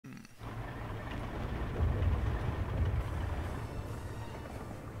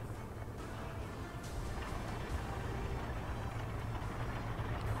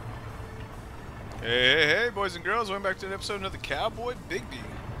Hey, boys and girls, welcome back to an episode of the Cowboy Bigby.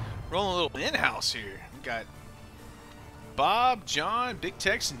 Rolling a little in-house here. We got Bob, John, Big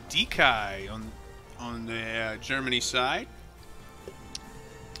Tex, and Dekai on the Germany side.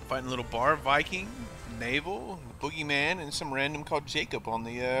 Fighting a little Bar Viking, Naval, Boogeyman, and some random called Jacob on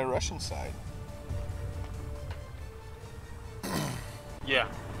the Russian side. Yeah.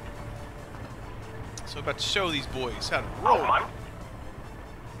 So about to show these boys how to roll. Oh, Mann.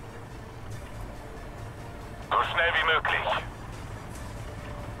 So schnell wie möglich.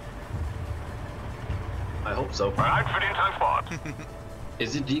 I hope so. Bereit für den Transport.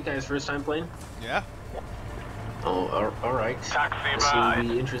 Is it Dekai's first time playing? Yeah. Oh, alright. Taxi This will bereit.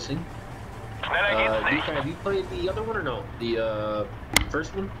 be interesting. Schneller geht's nicht. Dekai, have you played the other one or no? The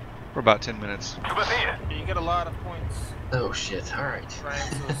first one? For about 10 minutes. Übersehe. You get a lot of points, Oh shit, alright.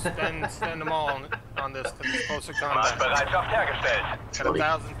 Ryan, so spend them all on this because it's closer combat. Marschbereitschaft hergestellt. Got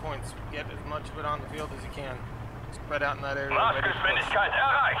 1,000 points. Get as much of it on the field as you can. Spread out in that area. Marschgeschwindigkeit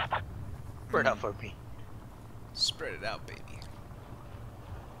erreicht. Spread out for me. Spread it out, baby.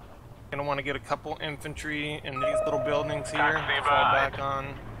 Gonna want to get a couple infantry in these little buildings here. Taxi Fall bereit. back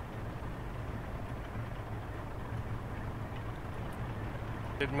on.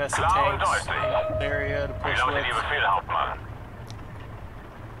 Big mess of Klar und tanks in deutlich. that area to Wie push lautet with. Ihr Befehl, Hauptmann?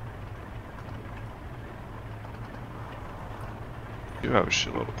 You have a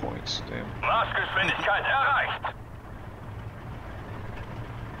shitload of points, damn. Marschgeschwindigkeit erreicht.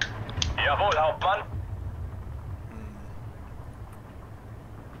 Jawohl, Hauptmann.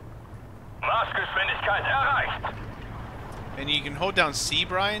 Marschgeschwindigkeit erreicht. And you can hold down C,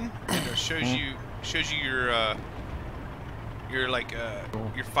 Brian, and it shows you your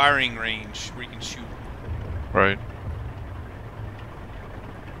firing range where you can shoot. Right.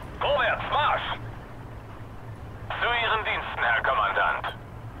 Vorwärts, Marsch! Zu Ihren Diensten, Herr Kommandant.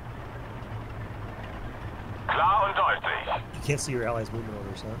 Klar und deutlich. You can't see your allies' movement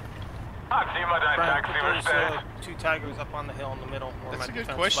orders, huh? Hat jemand ein Brian, Taxi put those bestellt? two tigers up on the hill in the middle where That's my a good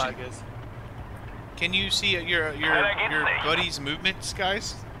defense question. flag is. Can you see your buddy's movements,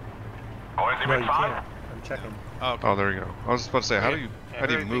 guys? Wollen Sie No, you mitfahren? can't. I'm checking. Oh, okay. Oh, there you go. I was about to say, how do you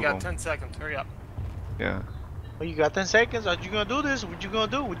Hurry, move we got them? 10 seconds. Hurry up. Yeah. Well, you got 10 seconds. Are you gonna do this? What you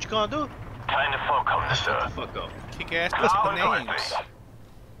gonna do? What you gonna do? Keine Shut the Vorkommnisse. fuck up. Kick ass Klar und names. deutlich.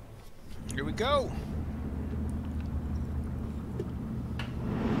 Here we go.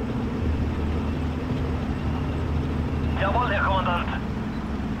 Jawohl, Herr Kommandant.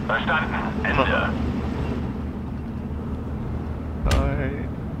 Verstanden. Ende. Hi.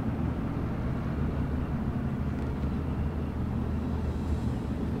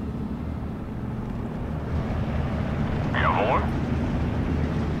 Jawohl.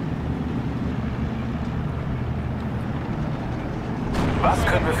 Was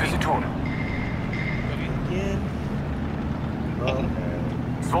können wir für Sie tun? Again. Okay.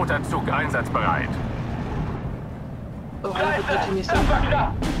 Zweiter Zug einsatzbereit. Oh, why are you touching me so Das war hard?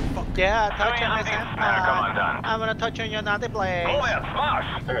 knapp. Yeah, touch Zu on Ihren this. Diensten, Herr Kommandant. I'm gonna touch on your naughty place. Vorwärts, Marsch!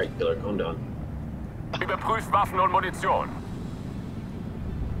 Alright, Killer, calm down. Überprüft Waffen und Munition.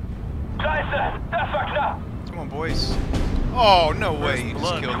 Scheiße, das war knapp. Come on, boys. Oh, no way. You just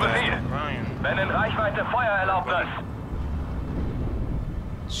Blood. killed Übersehe. that. Ryan. Wenn in Reichweite Feuererlaubnis.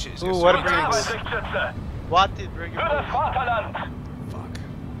 Shit, he's Ooh, got what so a many break. tanks. Arbeitsrichtschütze. What did bring Für das you? Vaterland. Fuck.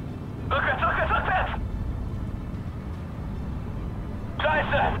 Rückwärts, rückwärts, rückwärts.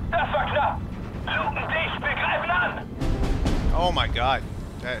 Scheiße, das war knapp. Luken dicht, wir greifen an. Oh my god.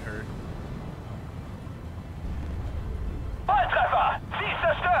 That hurt. Volltreffer, sie ist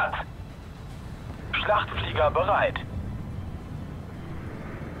zerstört. Schlachtflieger bereit.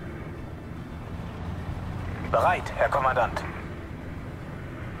 Bereit, Herr Kommandant.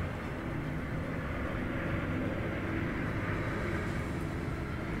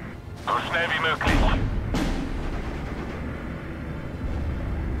 So schnell wie möglich.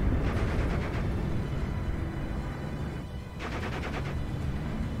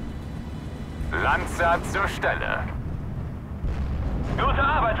 Lanzer zur Stelle. Gute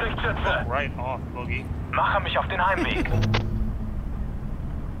Arbeit, Richtschütze. Right off, Boogie. Mache mich auf den Heimweg.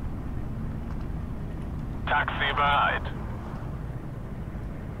 Taxi bereit.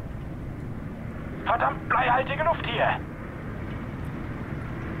 Verdammt bleihaltige Luft hier.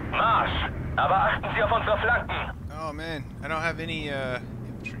 Marsch. Aber achten Sie auf unsere Flanken. Oh man, I don't have any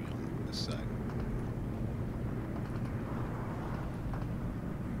infantry on this side.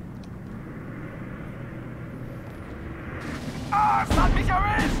 Ah, es hat mich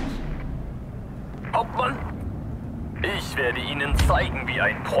erwischt! Hauptmann, ich werde Ihnen zeigen, wie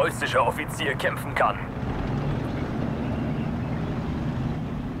ein preußischer Offizier kämpfen kann.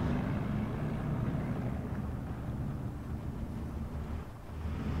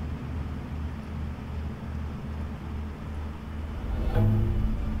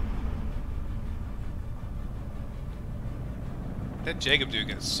 That Jacob dude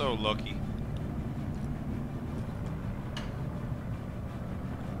gets so lucky.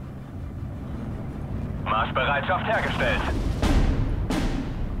 Marschbereitschaft hergestellt.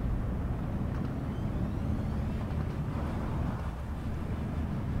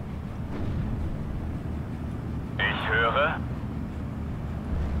 Ich höre.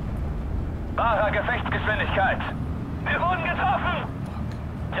 Wahrer Gefechtsgeschwindigkeit. Wir wurden getroffen.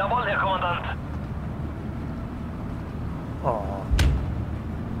 Jawohl, Herr Kommandant. Oh,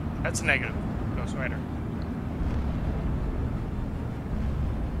 That's a negative. Ghost Rider.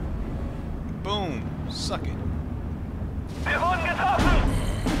 Boom. Suck it. Wir wurden getroffen.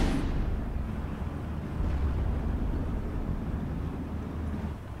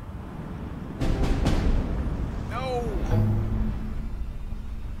 No.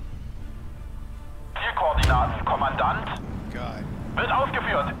 Zielkoordinaten, Kommandant. God. Wird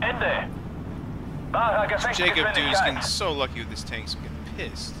ausgeführt. Ende. Wahrer This Jacob dude's getting Gefechtsgeschwindigkeit. so lucky with this tank, so I'm getting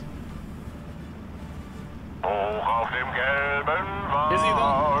pissed. Hoch auf dem gelben Is he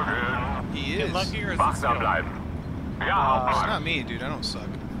though? Wagen. He Get is. lucky or is it Wachsam skill? bleiben. Ja, It's Hauptmann. not me, dude. I don't suck.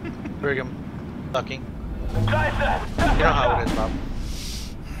 Brigham. Sucking. Scheiße. You know how it is, Bob.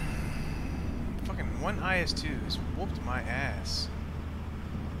 Fucking one IS-2 has whooped my ass.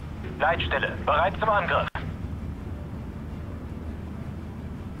 Leitstelle. Bereit zum Angriff.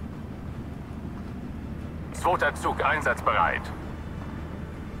 Zweiter Zug einsatzbereit.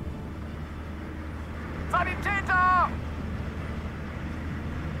 Sanitäter!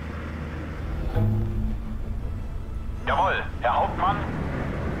 Jawohl, Herr Hauptmann.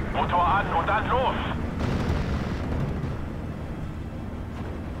 Motor an und dann los.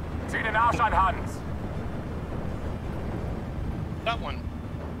 Zieh den Arsch an, Hans. That one.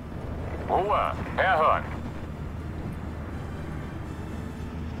 Ruhe, herhören.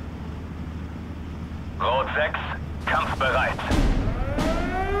 Rot 6, kampfbereit.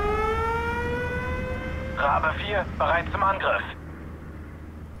 Rabe 4, bereit zum Angriff.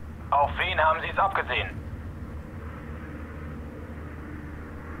 Auf wen haben Sie es abgesehen?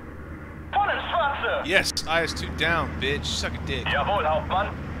 Voll ins Schwarze! Yes, IS-2 down, bitch. Suck a dick. Jawohl, Hauptmann.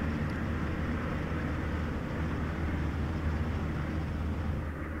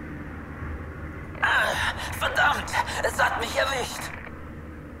 Verdammt, es hat mich erwischt.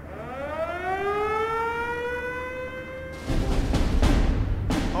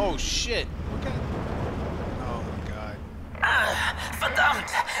 Oh shit. What kind of... Oh my god. Verdammt,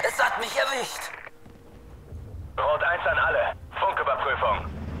 es hat mich erwischt. Rot 1 an alle. Funküberprüfung.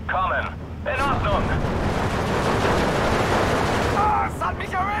 Kommen. In Ordnung. Ah, es hat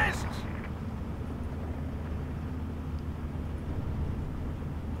mich erwischt!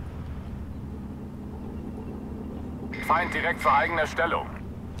 Feind direkt vor eigener Stellung.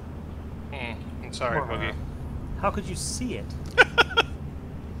 I'm sorry, Boogie. how could you see it?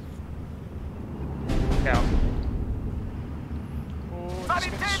 Cow.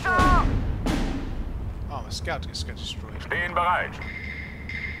 Sanitäter! Oh, my scout just got destroyed. Stehen bereit.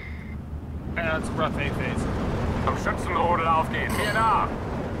 Yeah, it's a rough A phase. Zum Schützenrodel aufgehen. Mir nach.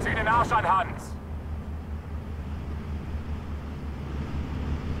 Zieh den Arsch an, Hans.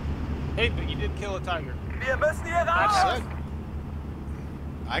 Hey, but you did kill a tiger. Wir müssen hier That's raus! it.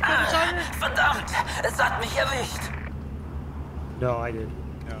 I killed the tiger? Verdammt, es hat mich erwischt. No, I did.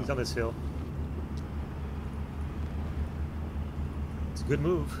 No. He's on this hill. It's a good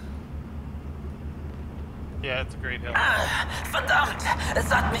move. Yeah, it's a great hill. Verdammt, es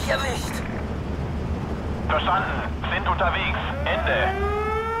hat mich erwischt. Verstanden. Sind unterwegs. Ende.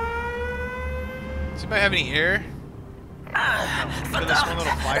 Does anybody have any air? For this one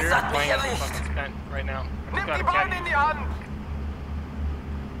little Verdammt, es fighter? hat mich Plane is erwischt. fucking spent right now. Nimm Got die a Beine caddy. in die Hand!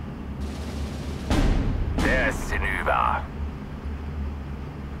 Der ist hinüber.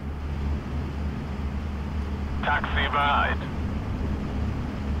 Taxi bereit.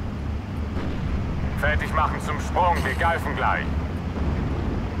 Fertig machen zum Sprung, wir greifen gleich.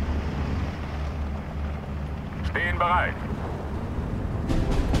 Stehen bereit.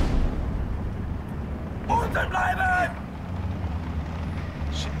 Unten bleiben!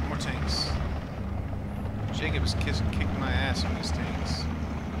 Shit, more tanks. Jacob is kicking my ass on these tanks.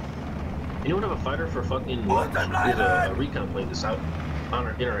 Anyone have a fighter for fucking... There's a recon plane that's out in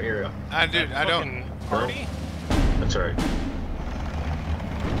our area. I don't. Fucking Artie? That's alright.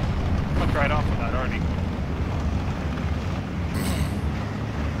 Fuck right off with that Artie.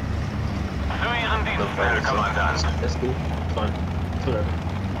 Zu Ihrem Dienst, Herr Kommandant. That's cool. Fine. Whatever.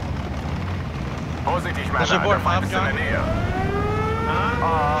 Vorsichtig, No Männer, support, der Feind huh, ist in der John? Nähe.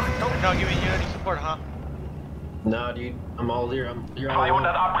 They're not giving you any support, huh? Nah, dude, I'm all here. You're all 200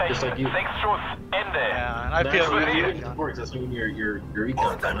 alone, just like abbrechen. you. 6 Schuss. Ende. Yeah, and I That's feel when really you good, get John. reports. That's when your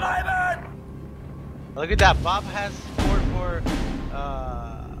recon. Look at that. Bob has scored for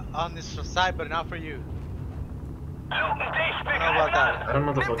on this side, but not for you. Luken dich, I don't know about that. I don't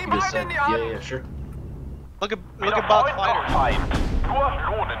know what the fuck you just said. Yeah, sure. Look at Bob's fighter. Feind. Nur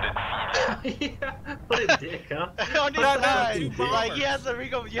lohnende Ziele. Yeah, what a dick, huh? On his side, like he has a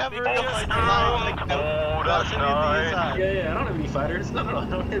Rico. You have a Rico on your side, like no, Oh, Bob's that's on the other nice. side. Yeah, I don't have any fighters. No, I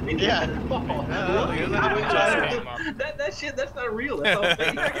don't have any. Yeah. That shit, that's not real. That's all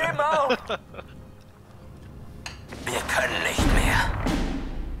fake. Geh mal. Wir können nicht mehr.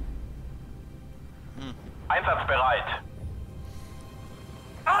 Einsatzbereit.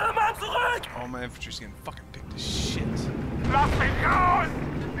 Alle Mann zurück! All my infantry's getting fucking picked to shit. Lass mich raus!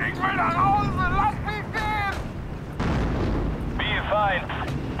 Ich will nach Hause! Lass mich gehen! Viel Feind,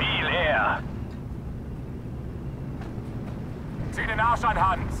 viel Air. Zieh den Arsch an,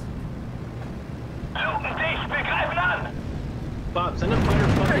 Hans! Luken dich, wir greifen an! Bob, send a fighter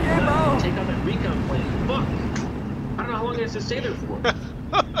fucking left. Take out that recon plane. Fuck. I don't know how long it has to stay there for.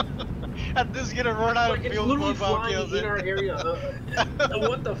 And this is gonna run out of Like, it's fuel literally before Bob flying kills in our it. area.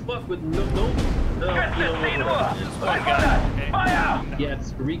 What the fuck with no Götze, 10 Uhr! One guy. Feuer! Yeah,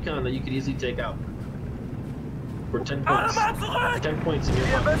 it's recon that you could easily take out. For 10 Alle points. Mann zurück! 10 points in your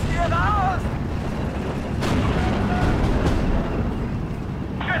Wir pocket. müssen hier raus!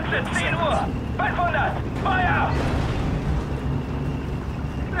 Götze, 10 Uhr! 500! Feuer!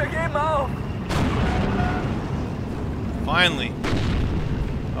 Wir geben auf! Finally.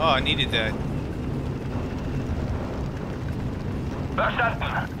 Oh, I needed that. Verstanden.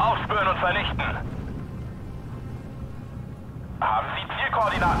 Aufspüren und vernichten. Haben Sie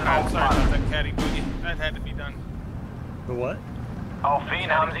Zielkoordinaten, I'm sorry Hauptmann? about that caddy boogie. That had to be done. The what? Auf wen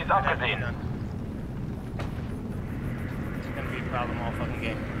haben Sie es That had to be abgesehen? done. It's gonna be a problem all fucking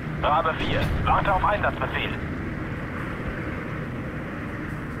game. Rabe 4. Warte auf Einsatzbefehl.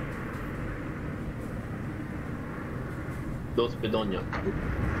 Dos Bedonia.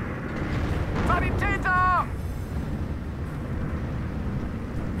 Sanitäter!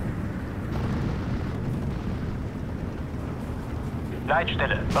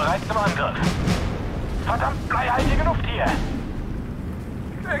 Leitstelle, bereit zum Angriff. Verdammt, bleihaltige Luft hier!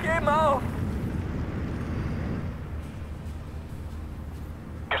 Wir geben auf!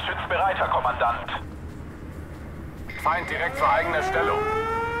 Geschütz bereit, Herr Kommandant. Feind direkt zur eigenen Stellung.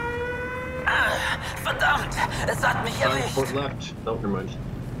 Verdammt! Es hat mich Fort erwischt! left. Oh, never mind.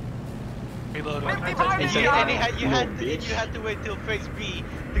 Reload. Nimm die And Beine you, hier and an! you had to wait till phase B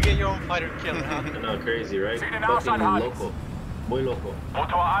to get your own fighter killed, huh? I know, crazy, right? Zieh den Arsch Fucking an, Hans. loco. Muy loco.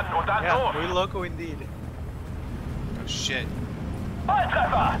 Motor an und dann Yeah, los! we loco indeed. Oh shit.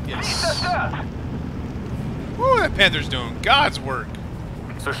 Volltreffer! Yes. Ziel zerstört! Woo, that Panther's doing God's work.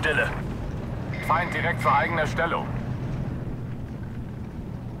 Zur Stelle. Feind direkt zur eigenen Stellung.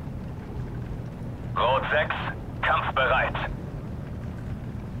 Rot 6, kampfbereit.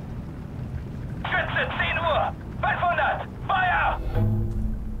 Schütze, 10 Uhr! 500! Feuer!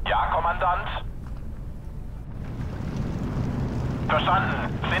 Ja, Kommandant.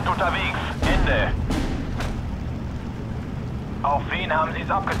 Verstanden. Sind unterwegs. Ende. Auf wen haben Sie es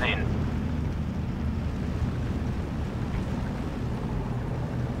abgesehen?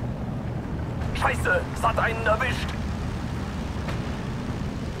 Scheiße! Es hat einen erwischt!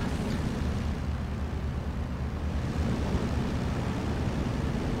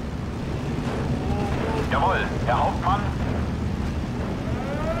 Jawohl, Herr Hauptmann.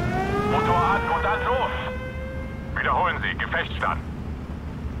 Motor an und dann los. Wiederholen Sie, Gefechtsstand.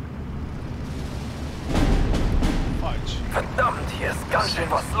 Fudge. Verdammt, hier ist ganz schön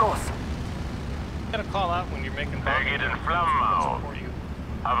was los! You gotta call out when you're making Er bombing geht in runs. Flammen auf. Support you.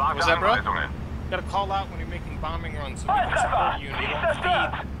 Erwarte Was that, bro? Anweisungen. You gotta call out when you're making bombing runs so we can Volltreffer! support you and Ziel you won't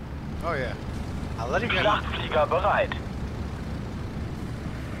zerstört! feed. Oh yeah. I'll let him get Schlachtflieger bereit.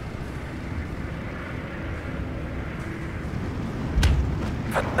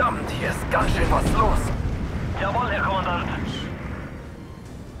 Verdammt, hier ist ganz schön was los! Jawohl, Herr Kommandant.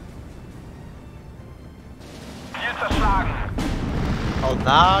 Ziel zerschlagen. Oh,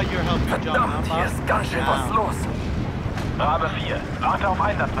 now you're helping John. Verdammt, hier ist ganz schön was los! Rabe 4. Warte auf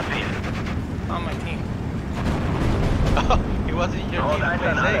Einsatzbefehl. On my team. He wasn't in your Rot team. 1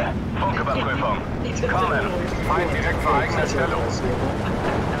 an Phase alle. A. Funküberprüfung. Kommen. Feind direkt zur eigenen Stellung.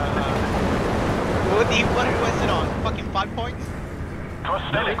 What was it on? Fucking 5 points? Zur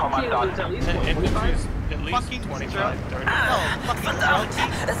Stelle, Kommandant. At least what, Infantry's 25? at least Fucking 25, strong. 30. No, fucking Verdammt!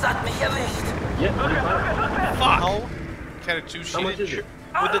 Streltsy. Es hat mich erwischt! Yeah, 25. Fuck. No, Kind of two How much is sheeted.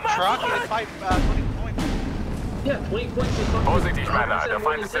 it? with the truck, it's 20 points. Yeah, 20 points is fucking... Vorsichtig, Männer, der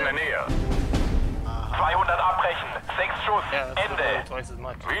Feind ist in der Nähe. 200 abbrechen. 6 Schuss. Yeah, that's literally Ende. twice as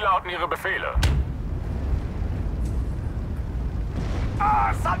much. Wie lauten Ihre Befehle?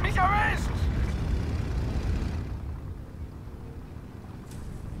 Ah, es hat mich erwischt!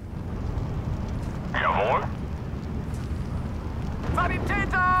 Jawohl.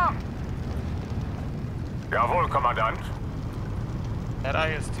 Sanitäter! Jawohl, Kommandant. That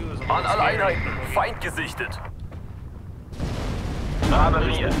IS-2 is a An little alle scary. Einheiten, Feind gesichtet. Rabe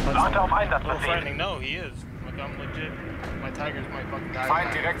 4, warte auf A little Einsatzbefehl. frightening. No, he is. Like, I'm legit. My Tigers might fucking die.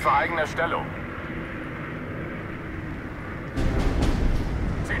 Feind direkt vor eigener Stellung.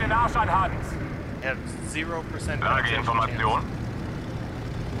 Zieh den Arsch an, Hans. I have 0% Lageinformation.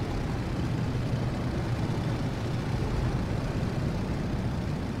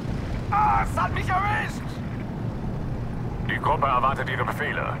 Ah, es hat mich erwischt! Die Gruppe erwartet Ihre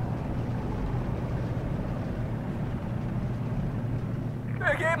Befehle.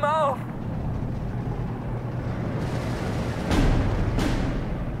 Wir geben auf!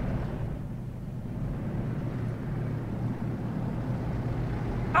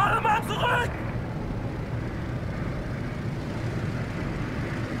 Alle Mann zurück!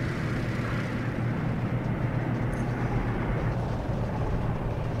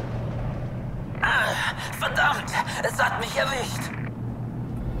 Verdammt, es hat mich erwischt.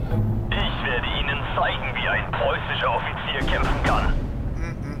 Ich werde Ihnen zeigen, wie ein preußischer Offizier kämpfen kann.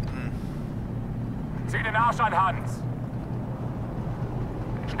 Zieh den Arsch an, Hans.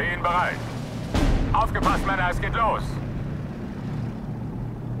 Stehen bereit. Aufgepasst, Männer, es geht los.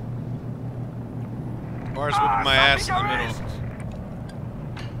 Bars whipping my ass in the middle.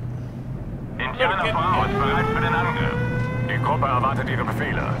 Indianer voraus, bereit für den Angriff. Die Gruppe erwartet Ihre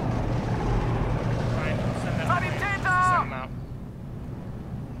Befehle. Fine, send that Sanitäter! send him out.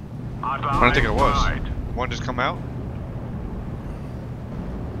 Adler I don't think it 1 was. bereit. One just come out?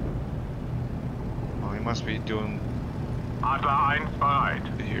 Oh, he must be doing Adler 1 bereit.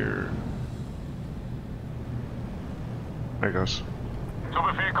 here. There he goes. Zu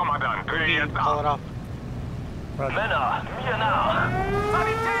Befehl, Kommandant. Dreh jetzt Call it ab. up. Männer, mir nach.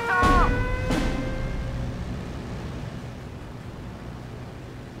 Sanitäter!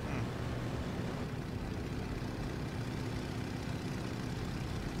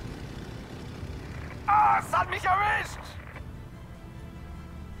 Ah, es hat mich erwischt!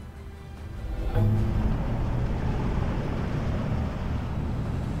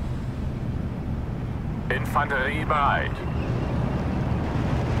 Infanterie bereit.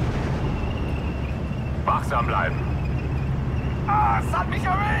 Wachsam bleiben. Ah, es hat mich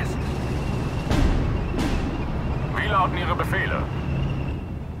erwischt! Wie lauten Ihre Befehle?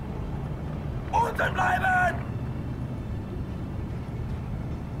 Unten bleiben!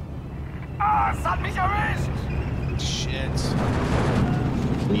 Ah, es hat mich erwischt! Shit.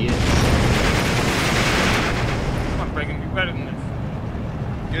 Yeah. Come on, Bregan, be better than this.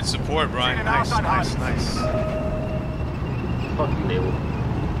 Good support, Brian. Nice, nice, nice. Fuck you, Naval.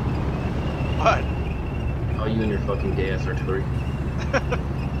 What? Oh, you and your fucking gay ass artillery.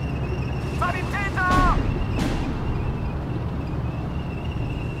 Sanitäter!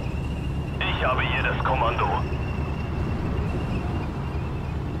 Ich habe hier das Kommando.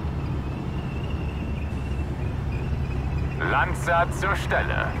 Lanzer zur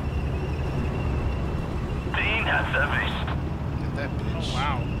Stelle. Den hat's erwischt. Get that Oh, bitch.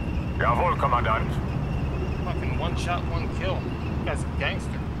 wow. Jawohl, Kommandant. Fucking one shot, one kill. You guy's a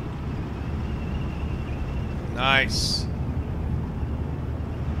gangster. Nice.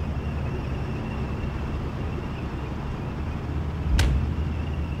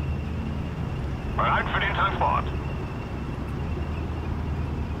 Bereit für den Transport.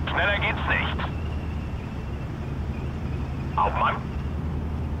 Schneller geht's nicht. Hauptmann.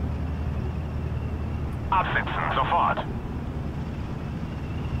 Absitzen, sofort.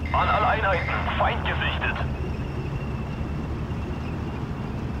 An alle Einheiten, Feind gesichtet.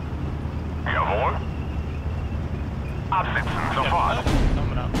 Jawohl. Absitzen, sofort.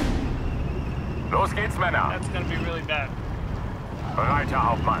 Coming up. Los geht's, Männer. That's gonna be really bad. Bereit, Herr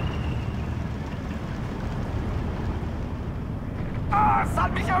Hauptmann. Ah, es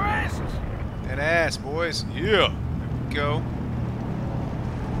hat mich erwischt! That ass, boys. Yeah. There we go.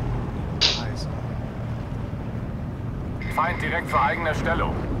 Nice. Feind direkt vor eigener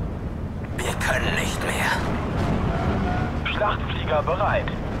Stellung. Wir können nicht mehr. Schlachtflieger bereit.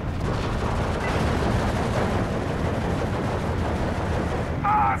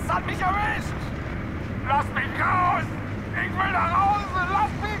 Ah, es hat mich erwischt! Lass mich raus! Ich will nach Hause!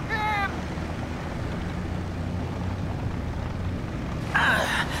 Lass mich gehen!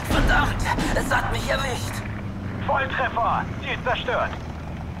 Verdammt, es hat mich erwischt. Volltreffer! Ziel zerstört!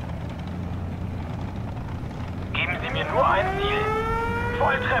 Geben Sie mir nur ein Ziel!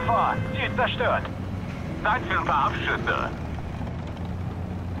 Volltreffer! Ziel zerstört! Zeit für ein paar Abschüsse!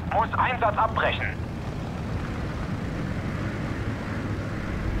 Muss Einsatz abbrechen!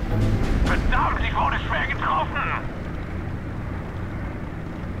 Verdammt, ich wurde schwer getroffen!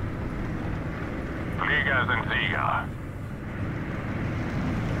 Flieger sind Sieger.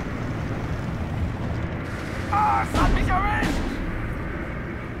 Ah, es hat mich erwischt!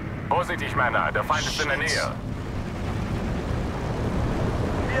 Vorsichtig, Männer, der Feind ist in der Nähe.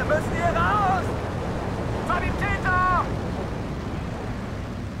 Wir müssen hier raus! Sanitäter!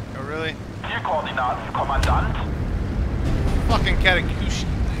 Oh, really? Zielkoordinaten, Kommandant. Fucking Katakushi.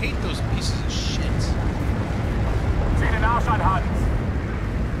 I hate those pieces of shit. Zieh den Arsch an, Hans!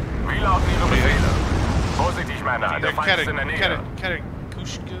 Wie lauten Ihre Befehle? Vorsichtig, Männer, der Feind ist in der Nähe.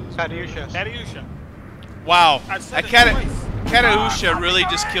 Katyusha. Wow. I said it twice. Katausha really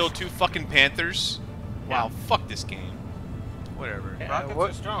just killed 2 fucking Panthers? Wow, fuck this game. Whatever. Rockets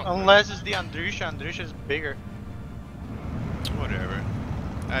are strong. Unless it's the Andrusha. Andrusha's bigger. Whatever.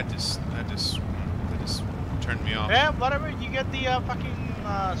 That just turned me off. Yeah, whatever. You get the fucking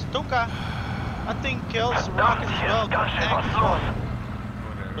Stuka. That thing kills rockets as well. Tanks as well.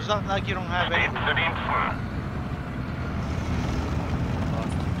 Whatever. It's not like you don't have any. Zu Diensten.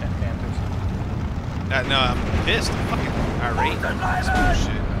 No, I'm pissed. I'm fucking irate. This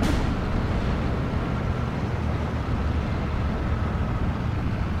bullshit.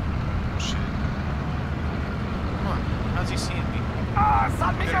 Shit. Come on. How's he seeing me? Ah, es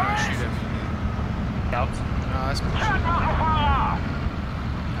hat mich Better not shoot erwischt! at me. Scouts. No, that's bullshit. Feuer!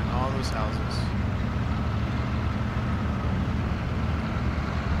 And all those houses.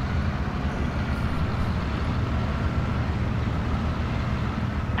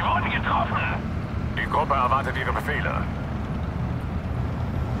 Die wurden getroffen! Die Gruppe erwartet Ihre Befehle.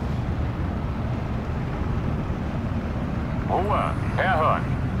 Ruhe! Herhören!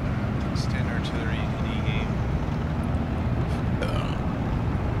 Stand artillery mini game.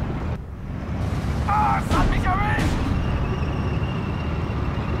 Ah, es hat mich erwischt!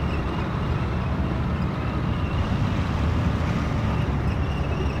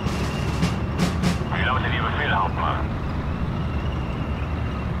 Wie lautet Ihr Befehl, Hauptmann?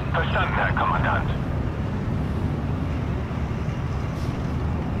 Verstanden, Herr Kommandant.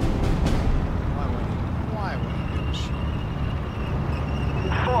 Why would you give a shit?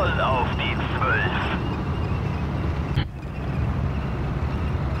 Voll auf die 12.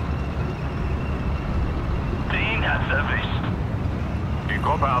 Den hat's erwischt. Die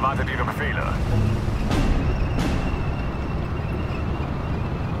Gruppe erwartet Ihre Befehle.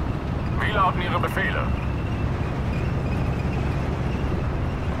 Wie lauten Ihre Befehle?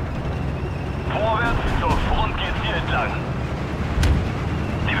 Vorwärts zur Front geht's hier entlang.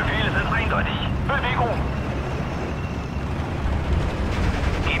 Die Befehle sind eindeutig. Bewegung!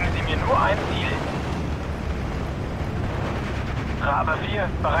 Geben Sie mir nur ein Ziel. Rabe 4,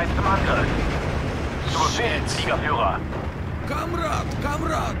 bereit zum Angriff. Zu Befehl, Fliegerführer.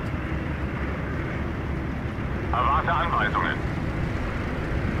 Kamerad! Erwarte Anweisungen.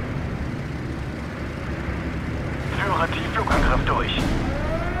 Führe Tiefflugangriff durch.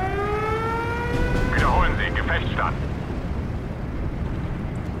 Wiederholen Sie, Gefechtsstand.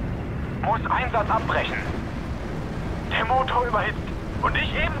 Muss Einsatz abbrechen. Der Motor überhitzt. Und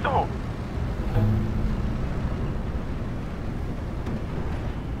ich ebenso.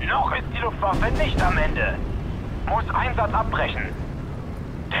 Noch ist die Luftwaffe nicht am Ende. Muss Einsatz abbrechen.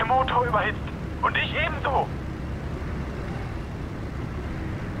 Der Motor überhitzt. Und ich ebenso.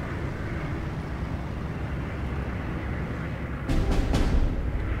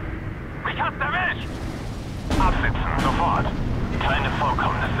 Mich hat's erwischt. Absitzen, sofort. Keine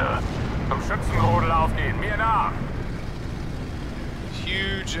Vorkommnisse. Zum Schützenrodel aufgehen. Mir nach.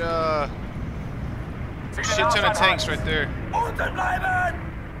 Huge, shit ton of tanks right there. Unten bleiben!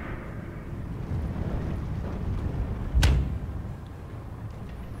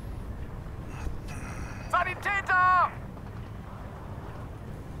 Sanitäter!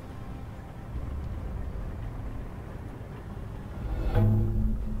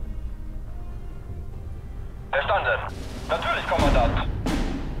 Verstanden. Natürlich, Kommandant.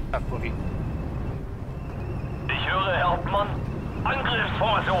 Ich höre, Herr Hauptmann.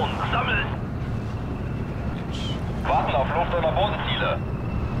 Angriffsformation. Sammeln. Warten auf Luft- oder Bodenziele.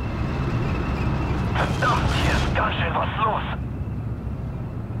 Verdammt, hier ist ganz schön was los.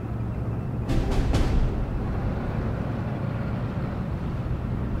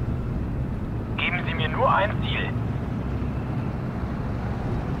 Geben Sie mir nur ein Ziel.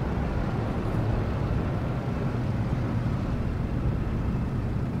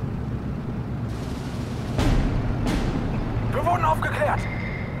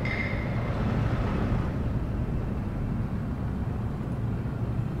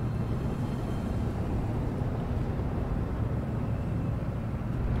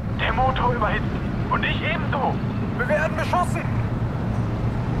 überhitzt. Und ich ebenso. Wir werden beschossen.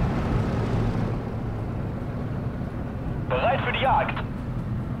 Bereit für die Jagd.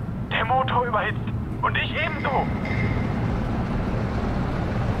 Der Motor überhitzt. Und ich ebenso.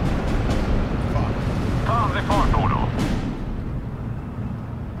 Fahren Sie fort, Dodo.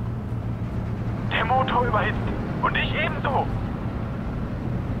 Der Motor überhitzt. Und ich ebenso.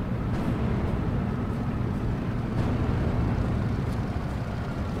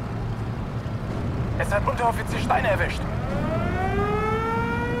 Es hat Unteroffizier Steine erwischt.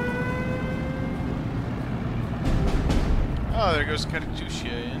 Oh, there goes Katyusha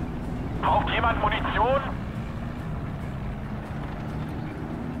in. Braucht jemand Munition?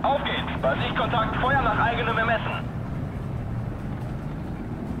 Auf geht's. Bei Sichtkontakt Feuer nach eigenem Ermessen.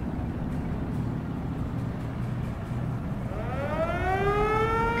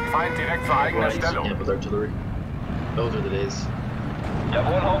 Feind direkt zur eigenen Right, Stellung. yeah, with artillery. Those are the days.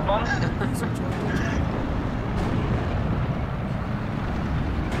 Jawohl, Hauptmann.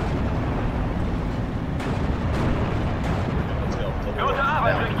 Gute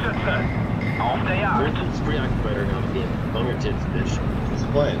Arbeit, Richtschütze. Auf der Jagd. Merchant's preoccupied right now with game. Bum your tits, bitch. Who's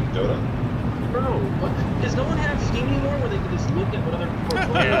playing? Dota? Bro, what? Does no one have Steam anymore where they can just look at what other people are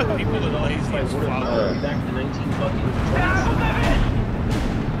playing? Yeah, people are lazy as fuck. Back to 19 fucking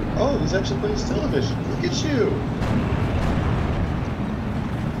Oh, he's actually playing television. Look at you.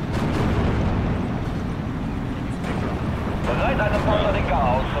 Bereit, eine Panzerdenker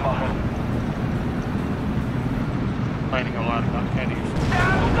auszumachen. Complaining a lot about caddies.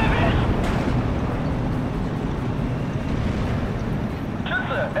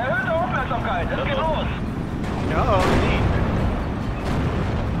 Schütze, erhöhte Aufmerksamkeit. Es geht los. No,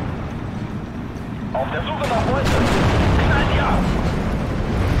 Auf der Suche nach Beute. Knallt ja.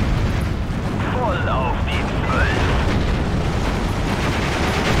 Voll auf die 12.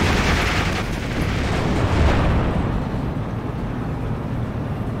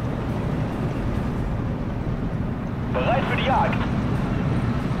 Bereit für die Jagd.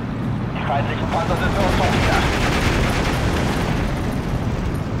 Die feindlichen Panzer sind für uns hochgegangen.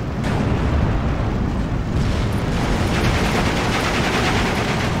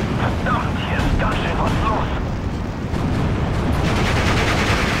 Verdammt, hier ist ganz schön was los.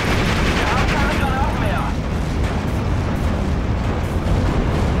 Wir haben keine Granaten mehr.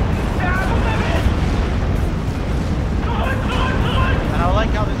 Der hat uns erwischt. Zurück, zurück, zurück. And I like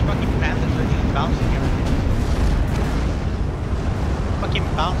how this fucking panthers are just bouncing everything. Fucking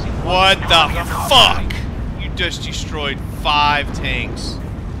bouncing. What the fuck? You just destroyed 5 tanks.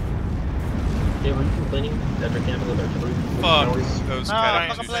 Yeah, were you complaining after camping with artillery? Fuck those No, I'm not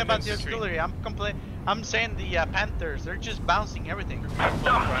Katyusha complaining about the infantry. artillery. I'm saying the Panthers. They're just bouncing everything.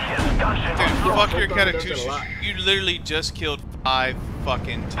 Verdammt, hier ist ganz schön was Dude, los. fuck your Sultan does that a Katyusha. lot. You literally just killed 5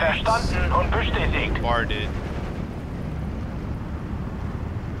 fucking tanks. Verstanden und bestätigt. Bar did.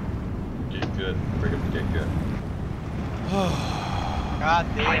 Get good. Bring him to get good. God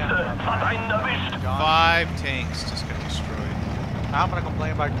Scheiße, damn. hat einen erwischt. 5 tanks just got destroyed. I'm gonna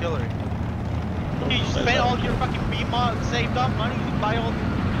complain about artillery. You spent all your fucking BMOD, saved up money to buy all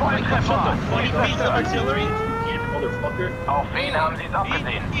like Volltreffer. 20 pieces of artillery. Camp, motherfucker. Auf wen haben Sie es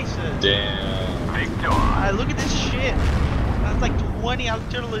abgesehen? Pieces. Damn. Victor. Look at this shit. That's like 20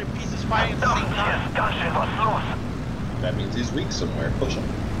 artillery pieces fighting at the same Verdammt, hier time. ist ganz schön was los. That means he's weak somewhere. Push him.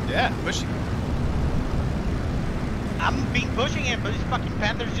 Yeah, push it. I'm being pushing him, but these fucking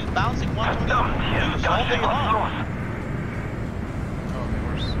Panthers just bouncing 120 Verdammt, hier ist all ganz day schön was long. los. Oh, of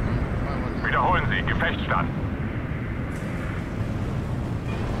course. Wiederholen Sie, Gefechtsstand.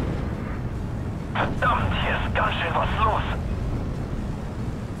 Verdammt, hier ist ganz schön was los.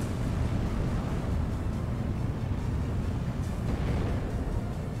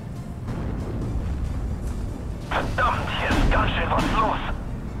 Verdammt, hier ist ganz schön was los.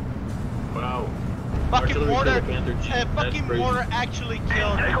 Wow. Fucking Artillery mortar, killed a Panther. That's fucking crazy. mortar actually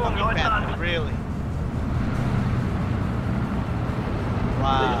killed the Entdeckung, fucking Leutnant. Panther, really. You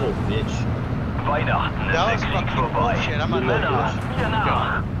Wow. little bitch. Weihnachten ist That der was Krieg fucking vorbei. bullshit. I'm not Männer, gonna mir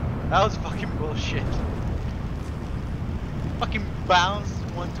nach. That was fucking bullshit. Fucking bounce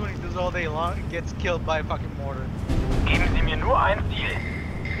 120 does all day long and gets killed by a fucking mortar. Geben Sie mir nur ein Ziel.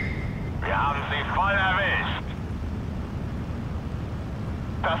 Wir haben Sie voll erwischt.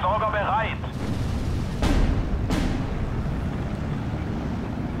 Versorger bereit.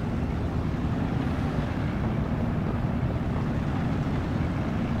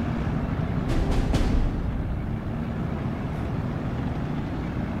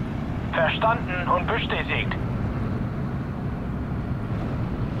 Verstanden und bestätigt.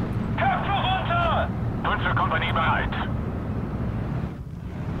 Köpfe runter! Dunkelkompanie bereit.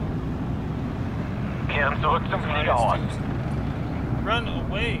 Kehren zurück zum Fliegerhorst. Run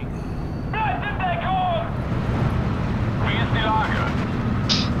away. Bleibt in Deckung! Wie ist die Lage?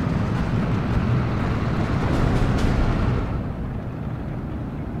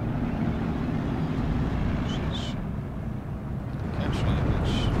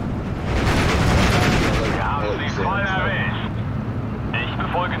 Wir haben sie voll erwischt. Ich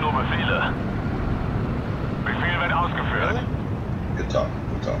befolge nur Befehle. Befehl wird ausgeführt. Good talk.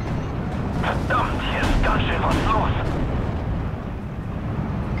 Good talk. Verdammt, hier ist ganz schön was los.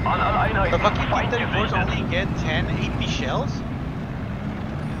 An alle Einheiten, The fucking Feind T-34s gesichtet. only get 10 AP shells?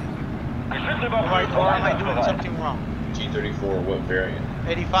 Geschützüberprüfung Or am I doing einsatzbereit. something wrong? G34, what variant?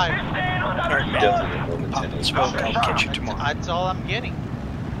 85. Wir stehen unter You Beschuss. definitely get more than 10 HP Smoke, shells. I'll catch you tomorrow. That's all I'm getting.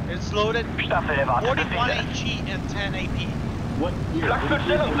 It's loaded Staffel erwartet 41 Befehle. HE and 10 AP. What year? Flak für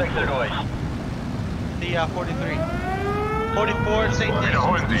Stellungswechsel durch. The 43. 44 same thing.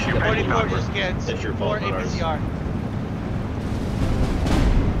 Wiederholen Sie die 44 Pechkarte. just gets That's your 4 fault, not ours. APCR.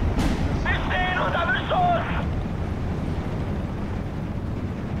 Wir stehen unter Beschuss.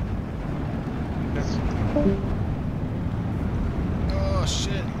 Oh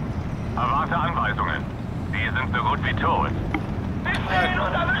shit. Erwarte Anweisungen. Die sind so gut wie tot. Wir stehen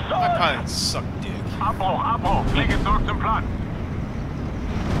unter My Beschuss. pilot suck dick. Abbruch, Abbruch. Fliege zurück zum Platz.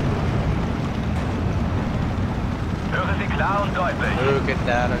 Höre Sie klar und deutlich. Look at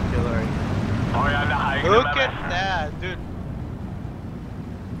that artillery. Feuer nach eigenem Look at Ermessen. that, dude.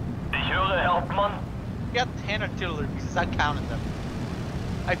 Ich höre, Hauptmann. We got 10 artillery pieces. I counted them.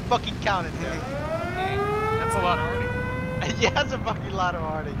 I fucking counted them. That's a lot already. Yeah, that's a fucking lot of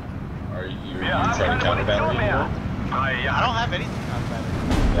already. Are you Wir haben trying keine to counter battery Munition mehr. anymore? Freie I Jagd. don't have anything on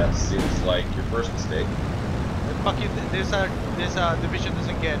battery. That seems like your first mistake. Fucking this division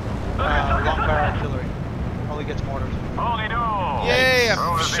doesn't get long barrel artillery. Only gets mortars. Holy do. Yay, I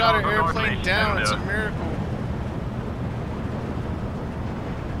Höre Sie shot an laut und airplane deutlich. down. It's a Ende. miracle.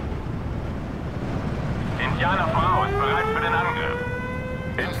 Indianer voraus, bereit für den Angriff.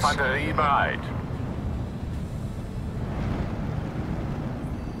 Infanterie bereit.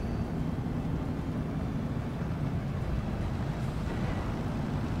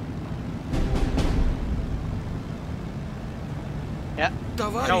 Yeah.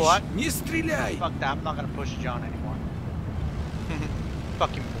 Товарищ, know what? не стреляй! Fuck that. I'm not gonna push John anymore.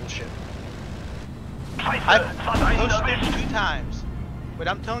 Fucking bullshit. Scheiße, I've es hat einen pushed him erwischt. 2 times, but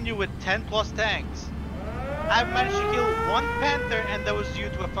I'm telling you, with 10 plus tanks, I've managed to kill 1 Panther, and that was due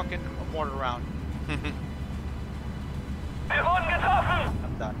to a fucking mortar round. Wir wurden getroffen.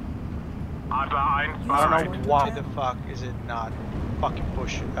 I'm done. Adler 1 I bereit. don't know why the fuck is it not fucking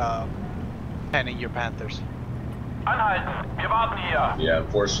penning your Panthers. Anhalten, wir warten hier. Yeah,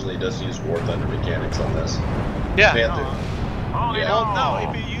 unfortunately, it does use War Thunder mechanics on this. Yeah. Panther. Holy Yeah. Well, do. no,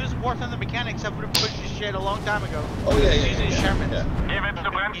 if you use War Thunder mechanics, I would have pushed this shit a long time ago. Oh, yeah, He's yeah, using yeah, Shermans. yeah. Geh mit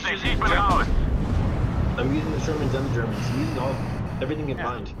zu Bremsen, He's ich bin using raus. I'm using the Shermans and the Germans. I'm using all everything in Yeah.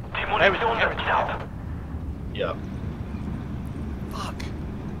 mind. Die Munition wird Everything. knapp. Yeah. Fuck.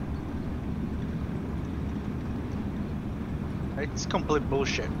 It's complete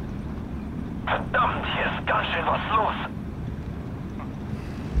bullshit. Verdammt, hier ist ganz schön was los.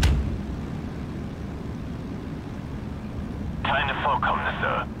 Keine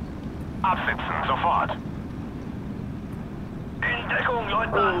Vorkommnisse. Absitzen, sofort. In Deckung, Oh,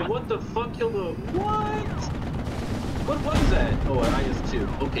 Leutnant. what the fuck killed the what? What was that? Oh, an IS-2.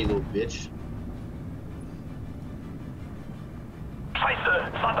 Okay, little bitch.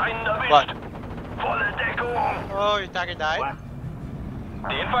 Scheiße, es hat einen erwischt. What? Volle Deckung. Oh, your target died? What?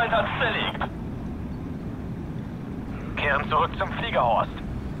 Den Feind hat's zerlegt. Kehren zurück zum Fliegerhorst.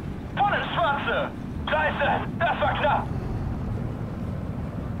 Voll ins Schwarze. Scheiße, das war knapp.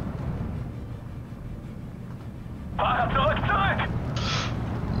 Fahrer zurück, zurück.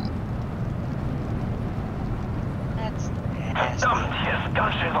 Verdammt, hier ist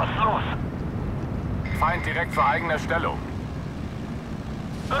ganz schön was los. Feind direkt vor eigener Stellung.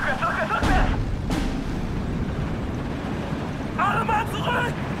 Rückwärts, rückwärts, rückwärts. Alle mal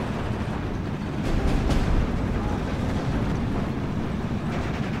zurück.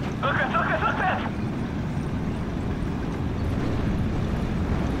 Rückwärts, rückwärts, rückwärts.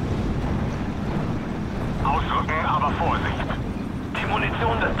 Ausrücken, aber Vorsicht. Die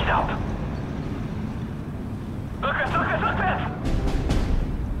Munition wird knapp. Rückwärts, rückwärts, rückwärts.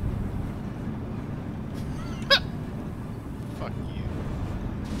 Fuck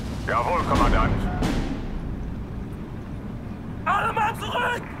you. Jawohl, Kommandant. Alle Mann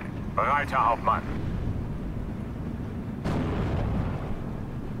zurück!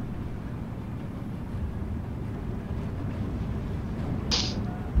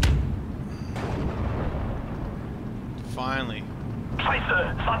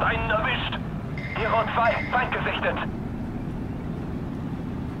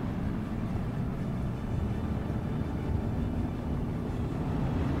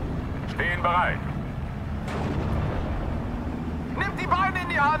 bin bereit. Nimmt die Beine in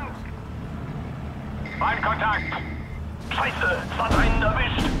die Hand. Beinkontakt. Scheiße, es hat einen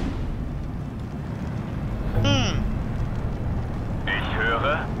erwischt. Ich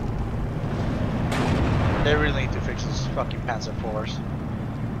höre. They really need to fix this fucking Panzer Force.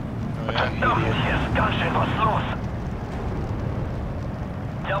 Verdammt, hier ist ganz schön was los.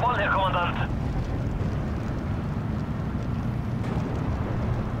 Jawohl, Herr Kommandant.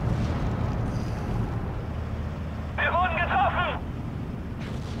 Wir wurden getroffen.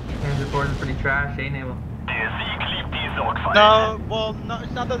 Panzer Force is pretty trash, ain't it? Der Sieg liebt die Sorgfalt. No, well, no,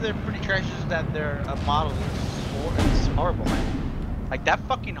 it's not that they're pretty trash, it's that they're a model. It's horrible, man. Like that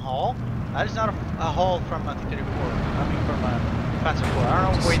fucking hull, that is not a hull from a T-34. I mean, from a Panzer IV. I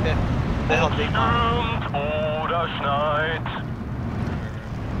don't know where the hell they found. Stürmt oder schneit.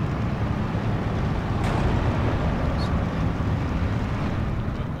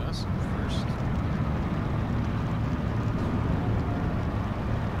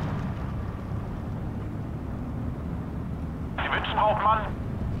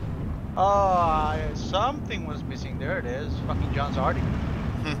 Something was missing. There it is. Fucking John's Hardy.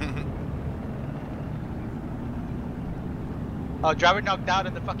 Oh, driver knocked out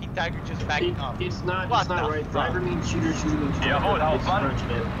and the fucking Tiger just backing up. It's not right. Driver means shooter, shooter means driver. Jawohl, It's French,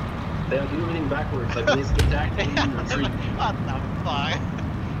 man. They don't do anything backwards. Like, they skip tactically and retreat. What the fuck?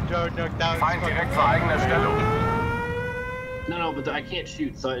 Driver knocked out. Feind direkt zur eigener Stellung. No, but I can't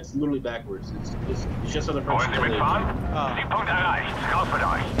shoot, so it's literally backwards. It's just on the French. Wollen Sie mitfahren? Siegpunkt erreicht. Raus mit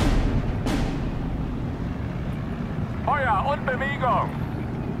euch. Feuer und Bewegung!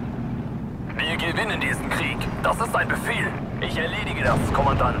 Wir gewinnen diesen Krieg. Das ist ein Befehl. Ich erledige das,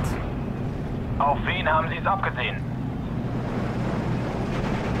 Kommandant. Auf wen haben Sie es abgesehen?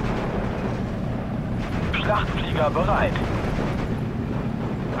 Schlachtflieger bereit.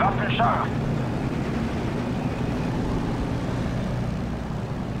 Waffen scharf.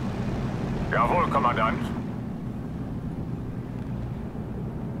 Jawohl, Kommandant.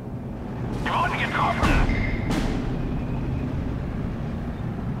 Wir wurden getroffen!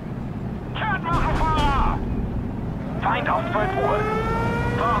 Fahrer! Feind auf 12 Uhr.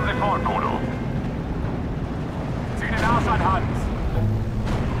 Fahren Sie fort, Kodo. Zieh den Arsch an Hand.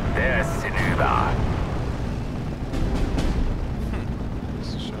 Der ist hinüber.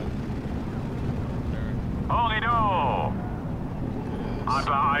 Horido!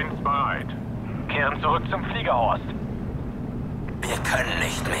 Adler 1 bereit. Kehren zurück zum Fliegerhorst. Wir können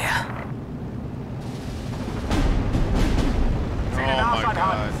nicht mehr. Zieh den Arsch an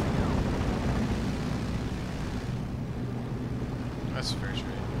Hand. That's fair trade.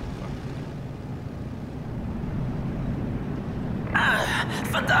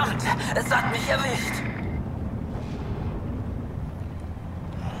 Verdammt! Es hat mich erwischt!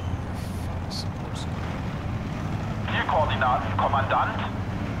 Zielkoordinaten, Kommandant.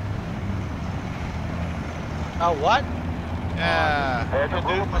 Oh, what? Yeah. The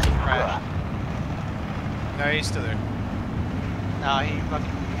dude must have crashed. No, he's still there. No, he fucking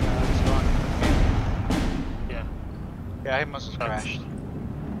he's gone. Yeah. Yeah, he must have crashed.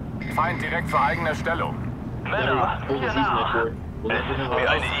 Feind direkt zur eigener Stellung. Männer, hier nach. Es ist mir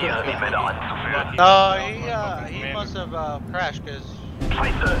eine Ehre, die Männer anzuführen. No, he must have crashed because.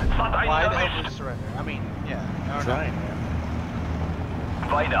 Scheiße, es hat einen Why the hell did erwischt. he surrender? I mean, yeah. I don't Trying, know. man.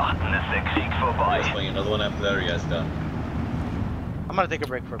 Weihnachten ist der Krieg vorbei. Let's swing another one after that, or you guys done? I'm gonna take a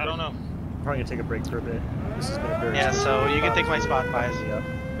break for a bit. I don't know. I'm probably gonna take a break for a bit. This has been a very Yeah, so you can take my spot. spot, guys. Yep.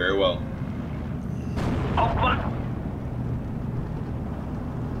 Very well. Hauptmann!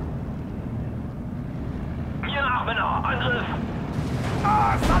 Mir nach, Männer! Angriff!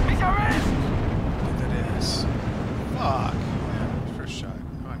 Ah, es hat mich erwischt! That is. Fuck. Yeah, first shot.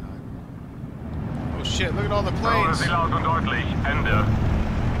 Why not? Oh shit, look at all the Hören planes. Sie laut und deutlich. Ende.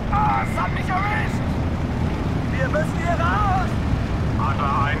 Ah, es hat mich erwischt! Wir müssen hier raus!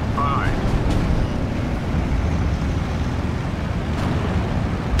 Adler 1 bereit.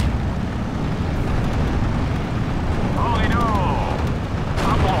 Horido!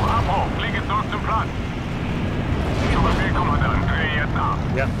 Abbruch, Abbruch! Fliege zurück zum Platz! Zu Befehl, Kommandant. Drehe jetzt nach.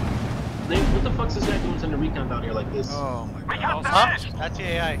 Yep. Nate, what the fuck's this guy doing sending recon down here like this? Oh my Mich god. hab's erwischt! That's the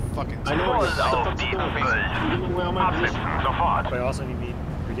AI. Fucking I know Voll what the auf fuck's die going on. Umwelt! You giving away all my position. Absitzen, sofort! But I also need to be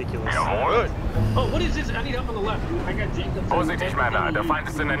ridiculous. Jawohl! Oh, what is this? I need help on the left. Dude, I got Jacobs. Vorsichtig, Männer, der Feind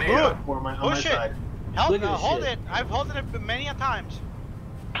ist in der Nähe. On my Push it. side. Help, Look at this hold shit. it. I've held it many a times.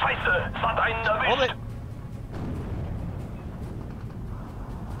 Scheiße, es hat einen Hold it. erwischt!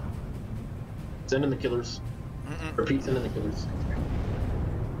 Send in the killers. Repeat, send in the killers.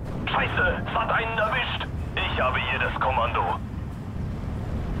 Scheiße, es hat einen erwischt! Ich habe hier das Kommando.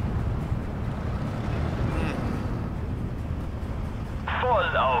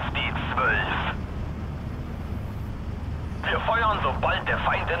 Voll auf die 12. Wir feuern, sobald der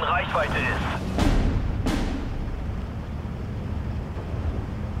Feind in Reichweite ist.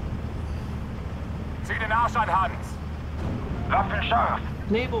 Zieh den Arsch an, Hans. Waffen scharf.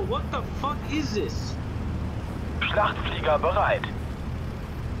 Naval, what the fuck is this? Schlachtflieger bereit.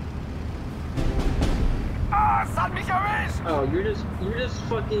 Ah, es hat mich erwischt! Oh, you're just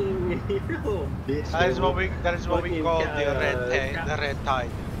fucking, you're a little bitch. That is what we Fucking call the red tide.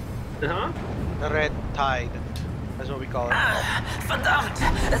 Huh? The red tide. That's what we call it. Verdammt,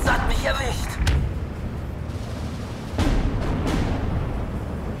 es hat mich erwischt.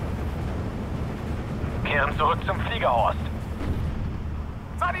 Kehren zurück zum Fliegerhorst.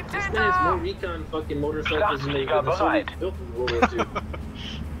 This guy has more recon fucking motorcycles than they Schlachtflieger bereit. built in World War II.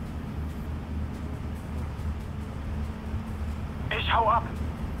 Ich hau ab.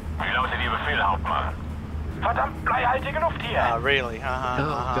 Wie lautet Ihr Befehl, Hauptmann? Verdammt bleihaltige Luft hier. Ah, really?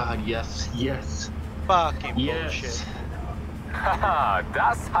 Oh god, yes, yes. Fucking Yes. bullshit. Haha,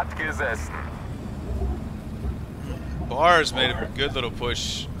 das hat gesessen. Bars made a good little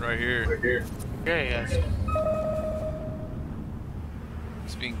push right here. Okay, yes.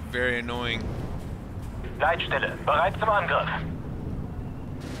 It's being very annoying. Leitstelle, bereit zum Angriff.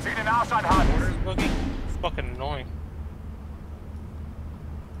 Zieh den Arsch an, Hans. Where's Boogie? It's fucking annoying.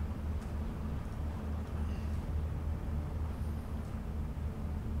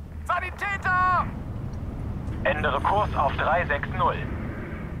 Sanitäter! Ändere Kurs auf 360.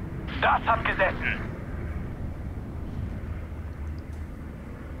 Das hat gesessen.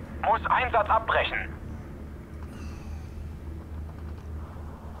 Muss Einsatz abbrechen.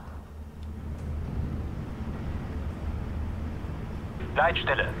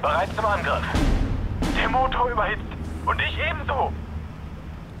 Leitstelle, bereit zum Angriff. Der Motor überhitzt und ich ebenso.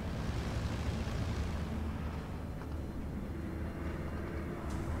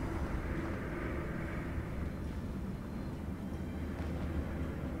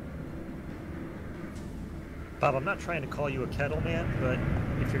 Bob, I'm not trying to call you a kettle man, but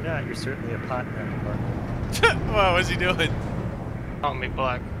if you're not, you're certainly a pot in that department. Wow, what's he doing? Call me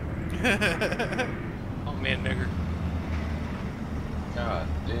black. Call me a nigger. God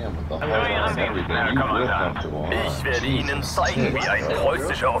damn, what the Hallo, hell Ihren is Dienst, everything Herr you live Kommandant. up to on? Ich werde Ihnen zeigen, wie ein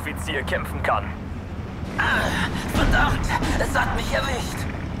preußischer Offizier kämpfen kann. Verdammt, es hat mich erwischt.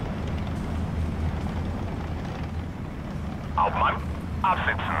 Hauptmann,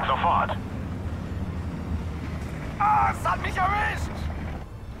 absitzen, sofort. Ah, es hat mich erwischt!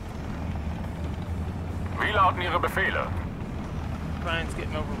 Wie lauten Ihre Befehle? Ryan's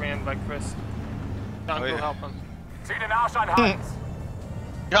getting overran by Chris. Don't Oh, go yeah. help him. Zieh den Arsch an, Hans!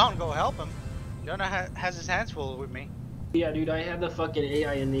 John, go help him. John has his hands full with me. Yeah, dude, I have the fucking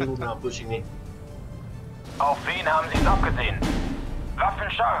AI enabled now pushing me. Auf wen haben Sie es abgesehen?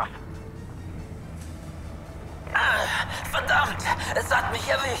 Waffen scharf! Verdammt, es hat mich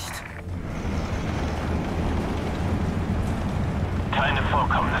erwischt. Keine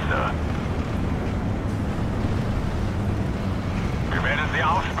Vorkommnisse. Wir werden sie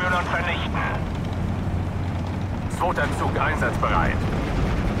aufspüren und vernichten. Zweiter Zug einsatzbereit.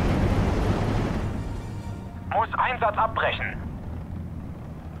 Muss Einsatz abbrechen.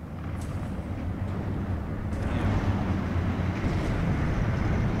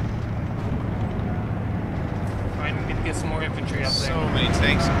 Ryan, we need to get some more infantry up So there. many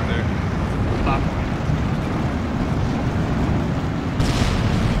tanks up there. Top.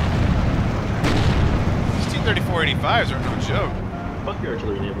 These T-3485s are no joke. Fuck your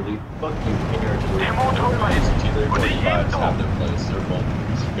artillery naval, dude. Fuck you and your artillery. Der Motor überhitzt und ich T-35s have ebenso. their place. They're both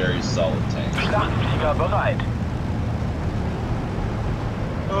very solid tanks. Schlachtflieger bereit.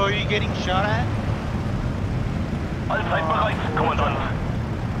 Oh, are you getting shot at? Allzeit bereit, Kommandant.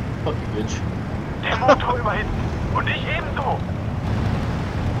 Fuck you, bitch. Der Motor überhitzt und ich ebenso.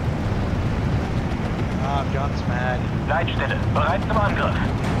 Ah, John's mad. Leitstelle, bereit zum Angriff.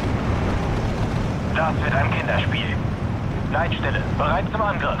 Das wird ein Kinderspiel. Leitstelle, bereit zum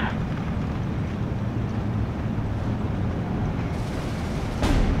Angriff.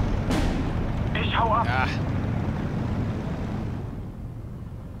 Ich hau ab. Ah,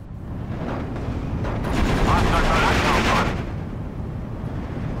 Fahrzeug bereit, Hauptmann.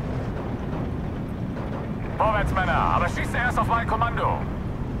 Vorwärts, Männer, aber schießt erst auf mein Kommando.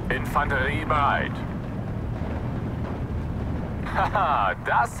 Infanterie bereit. Haha,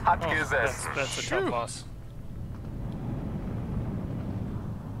 das hat Oh, gesessen. that's a tough loss.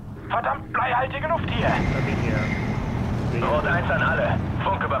 Verdammt bleihaltige Luft hier. I mean, yeah. Rot 1 an alle.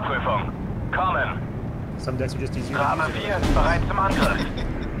 Funküberprüfung. Kommen. Some decks are just easier to Rabe use. 4 bereit zum Angriff.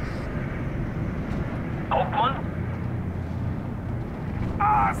 Hauptmann?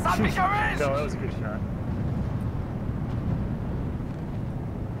 es hat mich erwischt! No, that was a good shot.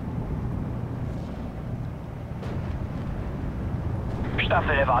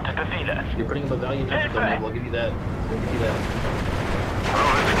 Staffel erwartet Befehle. You're putting up a valiant effort, though, man. We'll give you that. We'll give you that.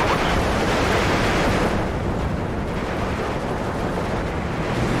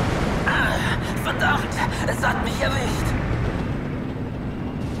 Verdammt, es hat mich erwischt.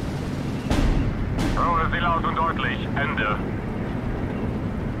 Höre Sie laut und deutlich. Ende.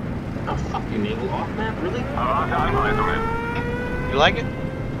 Oh, fuck you, naval off map? Really? Erwarte Anweisungen. You like it?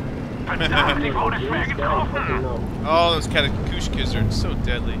 Verdammt, die wurde schwer getroffen. Oh, those Katakushkas are so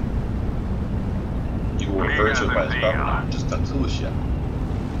deadly. You will refer to it by his government, just Tatusha.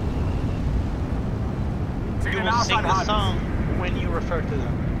 You will sing the song when you refer to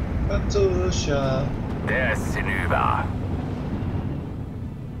them. Tatusha. Der ist hinüber.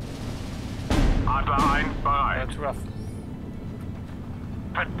 Adler 1 bereit. That's rough.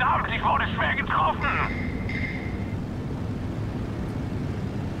 Verdammt, ich wurde schwer getroffen.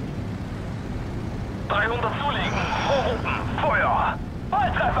 zulegen. Vorhupen. Feuer.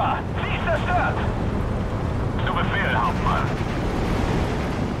 Volltreffer. Sie ist zerstört. Zu Befehl, Hauptmann.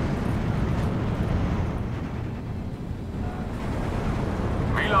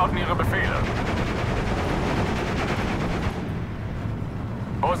 Wie lauten Ihre Befehle?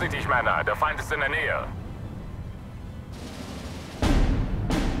 Vorsichtig, Männer. Der Feind ist in der Nähe.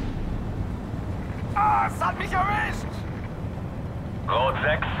 Ah, es hat mich erwischt! Rot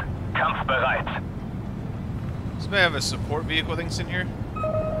 6, kampfbereit. Does anybody have a support vehicle things in here?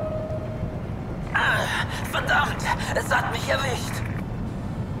 Verdammt, es hat mich erwischt.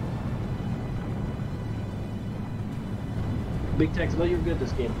 Big Tex, well, you're good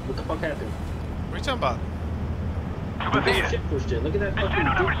this game. What the fuck happened? What are you talking about? You got shit pushed in. Look at that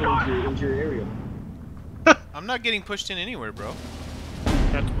fucking dick into your area. I'm not getting pushed in anywhere, bro.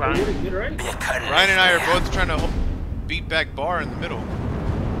 That's Are you good, right? Ryan and I are both trying to beat back Bar in the middle.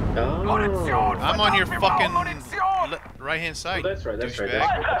 Oh. I'm on your fucking right-hand side. Oh, that's right, that's right,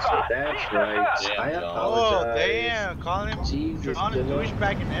 douchebag. that's right. I apologize. Oh, damn, calling him, Jesus, calling him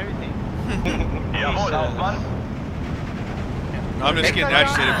douchebag and everything. Jawohl, Hauptmann. I'm just getting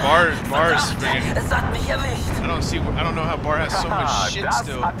agitated. Bar is freaking. Es hat mich erwischt. I don't know how Bar has so much shit Das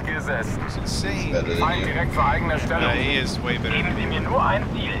still. hat gesessen. It's insane. Better than Feind you. direkt vor eigener Yeah, Stellung. he is way better Geben than Sie me. mir nur ein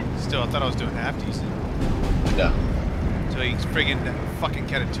Ziel. Still, I thought I was doing half decent. No. So he's friggin' fucking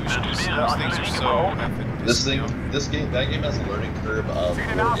Katatusha. These things are so effing. This thing, that game has a learning curve of Sie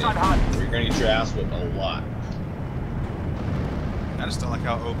den war Arsch game. anhalten. You're gonna get your ass whipped a lot. I just don't like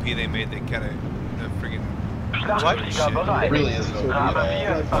how OP they made the friggin'. Schlachtflieger bereit. It really isn't OP at Rabe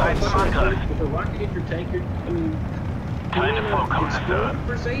all. 4 bereit zum Angriff. If a rocket hits your tank, I mean, Keine vollkommene explode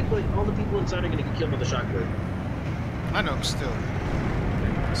per se, but all the people inside are gonna get killed by the shotgun. I know, still.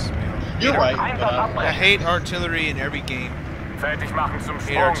 Pisses me off. You're right, Einsatz but I abbrechen. hate artillery in every game. Fertig machen zum Hate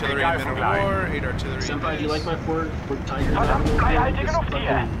Sprung. Die artillery in greifen Men of gleich. War, hate artillery in Senpai, do you like this. my Ford Tiger? Verdammt, freihaltige Just Luft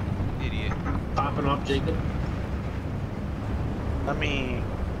hier. fucking Idiot. popping off Jacob. Let me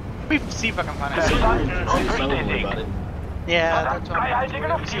see if I can find I saw it. you in the streets, so don't worry about it. Yeah, that's what I'm Freihaltige doing. Let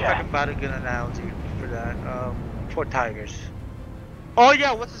me Luft see if hier. I can find a good analogy for that. For tigers. Oh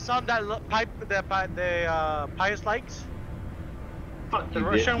yeah, what's the song that Pius likes? Fuck The you,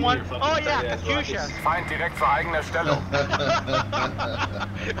 Russian bitch. one? You fucking Oh yeah, fat-ass Katyusha. rockets. Feind direkt vor eigener Stellung.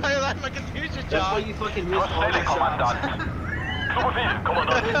 I like my Katyusha, That's why John. you fucking missed all Stelle, the shots. Kommandant. Zu Befehl,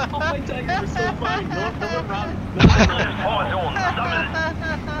 Kommandant. All my tigers are so fine. No problem. No problem. Formation, sammeln.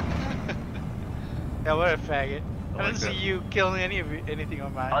 Yeah, what a faggot. I like didn't see that. you killing anything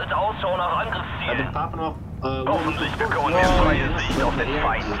on mine. Alte Ausschau nach I've Angriffsziel. been popping off. Hoffentlich bekommen wir freie Sicht auf den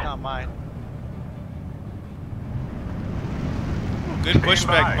Feind. It's not mine. Good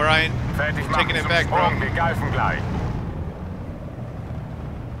pushback, Brian. Fertig machen Taking it zum back, bro. Sprung. Wir greifen gleich.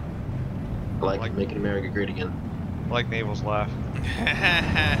 I like making America great again. I like Naval's laugh.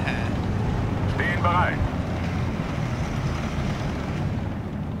 Stehen bereit.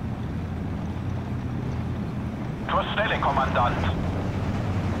 Zur Stelle, Kommandant.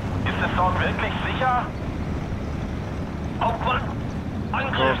 Ist es dort wirklich sicher? Hauptmann,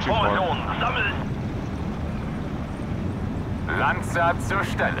 Angriffsformation, sammeln! Lanzer zur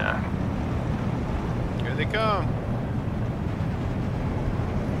Stelle. Here they come.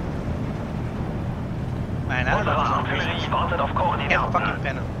 Man, I don't know. Unsere For some reason, Artillerie wartet auf I can't fucking Koordinaten.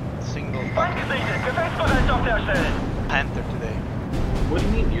 pin a single Feind fucking gesichtet, Gefechtsbereitschaft herstellen. panther today. What do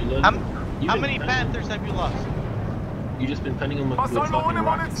you mean? You're How many panthers have you lost? You just been penning them with, Was soll man ohne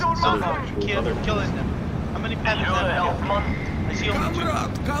rockets Munition instead of machen? actual other Killing them. How many Ich panthers höre, have you Hauptmann. I see only two.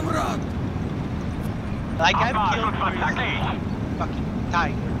 Kamerad, Kamerad! Like I've Abwarten killed und vertacke ich. fucking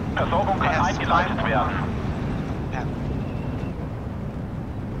Tiger. Versorgung kann eingeleitet werden.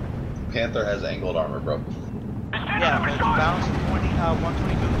 Panther has angled armor, bro. Yeah, but it's balanced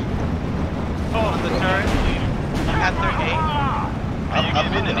 120 boost. Oh, the turret. At 38. I'm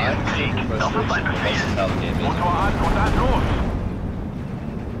moving on. Frustration. That's how the game is. Motor an und dann los!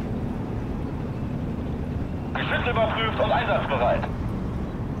 Geschütz überprüft und einsatzbereit.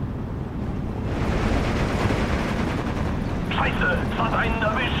 Scheiße, es hat einen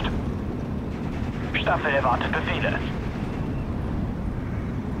erwischt. Staffel erwartet Befehle.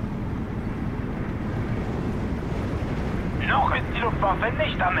 Noch ist die Luftwaffe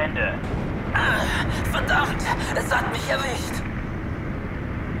nicht am Ende. Verdammt, es hat mich erwischt.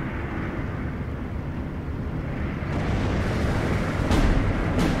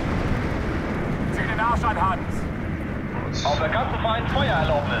 Zieh den Arsch an, Hans. Auf der ganzen Verein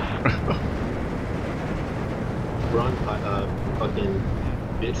Feuererlaubnis. Run, fucking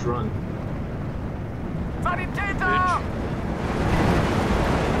bitch, run. Sanitäter!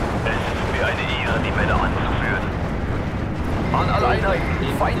 Es ist mir eine Ehre, die Männer anzuführen. An alle Einheiten,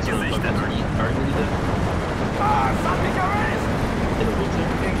 Feind gesichtet. Ah, es hat mich erwischt!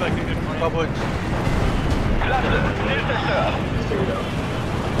 Seems like a good plan. Public. Klasse, Ziel zerstört.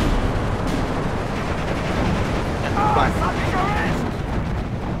 Ah, es hat mich erwischt!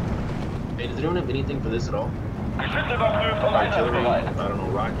 Hey, does anyone have anything for this at all? Geschütz überprüft und Artillery, I einsatzbereit. don't know,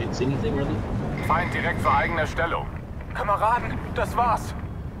 rockets, anything really? Feind direkt vor eigener Stellung. Kameraden, das war's.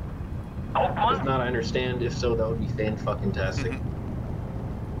 If Hauptmann? not, I understand. If so, that would be fan-fucking-tastic.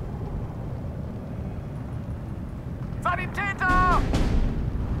 Sanitäter!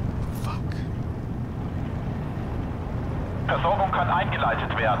 Fuck. Versorgung kann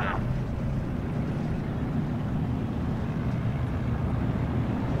eingeleitet werden.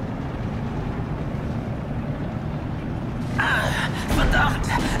 Verdammt,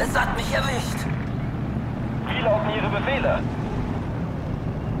 es hat mich erwischt. Wie lauten Ihre Befehle?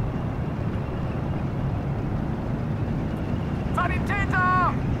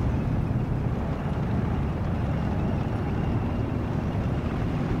 Sanitäter!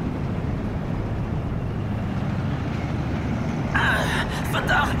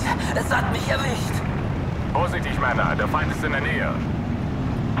 Verdammt, es hat mich erwischt. Vorsichtig, Männer, der Feind ist in der Nähe.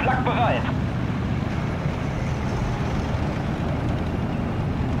 Flak bereit.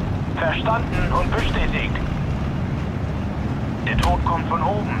 Verstanden und bestätigt. Der Tod kommt von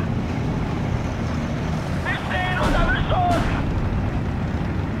oben. Wir stehen unter Beschuss!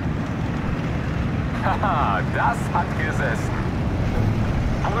 Haha, das hat gesessen.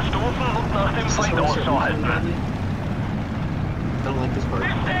 Vorstoßen und nach dem Feind Ausschau halten. I don't like this part. Wir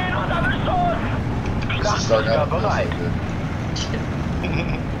stehen unter Beschuss! Schlachtflieger bereit.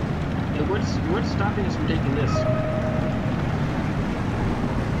 Hey, what's stopping us from taking this?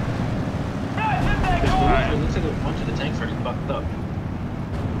 It looks like a bunch of the tanks already fucked up.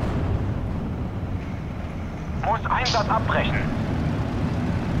 Muss Einsatz abbrechen.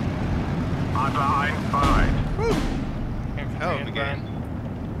 Adler 1 bereit. Hell of a game.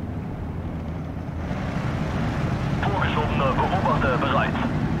 Vorgeschobener Beobachter bereit.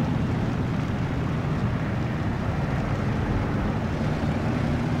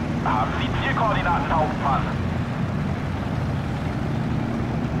 Haben Sie Zielkoordinaten, Hauptmann?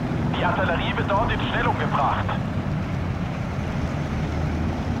 Die Artillerie wird dort in Stellung gebracht.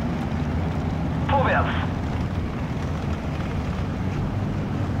 Vorwärts!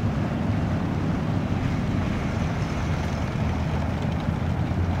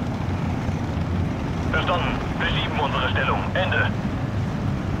 Verstanden. Verschieben unsere Stellung. Ende.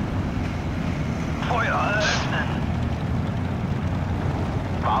 Feuer eröffnen.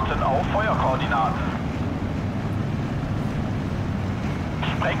 Warten auf Feuerkoordinaten.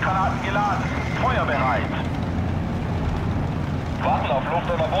 Sprenggranaten geladen. Feuer bereit. Warten auf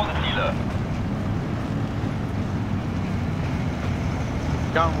Luft- oder Bodenziele.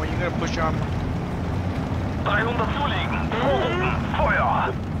 John, when you gonna push your arm? 300 zulegen. Vorrufen.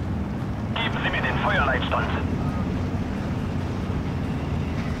 Feuer. Geben Sie mir den Feuerleitstand.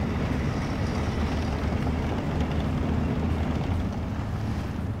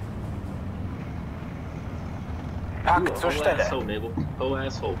 Pack zur Stelle. Asshole, Mabel. Oh,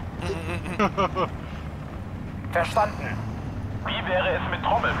 asshole. Verstanden. Wie wäre es mit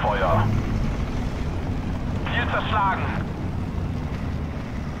Trommelfeuer? Ziel zerschlagen.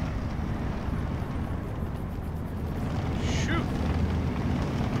 Shoot.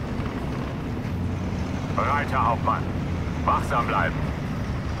 Bereit, Herr Hauptmann. Wachsam bleiben.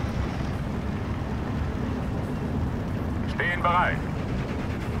 Stehen bereit.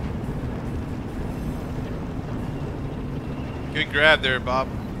 Good grab there, Bob.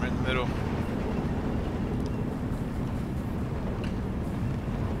 Right in the middle.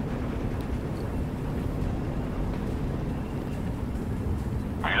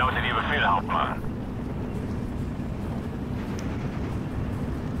 Wie lautet Ihr Befehl, Hauptmann?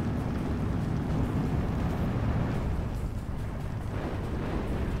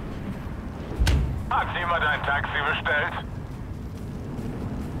 Hat jemand ein Taxi bestellt?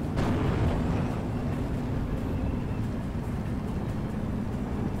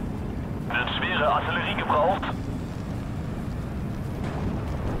 Wird schwere Artillerie gebraucht?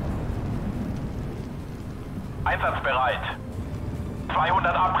 Einsatzbereit.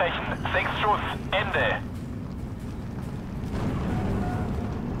 200 abbrechen. 6 Schuss. Ende.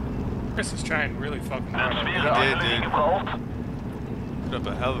 Chris is trying really fucking hard. Wird schwere Artillerie gebraucht? Put up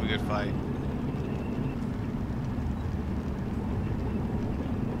a hell of a good fight.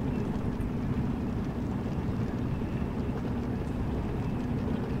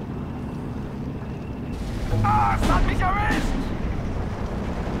 Ah, es hat mich erwischt!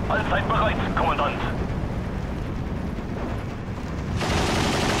 Allzeit bereit, Kommandant.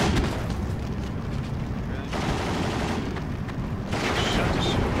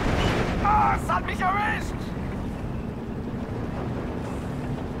 Ah, es hat mich erwischt!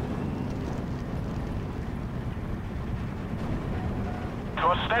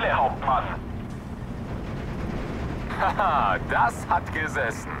 Zur Stelle, Hauptmann. Haha, das hat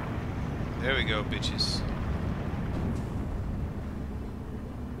gesessen. There we go, bitches.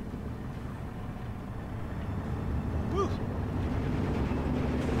 Woo.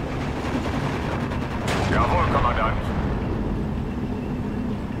 Jawohl, Kommandant.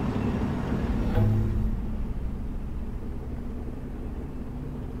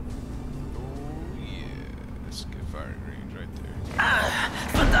 Oh yeah, that's a good firing range right there.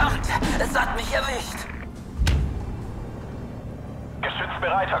 Verdammt, es hat mich erwischt. Geschütz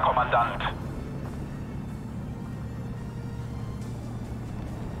bereit, Herr Kommandant.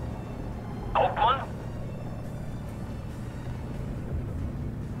 Hauptmann?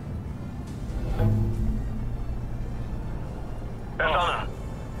 Verstanden.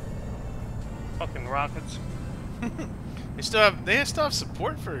 Fucking rockets. They still have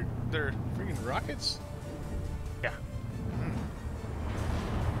support for their freaking rockets? Yeah.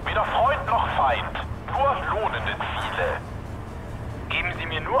 Weder Freund noch Feind. Nur lohnende Ziele. Geben Sie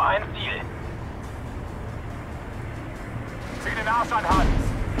mir nur ein Ziel. Zieh den Arsch an, Hans.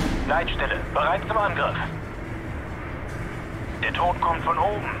 Leitstelle, bereit zum Angriff. Der Tod kommt von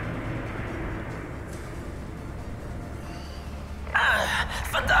oben.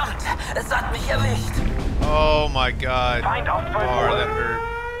 Verdammt, es hat mich erwischt. Oh my god. Feind auf 12 Oh, Uhr. that hurt.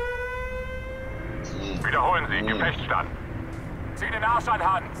 Wiederholen Sie, Gefechtsstand. Zieh den Arsch an,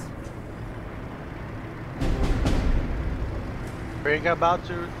 Hans. Brigham about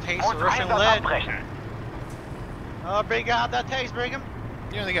to taste Muss Russian Einsatz lead. abbrechen. Oh, Brigham, how'd that taste, Brigham?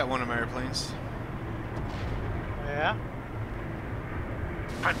 You only got one of my airplanes. Yeah.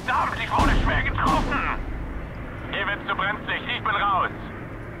 Verdammt, ich wurde schwer getroffen. Hier wird's zu brenzlig, ich bin raus.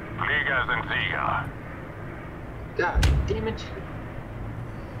 Flieger sind Sieger. God damn it.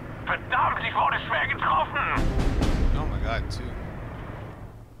 Verdammt, ich wurde schwer getroffen. Oh my god, too.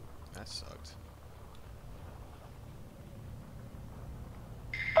 That sucked.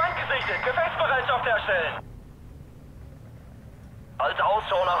 Feind gesichtet, Gefechtsbereitschaft herstellen. Alte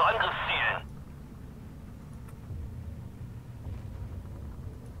Ausschau nach Angriffszielen.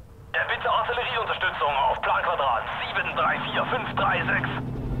 Erbitte Artillerieunterstützung auf Planquadrat 734536.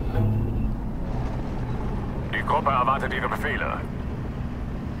 Die Gruppe erwartet Ihre Befehle.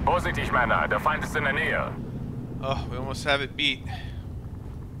 Vorsichtig, Männer, der Feind ist in der Nähe. Oh, we almost have it beat.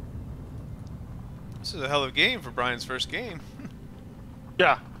 This is a hell of a game for Brian's first game.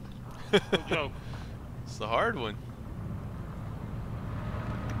 Yeah. No joke. It's the hard one.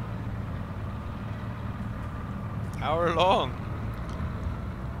 Hour long.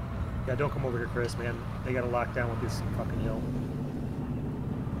 Yeah, don't come over here, Chris, man. They got to lock down with this fucking hill.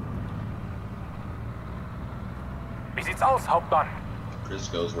 Wie sieht's aus, Hauptmann? Chris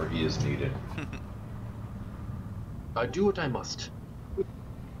goes where he is needed. I do what I must.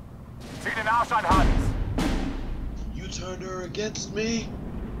 Zieh den Arsch an, Hans. You turned her against me?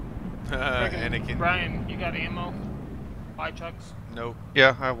 Anakin. Brian, you got ammo? Buy chucks? Nope.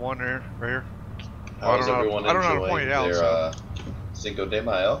 Yeah, I have one there, right here. How's everyone I don't know how to point enjoying it out. their Cinco de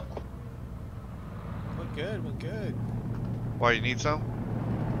Mayo? Went good, went good. Why, you need some?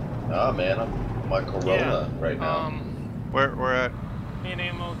 Nah, man, I'm my Corona right now. Where at? An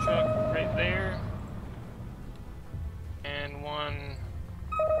ammo truck right there. And one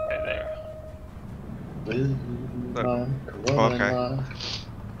right there. Okay.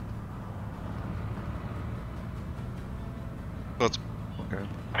 Let's. Okay.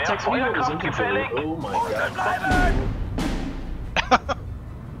 Tex, we know this in control. Oh my god.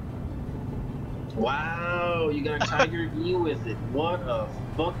 Wow, you got a Tiger E with it. What a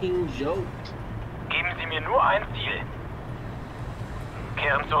fucking joke. Geben Sie mir nur ein Ziel.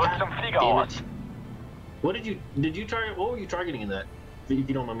 Kehren zurück zum Fliegerort. What did you target? What were you targeting in that? If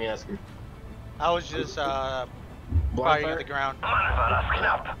you don't mind me asking. I was just fighting at the ground. Mann, war das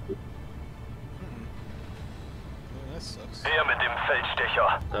knapp. That sucks. Her mit dem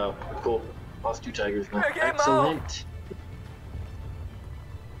Feldstecher. Oh, cool. Lost 2 Tigers now. Excellent.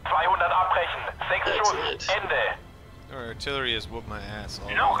 200 abbrechen. 6 Schuss. Ende. Our artillery has whooped my ass.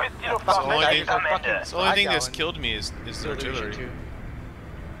 Noch ist die Luftwaffe nicht am Ende. It's the only thing that's killed me is the artillery.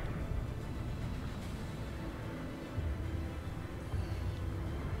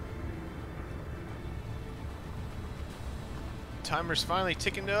 Timer's finally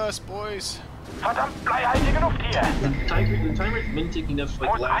ticking to us, boys. Verdammt, bleihaltige Luft hier. The timer's been ticking up for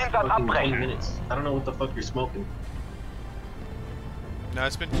like the last fucking 20 minutes. I don't know what the fuck you're smoking. No,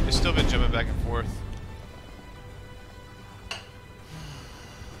 it's still been jumping back and forth.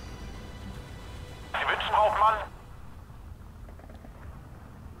 Sie wünschen, Hauptmann?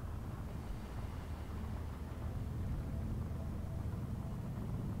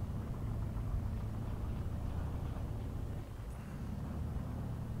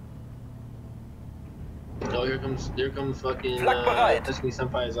 Oh, here comes fucking Flak bereit. Destiny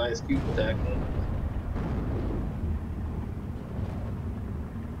Senpai's ISQ attack.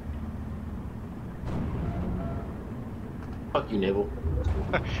 Fuck you, Naval.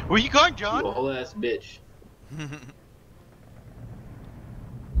 Where you going, John? You a whole ass bitch.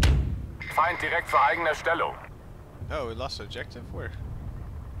 Feind direkt vor eigener Stellung. Oh, we lost objective. Where?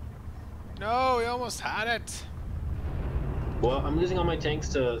 No, we almost had it. Well, I'm losing all my tanks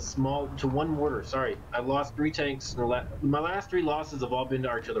to 1 mortar. Sorry, I lost 3 tanks. My last 3 losses have all been to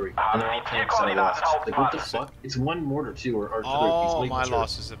artillery, and they're all tanks I lost. Like, what the fuck? It's 1 mortar too, or artillery. All my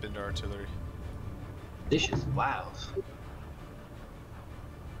losses have been to artillery. This is wild.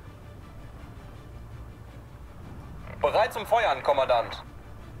 Bereit zum Feuern, Kommandant.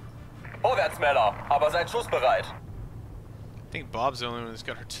 Vorwärtsmänner, aber seid schussbereit. I think Bob's the only one that's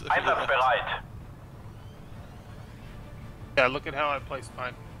got artillery. Einsatzbereit. Yeah, look at how I placed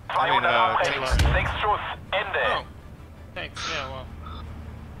mine. 200 abbrechen. 6 Schuss. Ende. Oh, thanks. Yeah, well.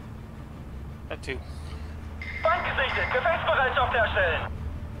 That too. Feind gesichtet. Gefechtsbereitschaft herstellen.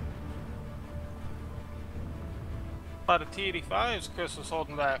 A lot of T-85s Chris was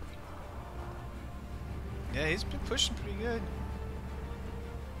holding back. Yeah, he's been pushing pretty good.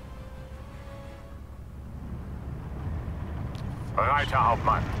 Reiter,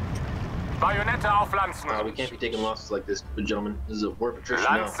 Hauptmann. Bayonette aufpflanzen. We can't be taking losses like this, gentlemen. This is a war of attrition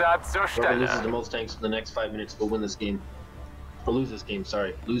now. Lanzer zur Whoever loses Stelle. the most tanks for the next 5 minutes will win this game. Or lose this game,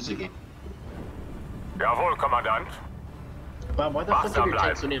 sorry. Lose the game. Jawohl, Kommandant. Bob, why the fuck are your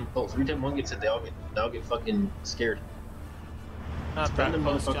tanks so damn close? Every time one gets hit, they all get fucking scared. Not Spread that them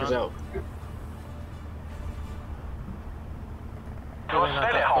close, motherfuckers John. out. Zur Really not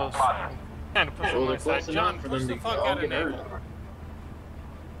Stelle, that close. Hauptmann. Kind of pushing Well, my they're side. close John, enough for push them the to fuck all out of get hurt. Naval.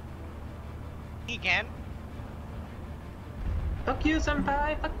 He can. Fuck you,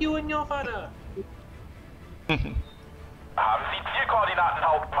 Senpai. Fuck you and your father. Haben Sie Zielkoordinaten,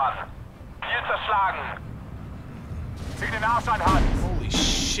 Hauptmann? Ziel zerschlagen. Zieh den Arsch an Hand. Holy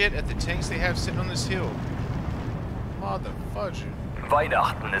shit at the tanks they have sitting on this hill. Motherfudger.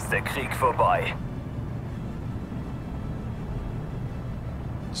 Weihnachten ist der Krieg vorbei.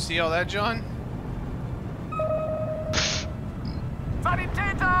 See all that, John?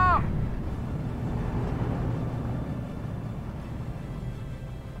 Sanitäter!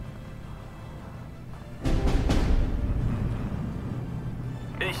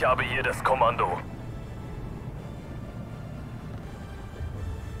 Ich habe hier das Kommando.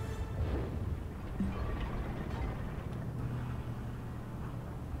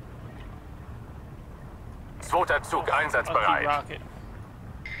 Zweiter Zug einsatzbereit. Rocket.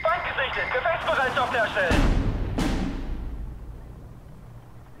 Feind gesichtet. Gefechtsbereitschaft herstellen.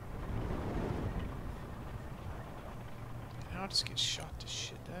 I'll just get shot to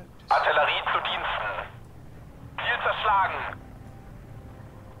shit. That just... Artillerie zu Diensten. Ziel zerschlagen.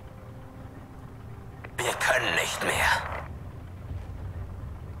 Wir können nicht mehr.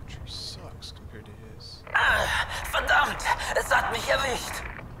 Tree sucks compared to his. Verdammt, es hat mich erwischt.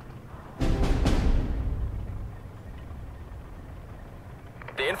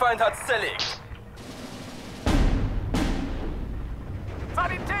 Den Feind hat's zerlegt.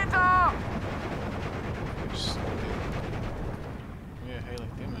 Sanitäter! Just, yeah, hey,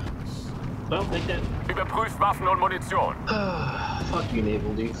 like them apples. Well, make that. Überprüft Waffen und Munition. Fuck you,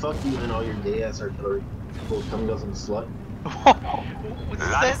 Naval, dude. Fuck you and all your gay ass artillery. Little cum guzzling slut.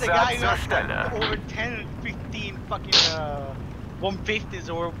 Says the guy who has like over 10, 15 fucking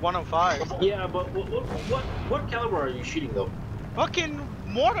 150s or 105s. Yeah, but what caliber are you shooting though? Fucking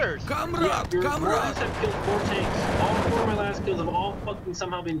mortars. Камрад, Your камрад. mortars have killed 4 tanks. All 4 of my last kills have all fucking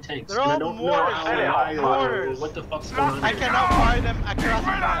somehow been tanks. They're And I all don't mortars. know how They're all mortars. what the fuck's going on I here. cannot fire them across the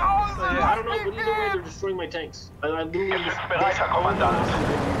map. So, I yeah. don't know, but either way, they're destroying my tanks. I literally just... Bereit, Herr Kommandant.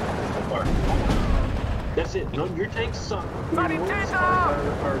 So far. That's it. No, your tanks suck. Your mortars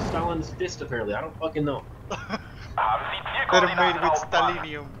are Stalin's fist, apparently. I don't fucking know. Haben Sie They're made Zielkoordinaten with aufgepasst?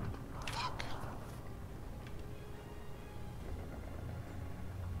 stalinium.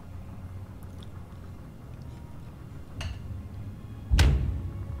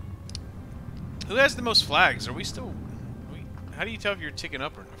 Who has the most flags? Are we still? How do you tell if you're ticking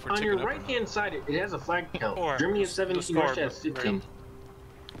up or if we're On ticking your up? right-hand side, it has a flag count. Or Germany has the 17, score, Russia has 15.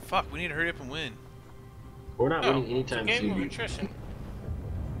 Fuck, we need to hurry up and win. We're not No, winning it's a anytime game of soon. attrition.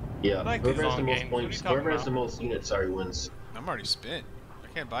 Yeah, I like whoever these has the long most games. What are you points, talking whoever has about? the most units, sorry, wins. I'm already spent. I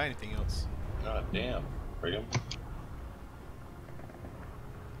can't buy anything else. God damn. Freedom.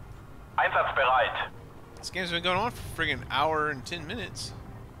 Einsatzbereit. This game's been going on for friggin' hour and 10 minutes.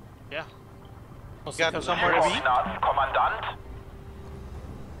 Yeah. You got somewhere to be? Zielkoordinaten, Kommandant.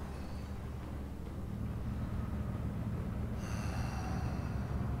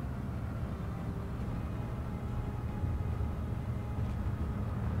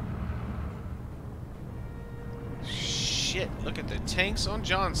 Shit, look at the tanks on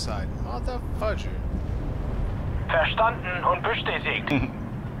John's side. Motherfudger. Verstanden und bestätigt.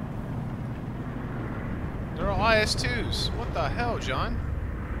 They're all IS-2s. What the hell, John?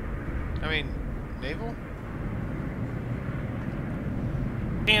 I mean, naval?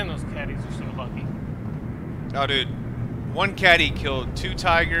 Damn, those caddies are so lucky. Oh, dude. One caddy killed 2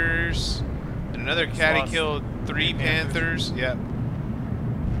 tigers, and another caddy lost killed 3 panthers. Yep.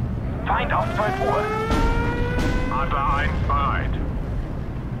 Feind auf 12 Uhr. Adler 1 bereit.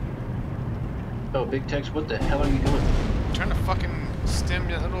 Oh, Big Tex, what the hell are you doing? Trying to fucking stem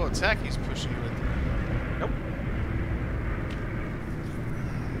that little attack he's pushing you with. Nope.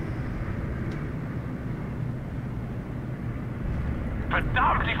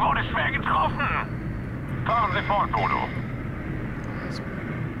 Verdammt, ich wurde schwer getroffen. Fahren Sie fort, Bodo.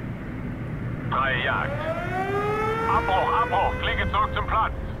 3 Jagd. Abbruch, Abbruch. Fliege zurück zum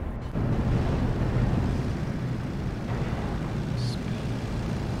Platz.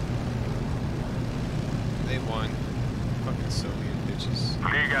 They won. Fucking Soviet bitches.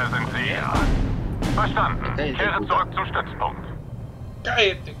 Flieger sind sicher. Verstanden. Kehre zurück zum Stützpunkt.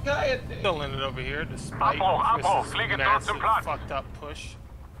 Cállate, cállate. Still landed over here despite Abbruch, Abbruch. Chris's Fliege zurück massive zum Platz. fucked up push.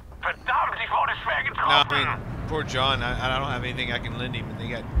 Verdammt, ich wurde schwer No, I getroffen. mean, poor John. I don't have anything I can lend him, but they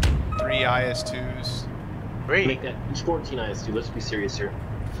got 3 IS-2s. Make that. It's 14 IS2. Let's be serious here.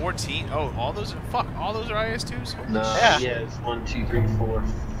 14? Oh, all those? Fuck, all those are IS-2s? Holy No, shit. yeah, it's 1, 2, 3, 4,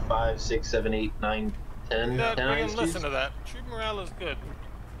 5, 6, 7, 8, 9, 10. Yeah, 10 bring IS2s. and listen to that. Troop morale is good.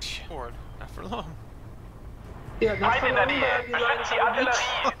 Forward. Not for long. Yeah, that's Feind in der Nähe. Beschützt die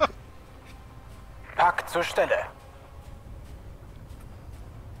Artillerie. Pack zur Stelle.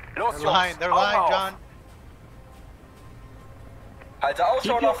 Los, Jungs, They're Augen lying, auf. John. Halte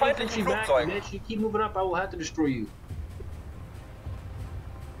Ausschau Keep nach your feindlichen infantry back, Flugzeugen. bitch. You keep moving up, I will have to destroy you.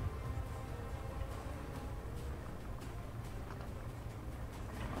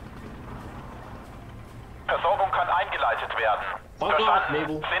 Versorgung kann eingeleitet werden. Fuck off, Verstanden.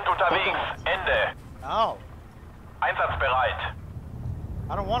 Naval. Sind unterwegs. Fuck off. Ende. No. Einsatzbereit.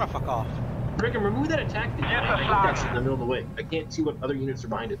 I don't want to fuck off. Frickin' remove that attack thing. Yes, I hate sir. that shit in the middle of the way. I can't see what other units are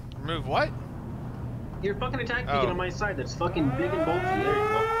behind it. Remove what? Your fucking attack Oh. beacon on my side. That's fucking big and bulky. There you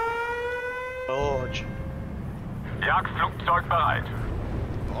go. George. Jagdflugzeug bereit.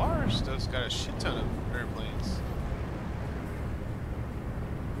 Bars does got a shit ton of airplanes.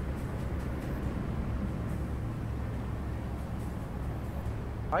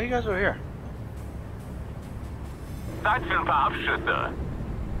 How are you guys over here? Zeit für ein paar Abschüsse.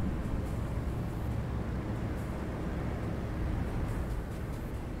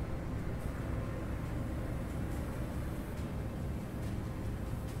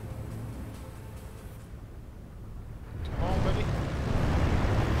 Come on, buddy.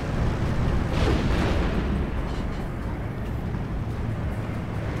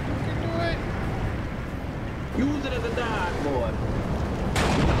 You can do it. Use it as a dart, boy.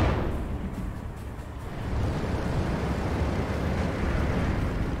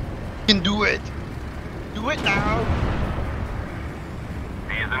 You can do it. Do it now!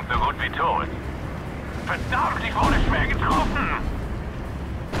 Die sind so gut wie tot. Verdammt, ich wurde schwer getroffen!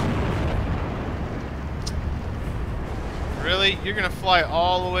 Really? You're gonna fly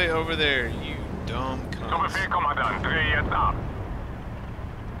all the way over there, you dumb Zu cunt. Befehl, Kommandant. Dreh jetzt ab.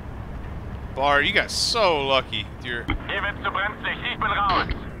 Bar, you got so lucky with your Hier wird's zu brenzlig. Ich bin raus.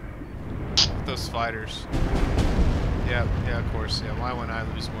 those fighters. Yeah, of course. Yeah, why wouldn't I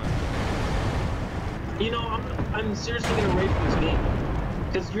lose one? You know, I'm seriously gonna rage for this game.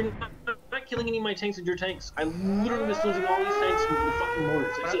 Because you're not killing any of my tanks with your tanks. I literally was losing all these tanks with the fucking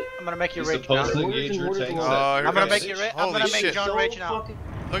mortars. That's it. I'm gonna make you You're rage now. supposed to engage your tanks. Oh, I'm gonna make you rage. I'm Holy gonna make shit. John rage now.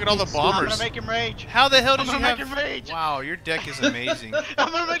 Look at all the I'm bombers. gonna make him rage. How the hell did I'm you gonna have? make him rage. Wow, your deck is amazing.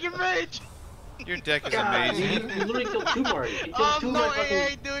 I'm gonna make him rage. Your deck is God, amazing. you literally killed 2 already. You killed 2 of my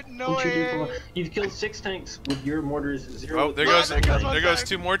fucking... dude, no 1, 2, 3, way. 4. You've killed 6 tanks with your mortars. 0. Oh, there goes there goes one there goes tank.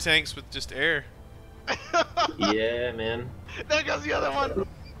 2 more tanks with just air. Yeah, man. There goes the other one.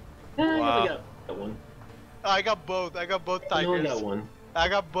 I Wow. only got one. I got both. I got both I only tigers. got one. I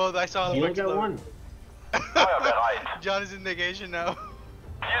got both. I saw You them only got explode. one. Feuer bereit. John is in negation now.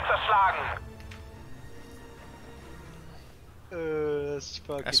 Ziel zerschlagen. That's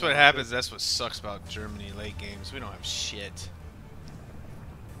fucking That's what awesome. happens. That's what sucks about Germany late games. We don't have shit.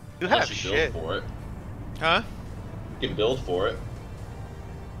 You have Unless you shit. build for it. Huh? You can build for it.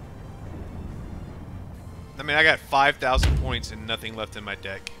 I mean, I got 5,000 points and nothing left in my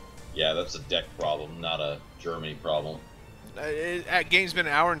deck. Yeah, that's a deck problem, not a Germany problem. That game's been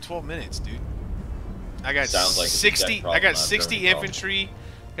an hour and 12 minutes, dude. I got Sounds like it's a 60. deck I problem, got not a 60 German problem. infantry.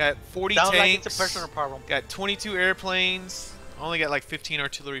 Got 40 Sounds like tanks. it's a personal problem. Got 22 airplanes. Only got like 15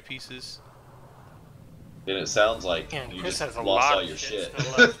 artillery pieces. Then it sounds like Yeah, you Chris just has a lost lot all of your shit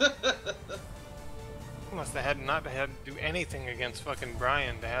shit. still Must have not had to do anything against fucking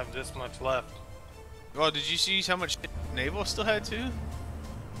Brian to have this much left. Well, did you see how much naval still had too?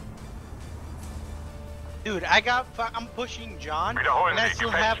 Dude, I'm pushing John, Wiederholen and I Sie, still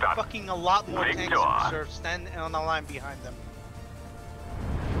have Gefechtsstand. fucking a lot more tanks Victor. in reserve standing on the line behind them.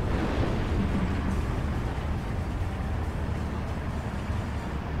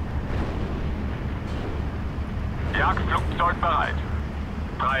 Jagdflugzeug bereit.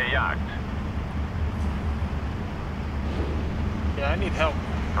 3 Jagd. Yeah, I need help.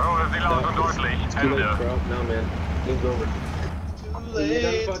 Höre Sie laut und deutlich. It's too late, Ende. bro. No, man. Game's over. You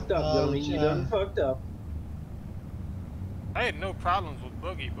done fucked up, Johnny. You done fucked up. I had no problems with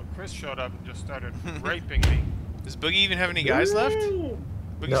Boogie, but Chris showed up and just started raping me. Does Boogie even have any guys left?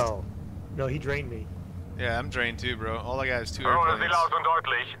 Boogie's- No, he drained me. Yeah, I'm drained too, bro. All I got is 2 Höre Sie airplanes. laut und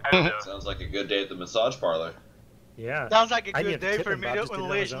deutlich. Ende. Sounds like a good day at the massage parlor. Yeah. Sounds like a I good didn't day tip for him, me Bob to just did it on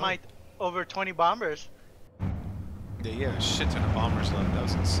unleash his own. my over 20 bombers. Yeah, you have a shit ton of bombers left. That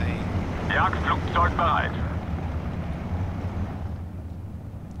was insane. Jagdflugzeug bereit.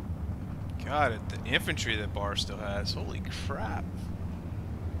 God, the infantry that Bar still has. Holy crap.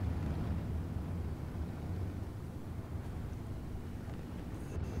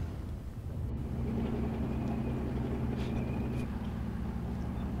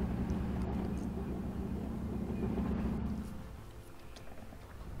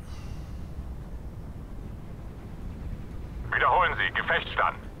 Wiederholen Sie,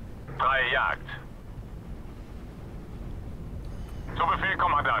 Gefechtsstand. 3 Jagd. Zu Befehl,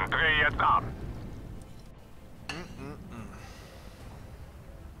 Kommandant. Dreh jetzt ab.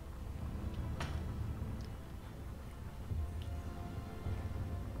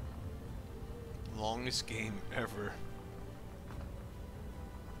 Longest game ever.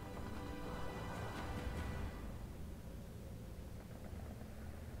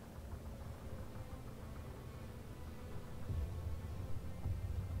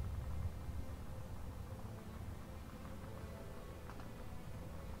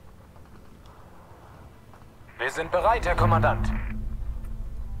 Wir sind bereit, Herr Kommandant.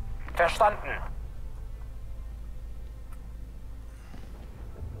 Verstanden.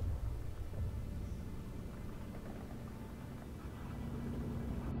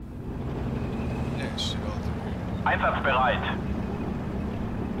 Yeah, shit all through. Einsatzbereit.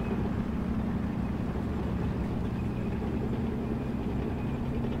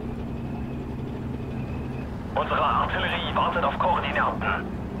 Unsere Artillerie wartet auf Koordinaten.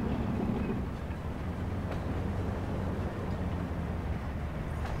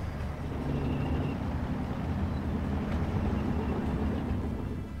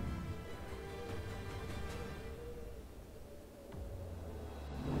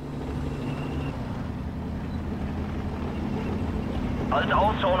 Alte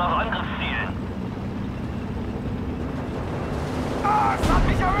Ausschau nach Angriffszielen. Ah, es hat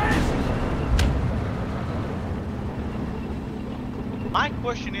mich erwischt! My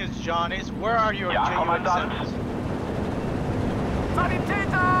question is, John, where are your JU-87s?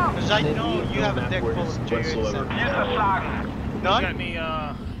 Because I know you have a deck full of JU-87s. None? Got me,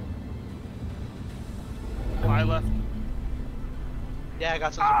 5 left. Yeah, I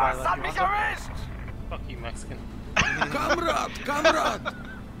got some supply left. You want some? Fuck you, Mexican. Камрад, камрад!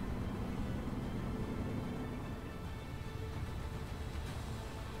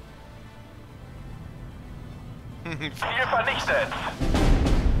 Ziel vernichtet.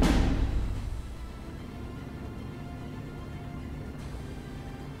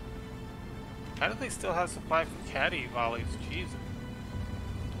 How do they still have supply for caddy volleys? Jesus.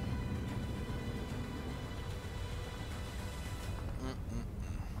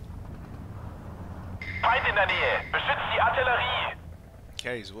 Feind in der Nähe. Beschützt die Artillerie.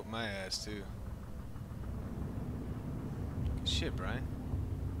 Caddies whoop my ass too. Good shit, Brian.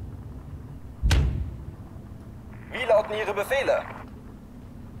 Wie lauten Ihre Befehle?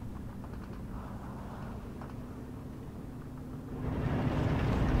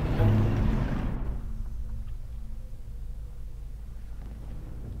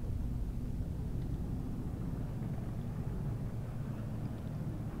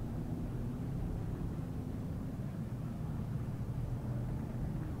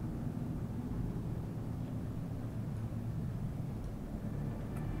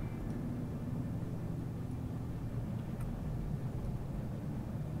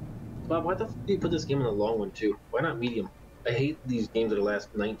 Bob, why the fuck do you put this game in the long one too? Why not medium? I hate these games that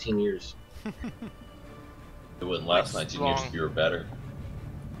last 19 years. It wouldn't last 19 years if you were better.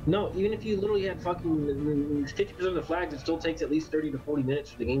 No, even if you literally had fucking 50% of the flags, it still takes at least 30 to 40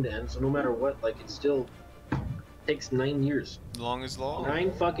 minutes for the game to end. So no matter what, like, it still takes 9 years. Long is long.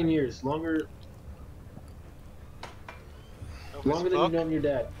 9 fucking years. Longer than you've known your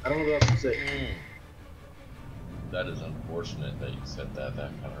dad. I don't know what else to say. That is unfortunate that you said that.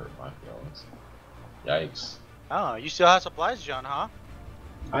 That kind of hurt my feelings. Yikes. Oh, you still have supplies, John, huh?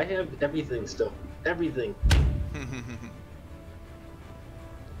 I have everything still. Everything.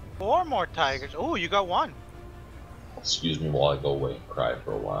 4 more tigers. Oh, you got 1. Excuse me while I go away and cry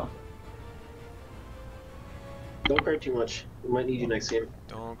for a while. Don't cry too much. We might need you next game.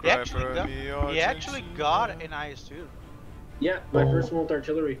 Don't cry for me. He actually got an IS-2. Yeah, my first one with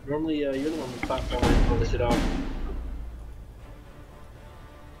artillery. Normally, you're the one who popped on and pulled this shit off.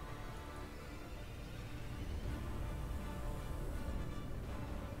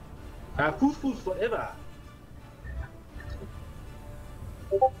 Fuß forever.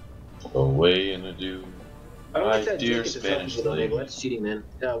 Away in a dew. I don't like My that dear jacket Spanish that's lady. That's cheating, man.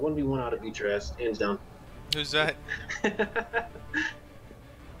 1v1 ought to beat your ass, hands down. Who's that?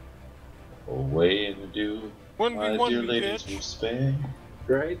 Away in a dew. My 1v1, dear you ladies bitch. from Spain.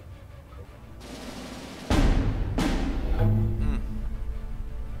 Right?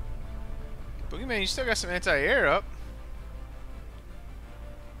 Boogeyman, you still got some anti-air up.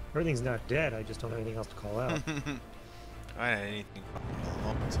 Everything's not dead, I just don't have anything else to call out. I had anything a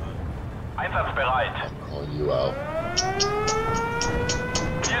long time. Einsatzbereit. I'll call you out.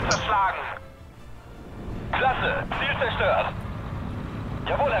 Ziel zerschlagen. Klasse. Ziel zerstört.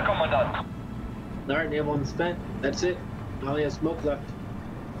 Jawohl, Herr Kommandant. Alright, naval one spent. That's it. I only have smoke left.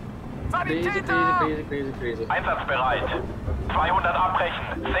 Crazy. Einsatzbereit. 200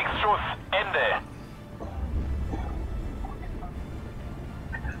 abbrechen. 6 Schuss. Ende.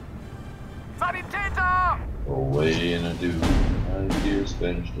 Sanitäter! Away in a dew. My dear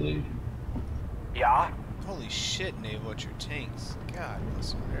Spanish lady. Ja? Holy shit, Naval, what's your tanks? God, I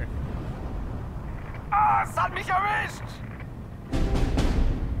swear. Ah, es hat mich erwischt!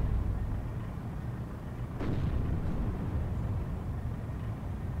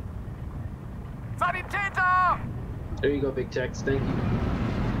 Sanitäter! There you go, Big Tex. Thank you.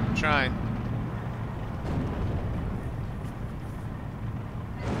 I'm trying.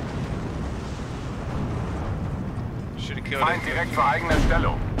 Should have killed Feind him. direkt zur eigenen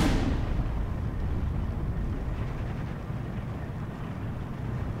Stellung.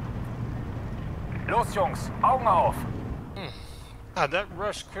 Los, Jungs, Augen auf! That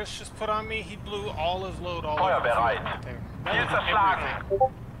rush Chris just put on me, he blew all his load all Feuer over the field bereit. right there. Ziel That was zerschlagen.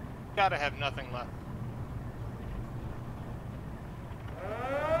 everything. Gotta have nothing left.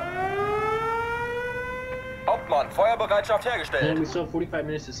 Hauptmann, Feuerbereitschaft And hergestellt. we still have 45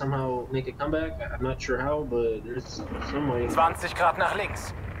 minutes to somehow make a comeback. I'm not sure how, but there's some way. 20 Grad nach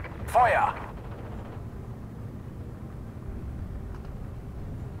links. Feuer!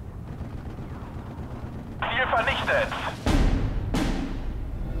 Ziel vernichtet!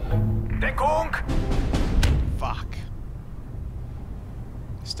 Deckung! Fuck.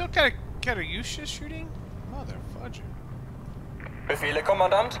 Still kind of Katyusha shooting? Mother fudger. Befehle,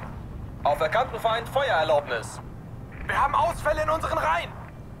 Kommandant? Auf erkannten Feind Feuererlaubnis. Wir haben Ausfälle in unseren Reihen.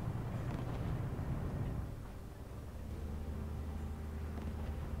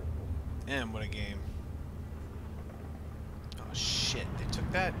 Damn, what a game. Oh shit, they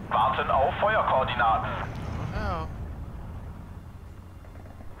took that? Warten auf Feuerkoordinaten. Oh no.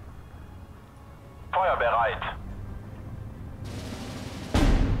 Feuer bereit.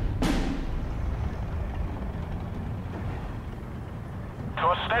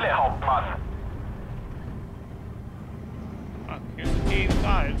 Zur Stelle, Hauptmann. Here's the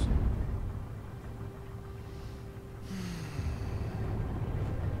T-85s.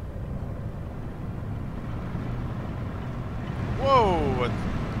 Whoa! What?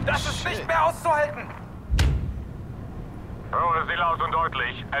 Das ist nicht mehr auszuhalten. Höre Sie laut und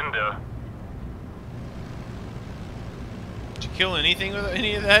deutlich. Ende. Did you kill anything with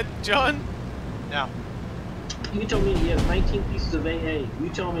any of that, John? No. You told me he has 19 pieces of AA. You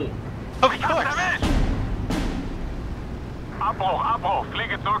tell me. Of course. Abbruch, Abbruch.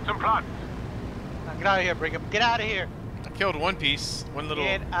 Fliege zurück zum Platz. Now get out of here, Brigham. Get out of here. I killed one piece, one little.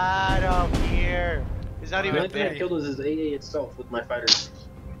 Get out of here. He's not The even only thing I there. killed was his AA itself with my fighters.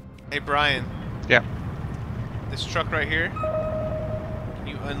 Hey Brian. Yeah. This truck right here. Can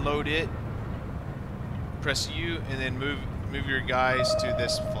you unload it? Press U and then move your guys to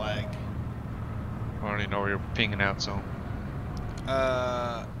this flag. I already know where you're pinging out, so.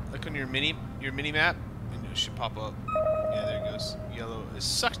 Look on your mini map, and it should pop up. Yeah, there it goes. Yellow. It's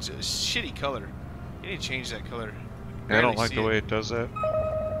such a shitty color. You need to change that color. Yeah, I don't like the way it does that.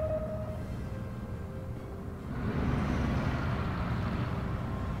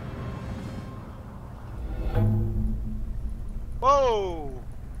 Whoa!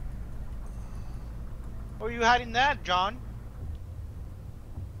 Where are you hiding that, John?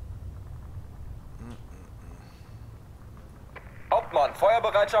 Hauptmann,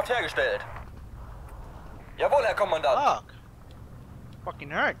 Feuerbereitschaft hergestellt. Jawohl, Herr Kommandant. Fuck. Fucking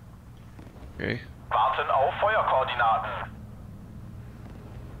hurt. Okay. Warten auf Feuerkoordinaten.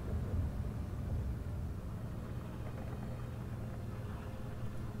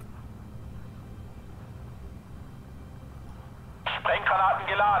 Sprenggranaten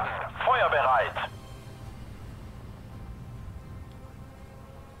geladen. Feuer bereit.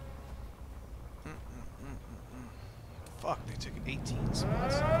 Fuck, they took 18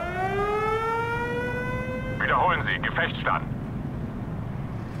 spots. Wiederholen Sie, Gefechtsstand.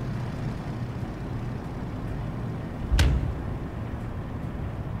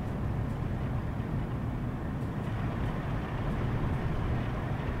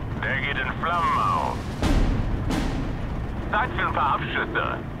 Der geht in Flammen auf. Zeit für ein paar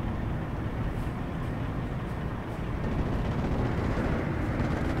Abschüsse.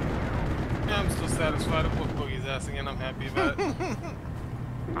 I'm still satisfied with Boogie's ass again. I'm happy about it.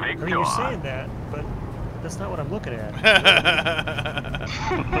 I mean, you're saying that, but that's not what I'm looking at.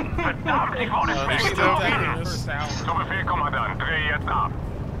 Verdammt, ich wurde They're still beating us. First hour. Zu Befehl, Kommandant. Dreh jetzt ab.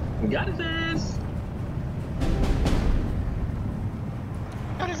 Got his ass.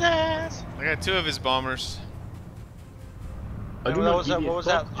 Got his ass. I got 2 of his bombers. I do What not was give that- a what was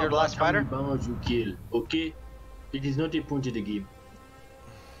fuck that, your about last how many fighter? bombers you kill, okay? It is not a point of the game.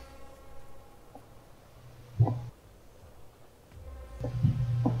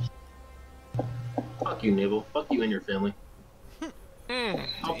 Fuck you, Naval. Fuck you and your family. I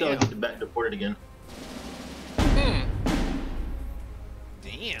hope they'll get back deported again.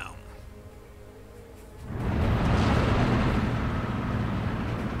 Damn.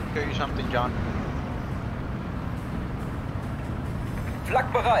 Show you something, John.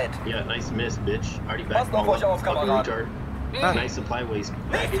 Flak bereit. Yeah, nice miss, bitch. Already back. Passt auf euch auf, Fucking Kamerad. retard. Nice supply waste.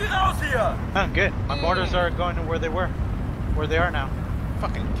 Nicht wieder raus hier! Oh, good. My mortars are going to where they were. Where they are now.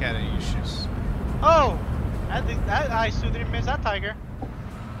 Fucking cat issues. Oh! I still didn't miss that tiger.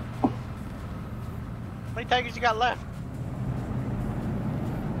 How many tigers you got left?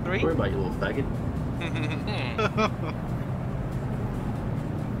 3? Don't worry about you, little faggot.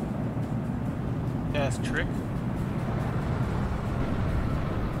 Yes, trick.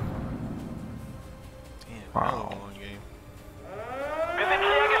 Damn, Wow. another long game. Wir sind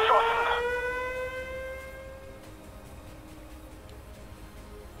leer geschossen.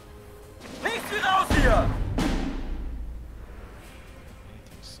 Nicht wieder raus hier!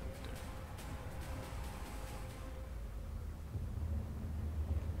 Anything center.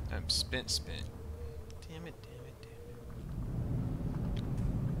 I'm spent. Damn it.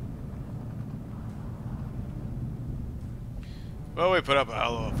 Well, we put up a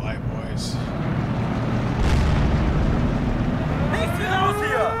hell of a fight, boys. Nicht wieder raus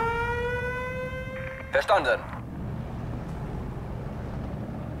hier! Verstanden.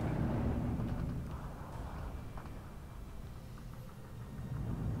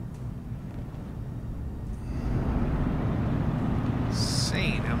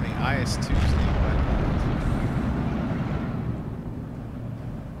 Bias Tuesday.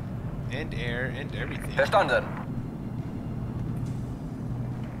 And air and everything. Verstanden.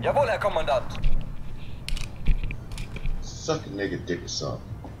 Jawohl, Herr Kommandant. Suck a nigga dick or something.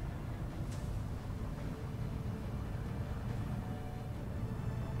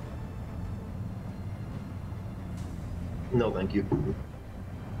 No, thank you. Come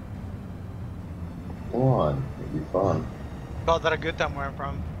on, it'll be fun. Call that a good time where I'm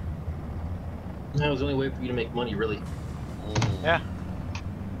from. That was the only way for you to make money, really. Yeah.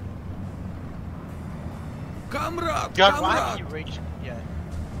 Comrade, John, why haven't you raged yet?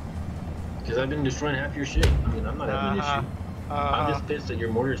 Because I've been destroying half your shit. I mean, I'm not having an issue. I'm just pissed that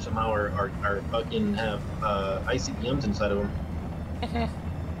your mortars somehow are fucking have ICBMs inside of them.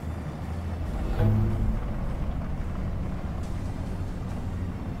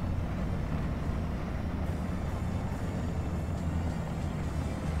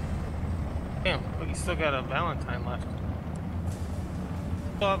 Damn, but you still got a Valentine left.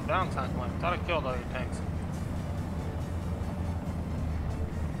 Still have Valentine left. Thought I killed all your tanks.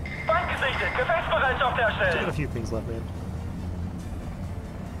 Feind gesichtet. Gefechtsbereitschaft Still got a herstellen. few things left, man.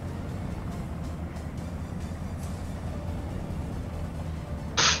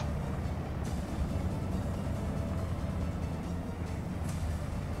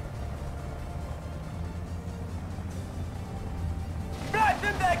 Bleibt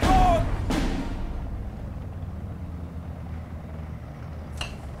in Deckung!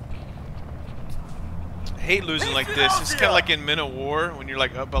 I hate losing like this. It's kind of like in Men of War when you're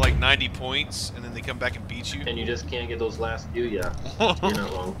like up by like 90 points and then they come back and beat you. And you just can't get those last few, yeah. You're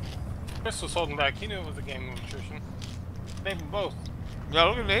not wrong. Chris was holding back. He knew it was a game of attrition. Name them both. Yeah,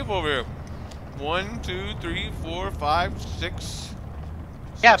 look at Naval over here. 1, 2, 3, 4, 5, 6.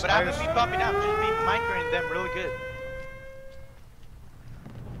 Yeah, but I haven't been bumping up. Just been microing them really good.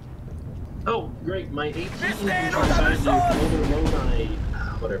 Oh, great. My 18 decided to go over the road on a...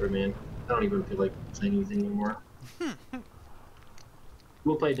 whatever, man. I don't even feel like saying anything anymore.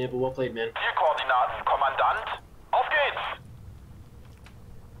 Well played, Nipple. Well played, man. Zielkoordinaten, Kommandant. Auf geht's!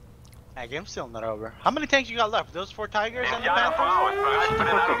 That game's still not over. How many tanks you got left? Those 4 Tigers and the Indianer voraus, Panthers? bereit für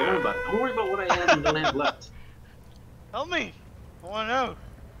den Don't worry Angriff. about it. Don't worry about what I have and don't have left. Tell me. I wanna know.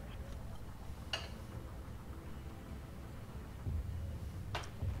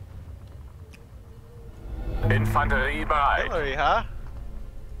 Infanterie bereit. Hillary, huh?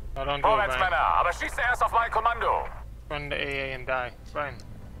 I don't do it, Vorwärts, Brian. Männer, aber schießt erst auf mein Kommando. Run to AA and die. Brian.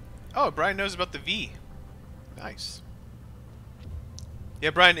 Oh, Brian knows about the V. Nice. Yeah,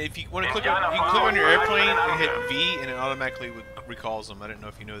 Brian, if you want to click on, you can click on your airplane and hit V and it automatically recalls them. I didn't know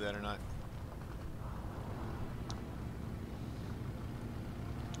if you know that or not.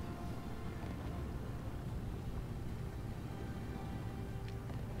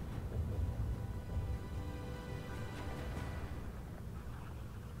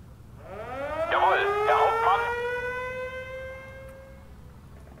 Jawohl, Herr Hauptmann.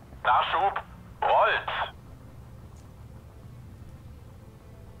 Nachschub. Rollt.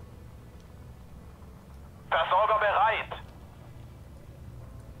 Versorger bereit.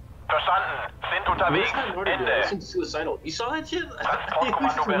 Verstanden. Sind unterwegs. Ende. Listen suicidal. You saw that shit?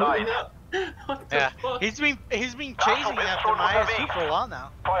 Transportkommando bereit. What the Yeah. fuck? He's been chasing after my ISU for a while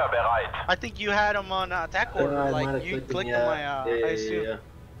now. Feuer bereit. I think you had him on attack order, I might like have you clicked clicked it, on my yeah. ISU. Yeah.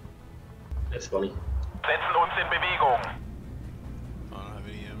 That's funny. Setzen uns in Bewegung. I don't have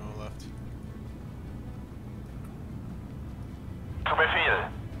any ammo left. Zu Befehl.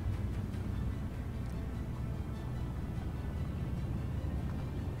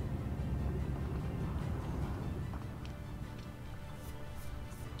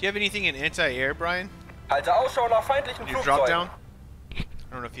 Do you have anything in anti-air, Brian? Halte Ausschau nach feindlichen Your drop down? Flugzeugen.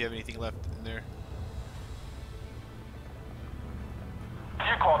 I don't know if you have anything left in there.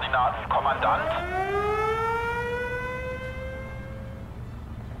 Zielkoordinaten, Kommandant.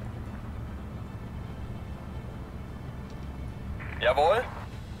 Jawohl.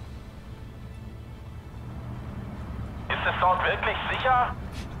 Ist es dort wirklich sicher?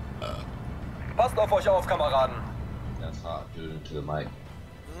 Passt auf euch auf, Kameraden. That's hot, dude, into the mic.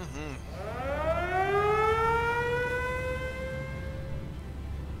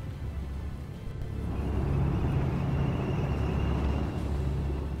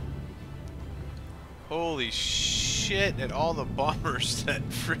 Holy shit at all the bombers that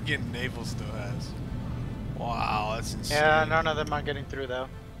friggin' Naval still has. Wow, that's insane. Yeah, none of them are getting through though.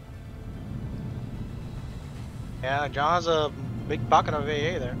 Yeah, John has a big bucket of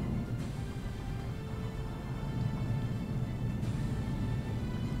AA there.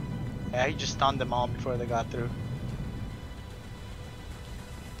 Yeah, he just stunned them all before they got through.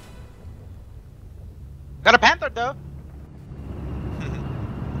 Got a Panther though.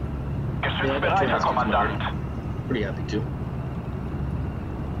 Geschützbereit, Herr Kommandant. Pretty happy too.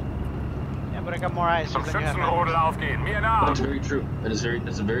 Yeah, but I got more eyes. Zum than you have. Schützenrodel aufgehen. Mir nach. That's very true. That's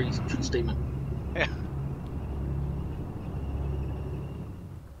a very true statement. Yeah.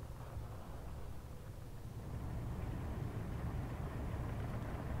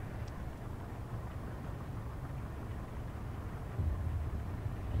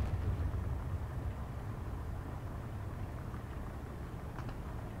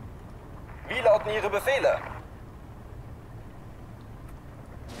 Wie lauten Ihre Befehle?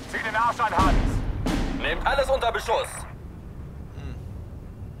 Zieh den Arsch an, Hans. Nehmt alles unter Beschuss.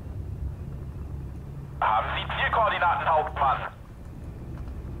 Haben Sie Zielkoordinaten, Hauptmann?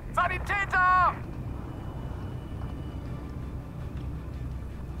 Sanitäter!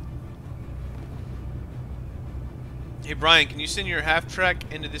 Hey Brian, can you send your half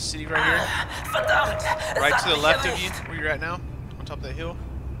track into this city right here? Verdammt! Right to the left of you, where you're at now? On top of that hill?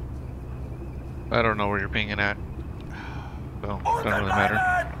 I don't know where you're pinging at. So, doesn't really matter.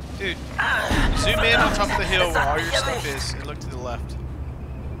 Dude, zoom in on top of the hill where all your stuff is and look to the left.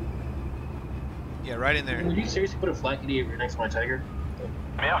 Yeah, right in there. Would you seriously put a flak over your next to my Tiger?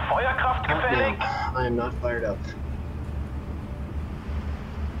 Mehr Feuerkraft gefällig? I am not fired up.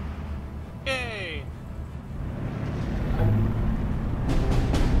 Yay!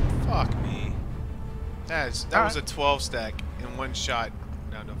 Fuck me. That was a 12 stack in one shot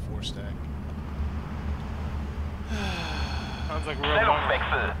down to a 4 stack. Sounds like a real bummer.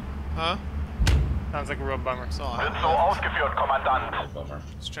 Stellungswechsel. Huh? Sounds like a real bummer. That's all I Wird have. so ausgeführt, Kommandant. Bummer.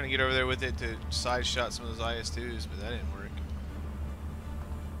 Just trying to get over there with it to side shot some of those IS-2s, but that didn't work.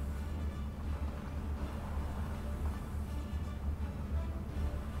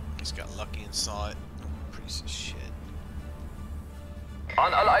 Just got lucky and saw it. Piece of shit.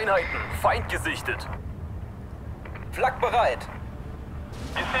 An alle Einheiten, Feind gesichtet. Flak bereit.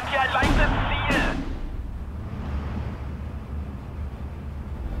 Wir sind hier ein leichtes Ziel.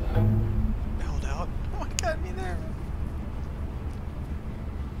 Held out. Oh, he got me there.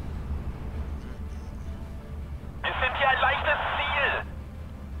 Wir sind hier ein leichtes Ziel.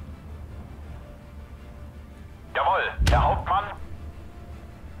 Jawohl, Herr Hauptmann.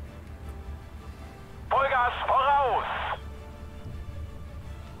 Vollgas voraus.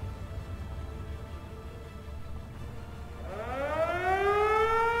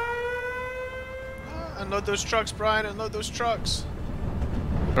 Unload those trucks, Brian. Unload those trucks.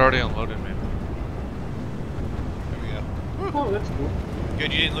 They're already unloaded, man. There we go. Oh, that's cool.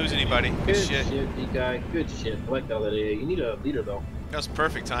 Good, you didn't lose anybody. Good Good shit. shit, D-guy. Good shit. I like all that. You need a leader, though. That was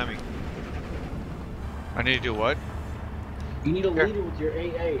perfect timing. I need to do what? You need a leader with your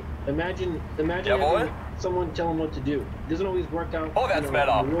AA. Imagine Jawohl. having someone tell him what to do. It doesn't always work out.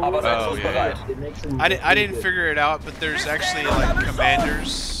 Vorwärtsmänner, in the real aber world, seid Oh, schussbereit. It makes them I look didn't pretty good. figure it out, but there's actually like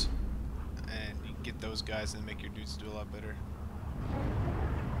commanders, and you can get those guys and make your dudes do a lot better.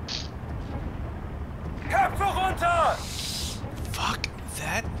 Köpfe runter! Fuck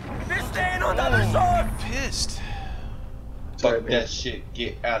that. Wir stehen unter Oh, Beschuss! I'm pissed. Sorry, Fuck man. that shit.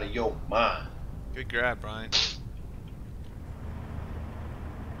 Get out of your mind. Good grab, Brian.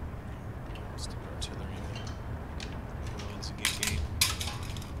 Stupid artillery. Well, it's a good game.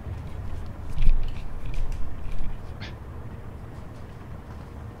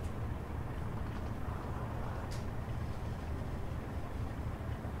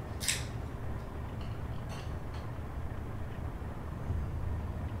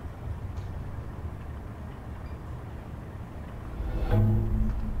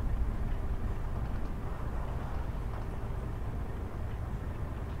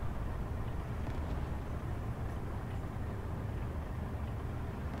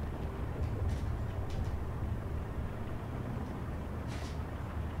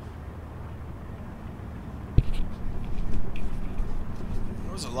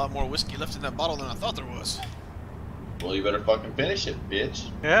 There was a lot more whiskey left in that bottle than I thought there was. Well, you better fucking finish it, bitch.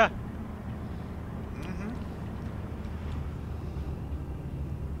 Yeah.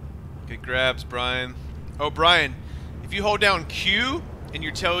 Good grabs, Brian. Oh, Brian, if you hold down Q and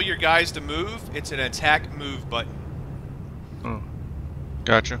you tell your guys to move, it's an attack move button. Oh.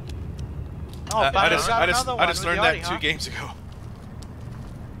 Gotcha. Oh, I just another one learned with that Yachty, 2 huh? games ago.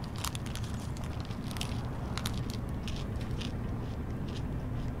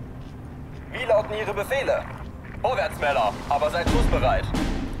 Wie lauten Ihre Befehle? Vorwärtsmänner, aber seid schussbereit.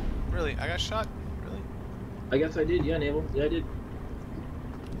 Really? I got shot? Really? I guess I did. Yeah, Naval. Yeah, I did.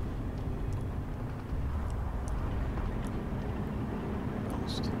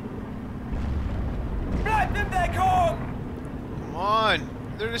 Almost. Bleibt in Deckung! Come on!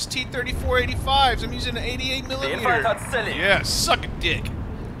 They're just T-34-85s. I'm using an 88 millimeter. Yeah, suck a dick.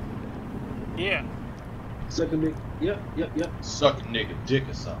 Yeah. Suck a dick. Yep. Suck a nigga dick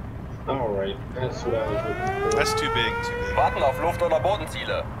or something. Alright, that's what I was looking for. That's too big, too big. Warten auf Luft- oder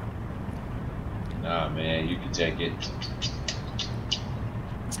Bodenziele. Nah, man, you can take it.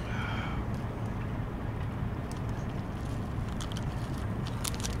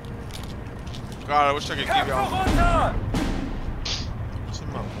 God, I wish I could give y'all some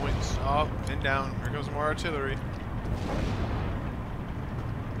of my points. Oh, and down. Here goes more artillery.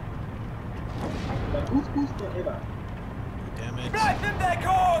 Damn it.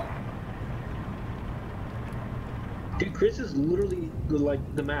 Dude, Chris is literally like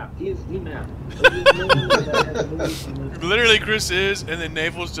the map. He is the map. Literally, Chris is, and then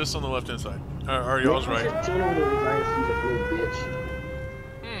Naval's just on the left-hand side. Or y'all's right.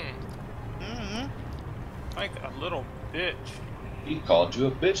 Like a little bitch. He called you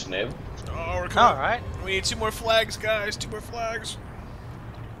a bitch, Naval. Oh, we're coming. Alright. We need 2 more flags, guys. 2 more flags.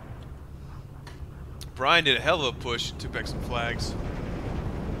 Brian did a hell of a push and took back some flags.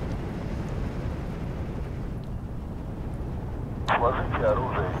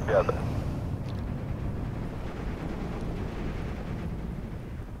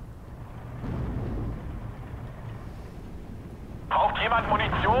 Braucht jemand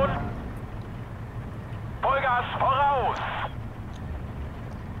Munition? Vollgas voraus!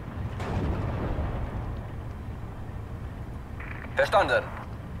 Verstanden.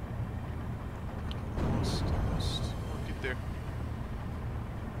 Get there.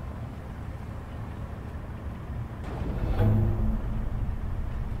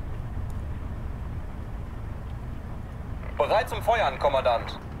 Bereit zum Feuern,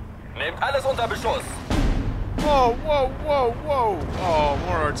 Kommandant. Nehmt alles unter Beschuss. Whoa, whoa, whoa, whoa! Oh,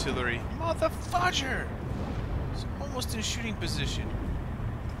 more artillery. Motherfudger! It's almost in shooting position.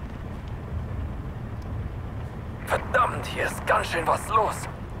 Verdammt, hier ist ganz schön was los.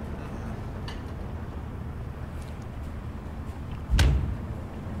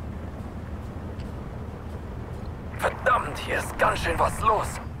 Verdammt, hier ist ganz schön was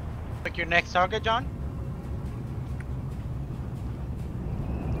los. Pick your next target, John?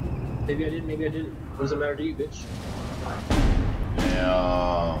 Maybe I didn't. What does it matter to you, bitch?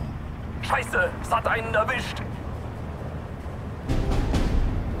 Yeah. Scheiße, es hat einen erwischt.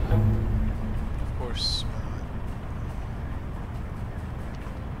 Of course.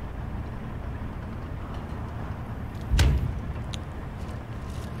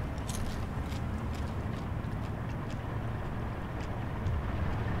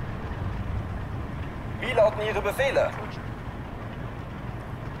 Wie lauten Ihre Befehle?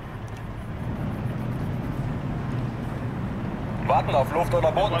 Warten auf Luft-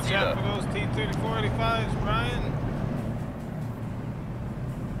 oder Watch Bodenziele. out for those T-34-85s, Brian.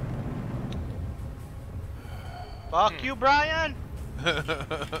 Fuck you, Brian!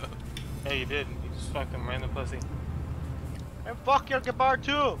 Yeah, you did. You just fucking ran the pussy. And fuck your Gabar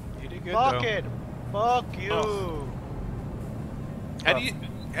too! You did good, Fuck though. it! Fuck you! Oh.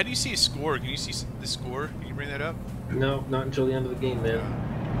 How do you see a score? Can you see the score? Can you bring that up? No, not until the end of the game, man.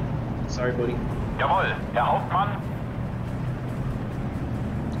 Sorry, buddy. Jawohl, Herr Hauptmann.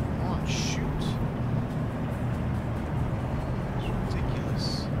 Come on, shoot. It's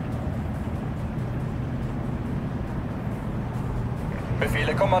ridiculous.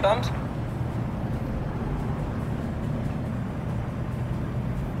 Befehle, Kommandant?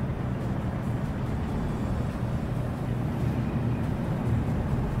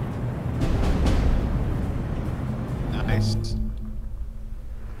 Nice.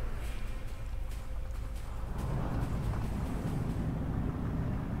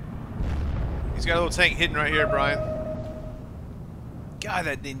 He's got a little tank hidden right here, Brian. God,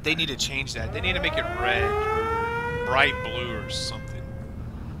 they need to change that. They need to make it red or bright blue or something.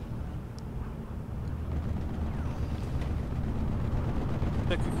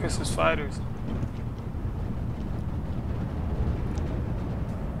 Look at Chris's fighters.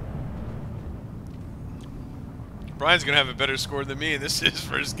 Brian's gonna have a better score than me, and this is his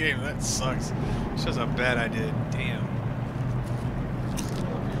first game. That sucks. Shows how bad I did. Damn.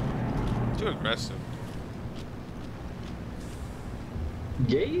 Too aggressive.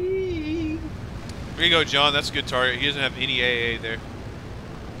 Yay! Here you go, John. That's a good target. He doesn't have any AA there.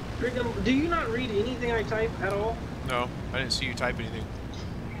 Brigham, do you not read anything I type at all? No, I didn't see you type anything.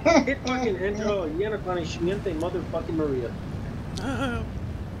 Hit fucking enter. Oh, Yanakani Shmiente motherfucking Maria.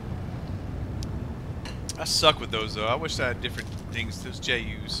 I suck with those though. I wish I had different things. Those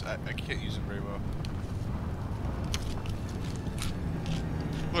JUs, I can't use them very well.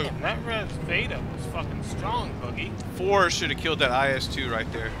 Look, Damn, that red Veda was fucking strong, Boogie. 4 should have killed that IS-2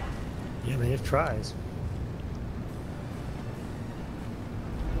 right there. Yeah, man, it tries.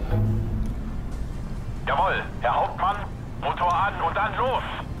 Jawohl, Herr Hauptmann, Motor an und dann los!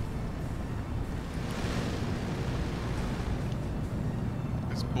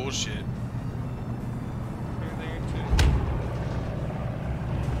 That's bullshit.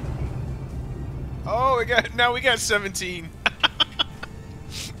 Oh, now we got 17.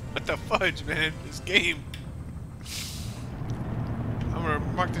 What the fudge, man? This game. I'm gonna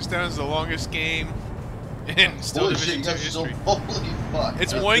mark this down as the longest game in still Division 2 history. Holy fuck.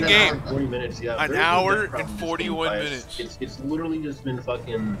 It's one game. 40 minutes, yeah. An hour and 41 minutes. It's literally just been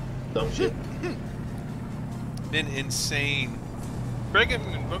fucking dumb shit. Been insane. Greg and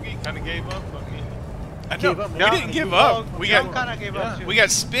Boogie kind of gave up. I mean, I know. We didn't give up. We got kind of gave up too. We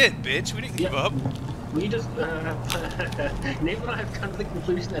got spit, bitch. We didn't give up. We just, Nate and I have come to the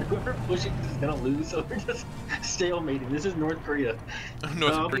conclusion that whoever pushes is gonna lose, so we're just stalemating. This is North Korea.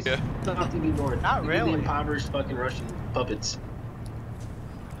 North Korea. Not to be North. Not really. The impoverished fucking Russian puppets.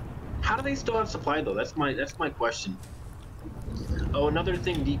 How do they still have supply though? That's my question. Oh, another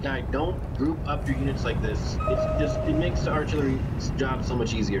thing, D-Guy, don't group up your units like this. It makes the artillery's job so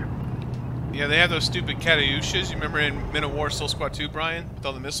much easier. Yeah, they have those stupid Katyushas. You remember in Men of War Soul Squad 2, Brian? With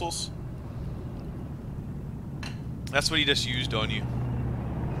all the missiles? That's what he just used on you.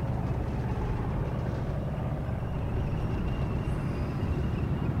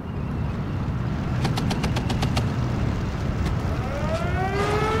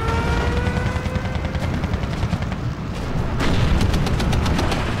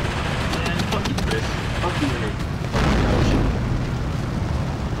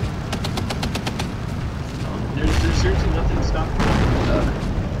 There's seriously nothing to stop them.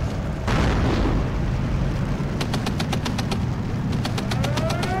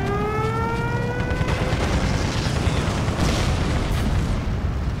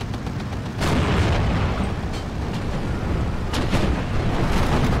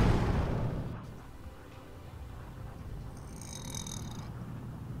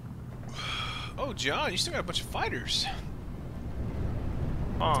 Oh, John, you still got a bunch of fighters.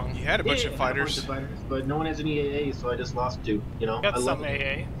 You had a bunch of fighters. But no one has any AA, so I just lost 2. You know, got I some love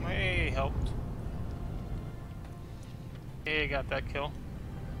AA. My AA helped. AA got that kill.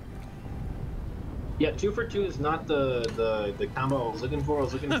 Yeah, 2 for 2 is not the combo I was looking for. I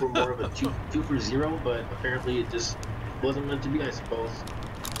was looking for more of a 2 for 0, but apparently it just wasn't meant to be, I suppose.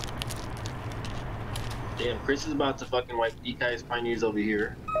 Damn, Chris is about to fucking wipe DK's Pioneers over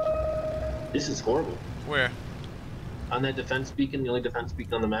here. This is horrible. Where? On that defense beacon, the only defense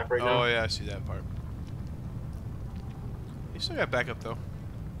beacon on the map right now. Oh yeah, I see that part. You still got backup though.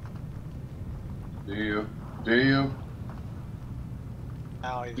 Do you? Do you?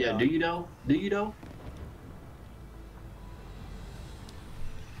 Oh, yeah, do you know? Do you know?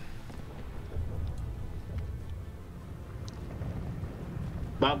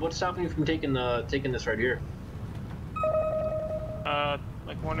 Bob, what's stopping you from taking this right here?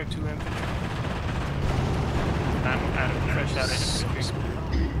 Like 1 or 2 infantry. I'm fresh out of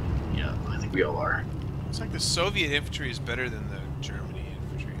infantry. Yeah, I think we all are. It's like the Soviet infantry is better than the Germany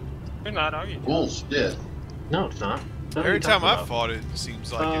infantry. They're not, are you? Bullshit. No, it's not. Every time I've fought it, it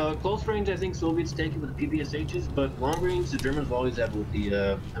seems like it. Close range, I think Soviets take it with the PPSHs, but long range, the Germans will always have with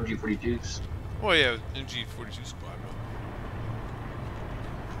the MG42s. Oh yeah, MG42 squad.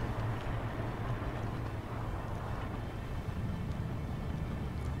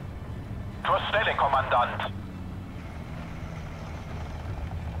 Zur Stelle, Kommandant.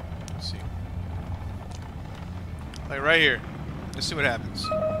 Let's see. Like right here. Let's see what happens.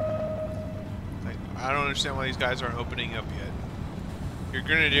 Like, I don't understand why these guys aren't opening up yet. Your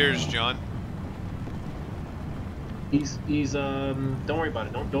grenadiers, John. He's don't worry about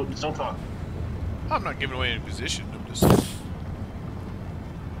it. Don't talk. I'm not giving away any position. I'm just.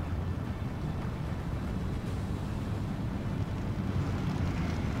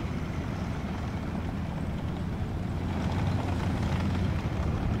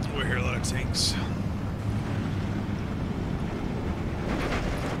 We hear a lot of tanks.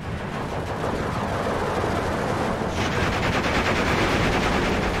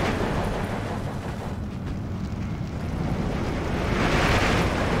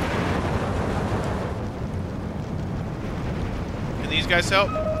 These guys help?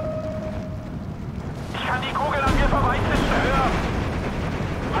 Ich kann die Kugel an mir vorbei zerstören.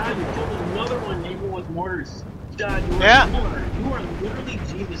 Wow, you killed another one even with mortars. God, you are literally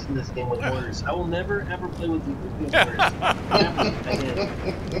genius in this game with mortars. I will never ever play with you with mortars.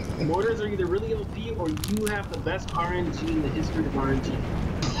 Again. Mortars are either really OP or you have the best RNG in the history of RNG.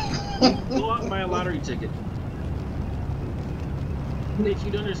 buy a lottery ticket. If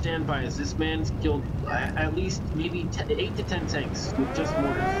you'd understand, Bias, this man's killed at least maybe 8 to 10 tanks with just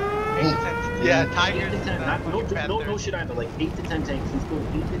mortars. 8 to 10. Yeah, Tigers. 8 to 10. No shit either. Like 8 to 10 tanks. He's killed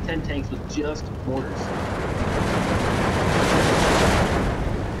 8 to 10 tanks with just mortars.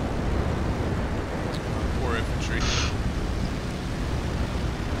 Poor infantry.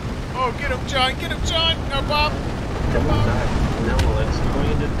 Oh, get him, John! Get him, John! No, Bob! No, let's going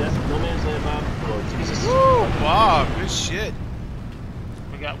into no man's land, Bob. Oh, Jesus. Woo! Bob, good shit.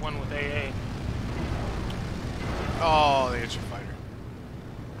 We got one with AA. Oh, the extra fighter.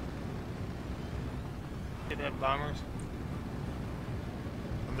 Did they have bombers?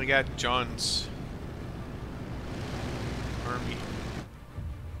 And they got John's army.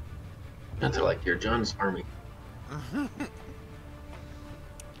 That's like your John's army.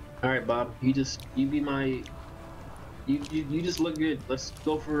 All right, Bob. You be my. You just look good. Let's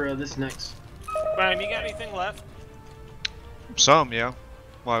go for this next. Brian, you got anything left? Some, yeah.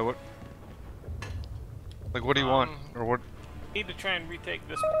 Why? What? Like, what do you want, or what? Need to try and retake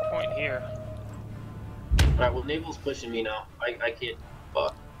this point here. All right. Well, Naval's pushing me now. I can't.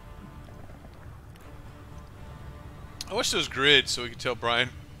 Fuck. I wish there was grids so we could tell Brian,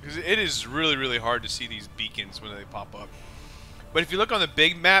 because it is really, really hard to see these beacons when they pop up. But if you look on the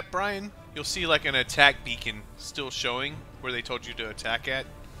big map, Brian, you'll see like an attack beacon still showing where they told you to attack at.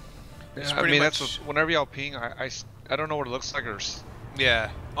 Yeah, I mean, that's what, whenever y'all ping, I don't know what it looks like or.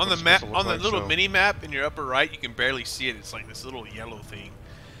 Yeah, on the map, on the like, little mini map in your upper right, you can barely see it. It's like this little yellow thing.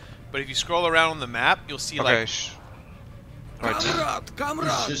 But if you scroll around on the map, you'll see like.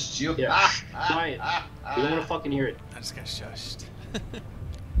 Comrade! Just you. Yeah. Quiet. We don't want to fucking hear it. I just got shushed.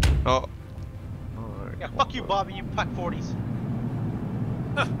 Oh. Yeah, fuck you, Bobby. You pack 40s.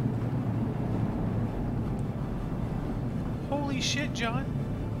 Holy shit, John.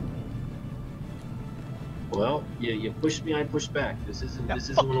 Well, yeah, you pushed me, I pushed back. This isn't one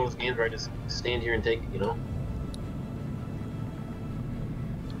of those games where I just stand here and take it, you know?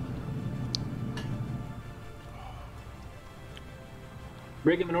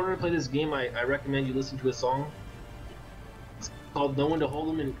 Brigham, in order to play this game, I recommend you listen to a song. It's called "Know When to Hold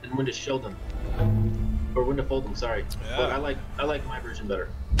Them and When to Show Them," or "When to Fold Them." Sorry, yeah. But I like my version better.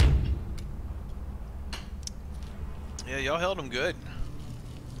 Yeah, y'all held them good.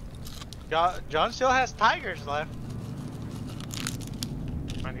 John still has Tigers left.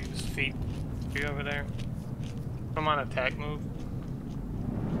 I need his feet. You over there? I'm on attack move.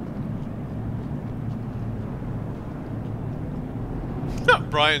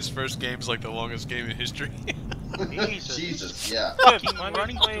 Brian's first game's like the longest game in history. Jesus, yeah. Fucking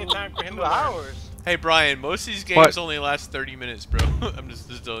running time for him 2 hours. Hey Brian, most of these games only last 30 minutes, bro. I'm just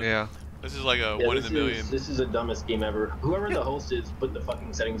telling you. Yeah. This is like a 1 in a million. This is the dumbest game ever. Whoever the host is put the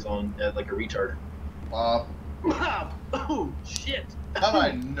fucking settings on like a retard. Bob. Bob! Oh, shit! How did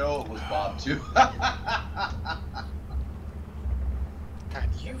I know it was Bob, too? God,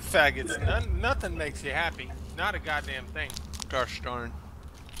 you faggots. Nothing makes you happy. Not a goddamn thing. Gosh darn.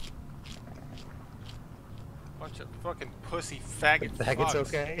 Bunch of fucking pussy faggot Faggot's fucks.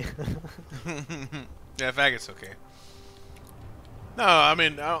 okay? Yeah, faggot's okay. No, I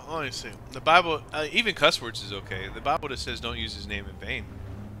mean, let me see. The Bible, even cuss words is okay. The Bible just says don't use his name in vain.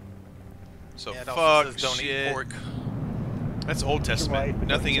 So Yeah, it fuck also says don't shit. eat pork. That's Old Testament.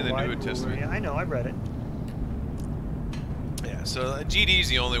 Nothing in the New Testament. Yeah, I know, I read it. Yeah, so GD is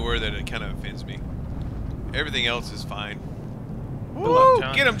the only word that it kind of offends me. Everything else is fine. Woo!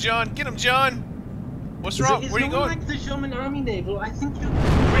 John. Get him, John! Get him, John! What's wrong? Where are you going? Like the German army, Naval. I think you.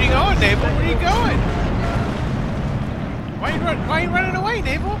 Where are you going, Naval? Where are you going? Why are you running away,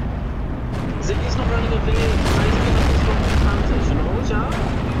 Naval? He's not running away.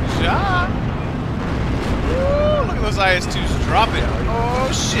 Ja! Woo! Look at those IS-2s dropping.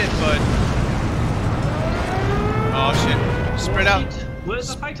 Oh shit, bud. Oh shit. Spread out. Where's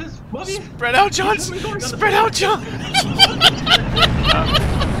the fighters? Spread out, John! Spread out, John!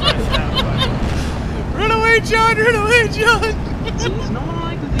 Run away, John! Run away, John! There's no one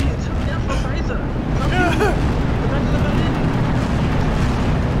like these.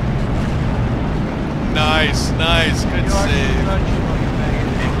 Nice, nice, good save.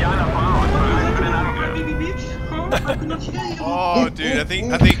 Oh, dude, I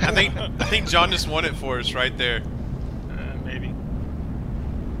think John just won it for us right there. Maybe.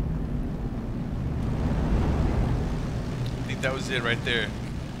 I think that was it right there.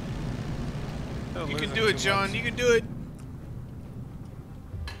 Still You can losing do it, too John. much. You can do it.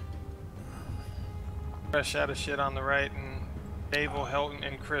 Fresh out of shit on the right, and Naval, Helton,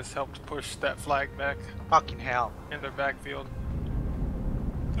 and Chris helped push that flag back Fucking hell. in their backfield.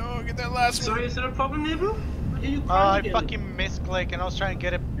 Oh on, get that last one. Sorry, is that a problem, Nabu? I fucking misclicked and I was trying to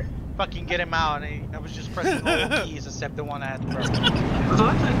get it, fucking get him out, and I was just pressing all the keys except the one I had to press. Dude, I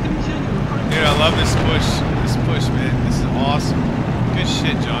love this push. This push, man. This is awesome. Good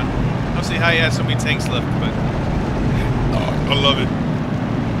shit, John. I don't see how you had so many tanks left, but I love it.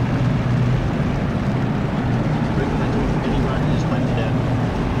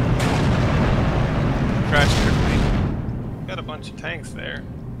 Crash everything. Got a bunch of tanks there.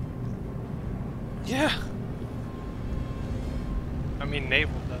 Yeah. I mean,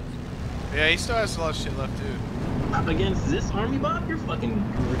 Naval does. Yeah, he still has a lot of shit left, too. Against this army, Bob? You're fucking...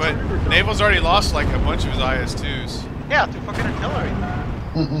 But Naval's already lost, like, a bunch of his IS-2s. Yeah, to fucking artillery.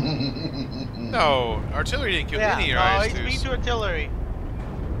 No, artillery didn't kill any of your IS-2s. No, it's me to artillery.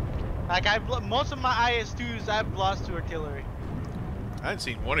 Like, most of my IS-2s I've lost to artillery. I hadn't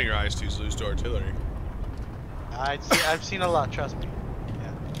seen one of your IS-2s lose to artillery. I've seen a lot, trust me.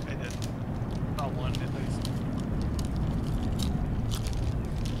 Yeah, I did. Oh, one at least.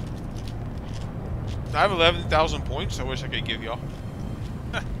 I have 11,000 points. I wish I could give y'all.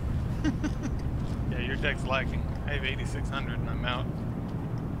 Yeah, your deck's lacking. I have 8,600 and I'm out.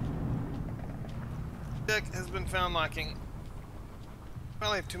 Deck has been found lacking.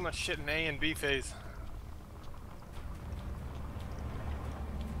 Probably have too much shit in A and B phase.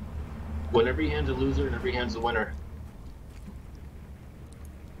 When every hand's a loser and every hand's a winner.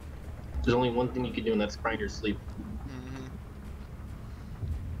 There's only one thing you can do, and that's cry in your sleep.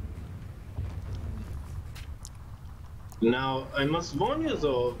 Now, I must warn you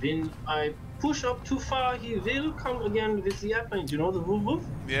though, when I push up too far, he will come again with the airplane. Do you know the woof?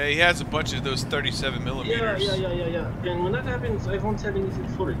 Yeah, he has a bunch of those 37 millimeters. Yeah. And when that happens, I won't have anything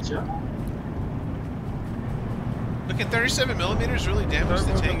footage, yeah? Look at 37 millimeters really damage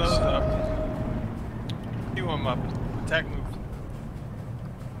the tanks. Queue them up. Attack move.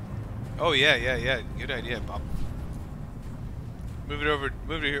 Oh yeah. Good idea, Bob. Move it over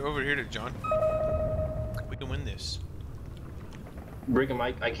here to John. We can win this. Brigham,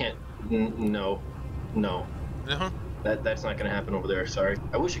 I can't. No. No? That's not gonna happen over there. Sorry.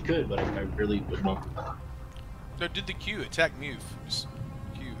 I wish it could, but I really would not. No, did the Q attack move? Just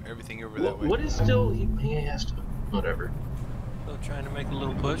Q everything over that way. What is still? He has to. Whatever. Still trying to make a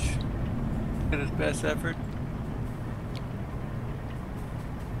little push. At his best effort.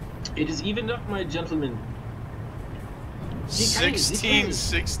 It is evened up, my gentlemen.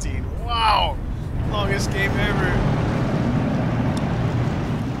 16-16. Wow! Longest game ever.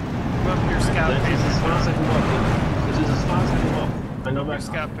 Move up your scout This is as fast as I can walk. This is as fast as I can walk. I know Your back.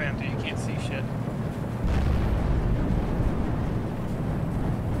 scout panther, you can't see shit.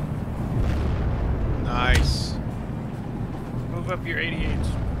 Nice. Move up your 88s.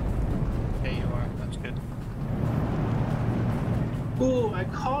 There you are. That's good. Ooh, I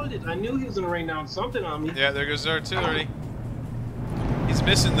called it. I knew he was gonna rain down something on me. Yeah, there goes the artillery. He's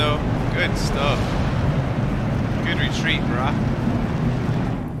missing though. Good stuff. Good retreat, brah.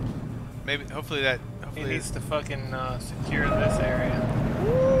 Maybe, hopefully He needs to fucking secure this area. I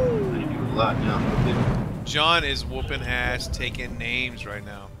do a lot now. John is whooping ass, taking names right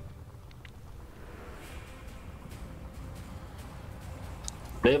now.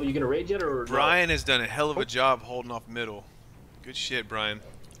 Babe, are you gonna raid yet or? Brian has done a hell of a job holding off middle. Good shit, Brian.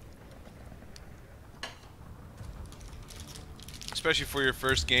 Especially for your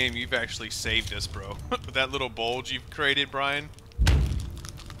first game, you've actually saved us, bro. With that little bulge you've created, Brian.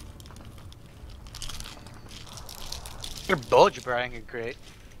 Your bulge, Brian, you're great.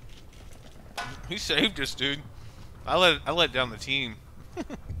 He saved us, dude. I let down the team.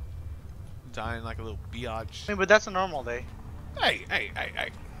 Dying like a little biatch. I mean, but that's a normal day. Hey.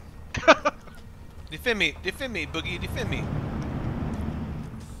 Defend me, Boogie, defend me.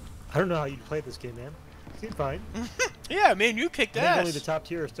 I don't know how you play this game, man. Seemed fine. Yeah, man, you kicked I think ass. only the top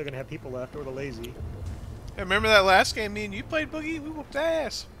tier are still gonna have people left, or the lazy. Hey, remember that last game me and you played, Boogie? We whooped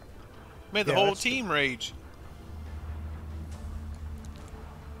ass. Made the Yeah, whole that's team rage.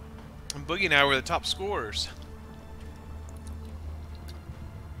 And Boogie and I were the top scorers.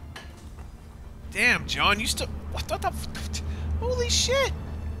 Damn, John, you still... What the... Holy shit!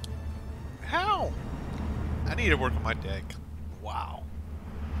 How? I need to work on my deck. Wow.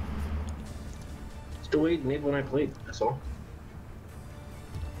 It's the way it made when I played, that's all.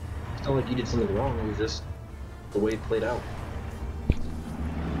 It's not like you did something wrong, it was just the way it played out.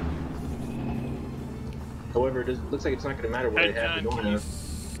 However, it looks like it's not going to matter what I have or don't have.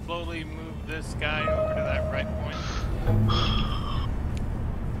 Slowly move this guy over to that right point.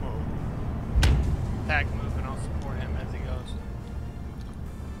 Attack move and I'll support him as he goes.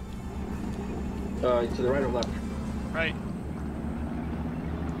 To the right or left? Right.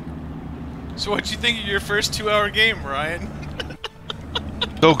 So what'd you think of your first 2-hour game, Ryan?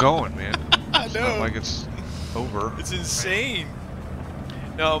 Still going, man. I It's know. not like it's over. It's insane.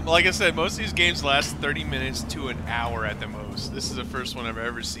 No, like I said, most of these games last 30 minutes to an hour at the most. This is the first one I've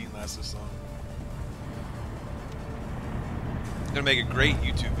ever seen last this long. Gonna make a great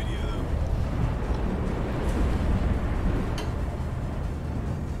YouTube video though.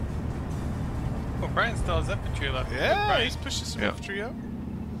 Oh, Brian still has infantry left. Yeah, Brian. he's pushing some Yeah. infantry up.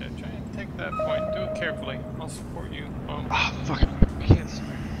 Yeah, try and take that point. Do it carefully. I'll support you. Ah, fuck it. I can't see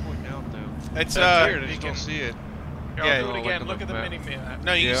my point down though. It's That's weird, I just don't see it. Here, Yeah, I'll do oh, it like again. on Look the at the map. mini map.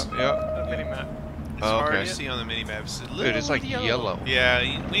 No, you Yeah, just, yeah. The mini map. it's Oh, hard okay. to see on the mini maps. Dude, it's like yellow. Yeah,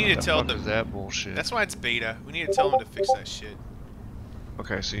 we need to The tell fuck them. is that bullshit? That's why it's beta. We need to tell them to fix that shit.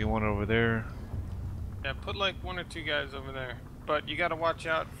 Okay, so you want over there. Yeah, put like 1 or 2 guys over there. But you gotta watch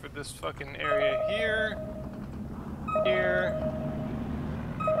out for this fucking area here. Here.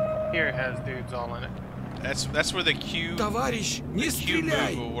 Here it has dudes all in it. That's where the Q Товарищ, не move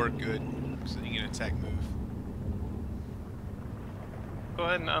стреляй! will work good. So you can attack move. Go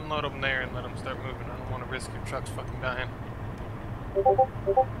ahead and unload them there and let them start moving. I don't want to risk your trucks fucking dying.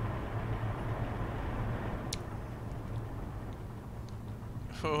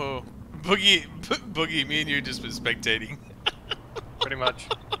 Oh, Boogie, Boogie, me and you just been spectating. Pretty much.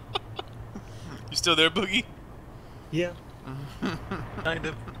 You still there, Boogie? Yeah. Kind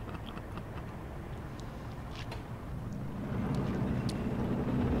of.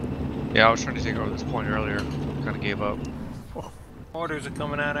 Yeah, I was trying to take over this point earlier. Kind of gave up. Orders are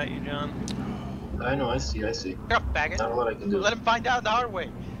coming out at you, John. I know, I see. Shut up, faggot. Not a lot I can do. Let him find out the hard way.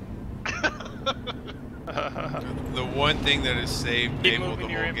 The one thing that has saved Keep Gable the moving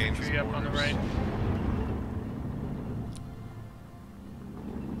your whole game is infantry up on the orders. right.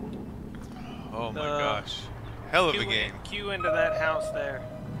 Oh my gosh. Hell of a Q game. Q into that house there.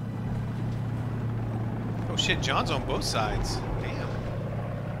 Oh shit, John's on both sides. Damn.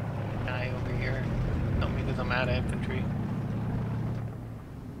 Guy over here. Tell me because I'm out of infantry.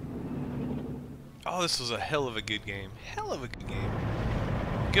 Oh, this was a hell of a good game. Hell of a good game.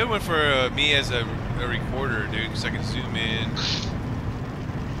 Good one for me as a recorder, dude, because I can zoom in.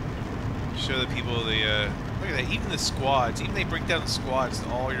 Show the people the, look at that, even the squads, even they break down the squads to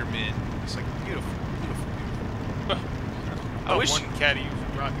all your men. It's like beautiful, beautiful, beautiful. I wish one caddy use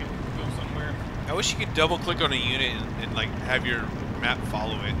a rocket go somewhere. I wish you could double click on a unit and like have your map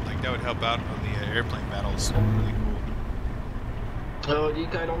follow it. Like that would help out on the airplane battles. Really cool. Oh, you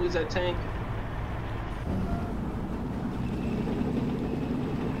guys don't lose that tank.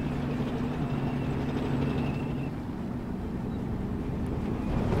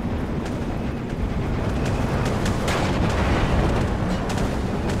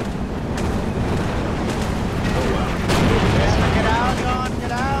 Get out, John,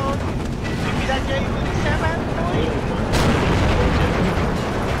 get out. Give me that J-57, boy.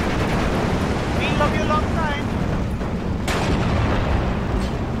 We love you a long time.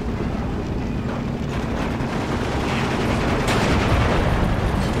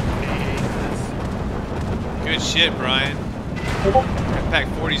 Good shit, Brian. Pack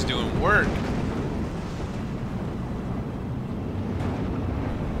 40's doing work.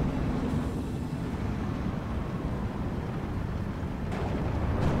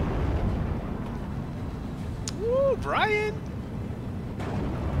 Woo, Brian.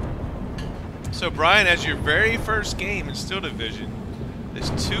 So Brian, as your very first game in Steel Division, this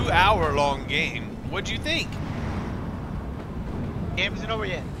 2-hour-long game, what'd you think? Game isn't over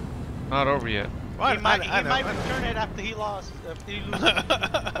yet. Not over yet. Well, He might I know. return it after he lost. After he loses.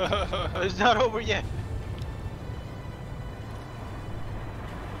 It's not over yet.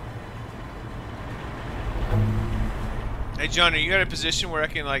 Hey John, are you at a position where I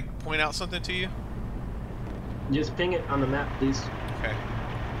can like point out something to you? Just ping it on the map, please. Okay.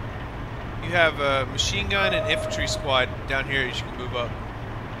 You have a machine gun and infantry squad down here as you can move up.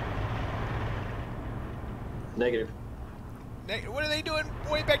 Negative. What are they doing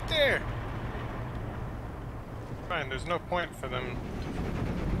way back there? Fine, there's no point for them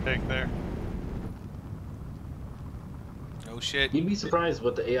to take there. Oh shit. You'd be surprised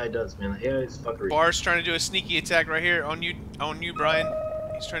what the AI does, man. The AI is fuckery. Bar's trying to do a sneaky attack right here on you, Brian.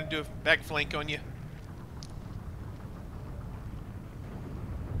 He's trying to do a back flank on you.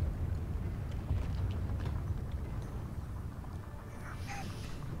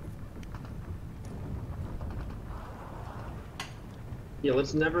 Yeah,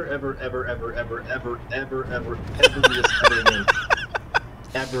 let's never, ever, ever, ever, ever, ever, ever, ever, ever do this ever again.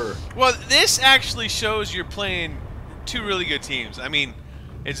 Ever. Well, this actually shows you're playing two really good teams. I mean,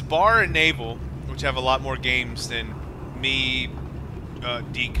 it's Bar and Naval, which have a lot more games than me,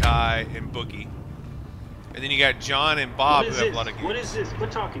 Dekai, and Boogie. And then you got John and Bob who have a lot of games. What is this?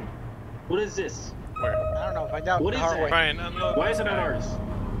 Quit talking. What is this? Where? I don't know. Find out. What is hard that? way. Brian, unload. Why is it not ours?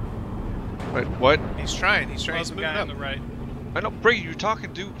 Wait, what? He's trying. He's Unload moving the guy up. on the right. I know, Brady, you're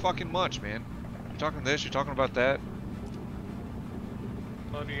talking too fucking much, man. You're talking this, you're talking about that.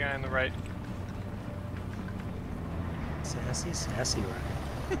 Unload the guy on the right. Sassy,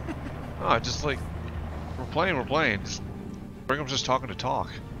 right? Oh, just like, we're playing. Just bring him just talking to talk.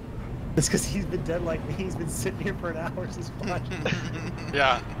 It's because he's been dead like me. He's been sitting here for an hour just watching.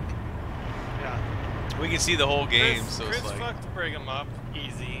 Yeah. We can see the whole game, Chris, so Chris it's like. fucked Brigham up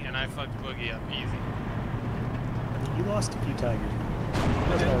easy, and I fucked Boogie up easy. I mean, you lost a few tigers.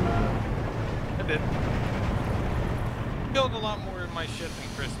 That's all you did. I did. Killed a lot more of my shit than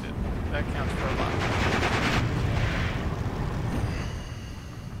Chris did. That counts for a lot.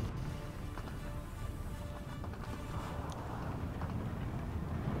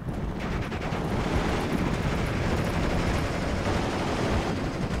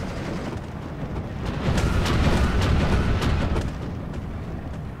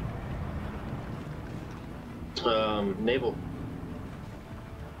 Naval.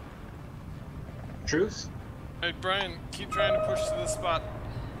 Truce? Hey, Brian, keep trying to push to this spot.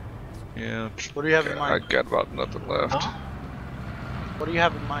 Yeah. What do you have in mind? I got about nothing left. Huh? What do you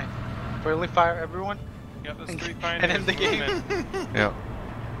have in mind? Friendly fire everyone? Got those 3 And pioneers end the game. moving. Yeah.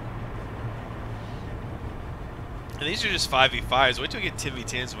 And these are just 5v5s. Wait till we get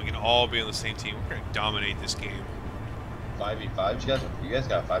 10v10s and we can all be on the same team. We're gonna dominate this game. 5v5? You guys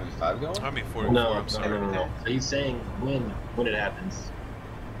got 5v5 going? I mean 4v4. No, I'm sorry. no. He's saying when it happens.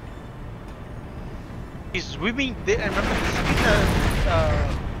 We've been, I remember this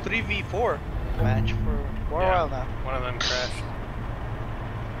has been a 3v4 match for a while now. One of them crashed.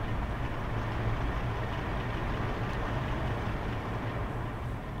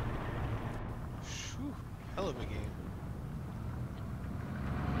 Whew, hell of a game.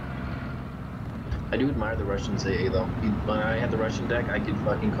 I do admire the Russians AA though. When I had the Russian deck, I could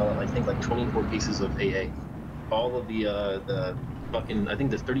fucking call it, I think, like 24 pieces of AA. All of the fucking, I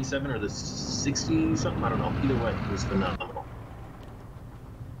think the 37 or the 60 something, I don't know. Either way, it was phenomenal.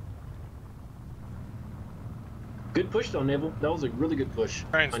 Good push though, Naval. That was a really good push.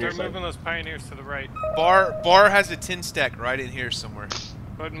 Brian, on your start side. moving those pioneers to the right. Bar has a 10 stack right in here somewhere.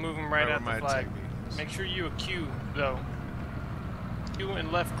 Go ahead and move them right Where at my the flag. attack is. Make sure you Q though. Q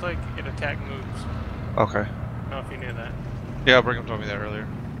and left click, it attack moves. Okay. I don't know if you knew that. Yeah, Brigham told me that earlier.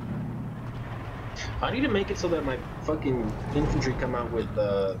 I need to make it so that my fucking infantry come out with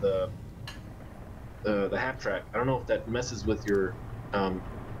the half track. I don't know if that messes with your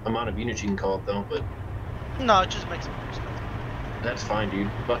amount of units you can call it though, but No, it just makes it more expensive. that's fine, dude.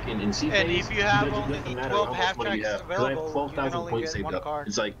 Fucking in C And phase, if you have it only doesn't matter 12 how much half money you tracks have. 'Cause I have available, 12,000 you can only points get saved one up. card.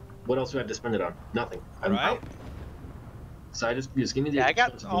 It's like, what else do I have to spend it on? Nothing. I'm Right? out. So I just give me the. Yeah, I got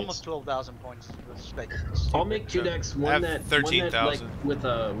expensive almost units. 12,000 points. I'll make 2 decks. I One have that 13,000. like with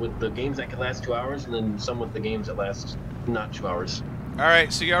the games that can last 2 hours, and then some with the games that last not 2 hours. All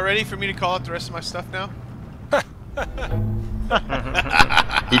right, so y'all ready for me to call out the rest of my stuff now?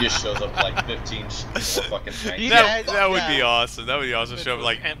 He just shows up like 15 fucking tanks. That would be awesome. That would be awesome. Show up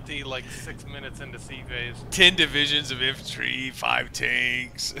like empty like 6 minutes into C phase. 10 divisions of infantry, 5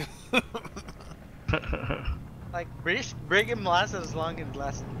 tanks. Like, Brigham lasts as long as it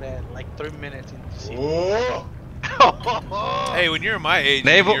lasted bad, like 3 minutes into C. Hey, when you're my age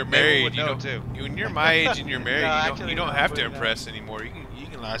Naval- and you're Naval married, would you know don't. too. When you're my age and you're married, No, you actually, don't no, have to wouldn't impress anymore. You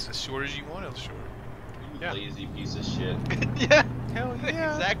can last as short as you want as short. Yeah. Lazy piece of shit. Yeah, Hell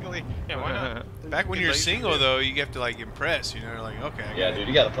yeah. exactly. Yeah, why not? Back when Be you're lazy, single dude. though, you have to like impress. You know, like okay. I Yeah, got dude,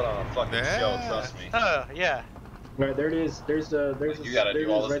 you gotta put on a fucking show, Yeah. trust me. Yeah. All right, there it is. There's You gotta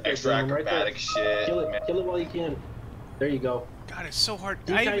do all this extra acrobatic shit. Kill it. Kill it while you can. There you go. God, it's so hard.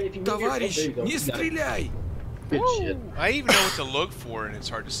 Dekai, if you move your- there you go. You got it. Good shit. I even know what to look for, and it's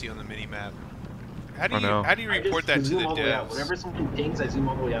hard to see on the mini map. How do I you know. report I just that to zoom the all way out. devs? Whenever something pings, I zoom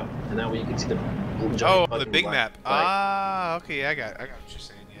all the way out, and that way you can see the giant Oh, the fucking big black map. flag. Ah, okay, I got what you're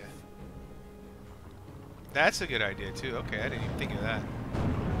saying. Yeah, that's a good idea too. Okay, I didn't even think of that.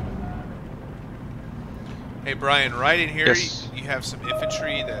 Hey Brian, right in here Yes. you have some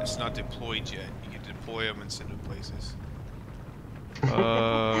infantry that's not deployed yet. You can deploy them and send them places.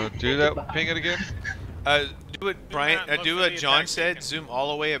 Do that. Ping it again. Do what Brian. not look Do for what the John attack said. beacon. Zoom all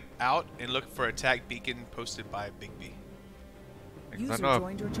the way out and look for attack beacon posted by Big B. I know.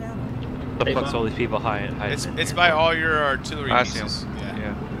 joined your channel. The Hey, fuck's Bob. all these people hiding? It's by all your artillery I see 'em. pieces. Yeah.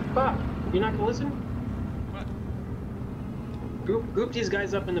 Yeah. Bob, you're not gonna listen? What? Group these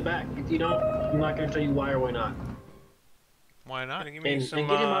guys up in the back. If you don't, I'm not gonna tell you why or why not. Why not? Gonna give me And some,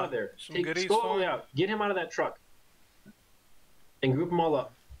 get him out of there. some goodies Scroll all for the way him? out. Get him out of that truck. And group them all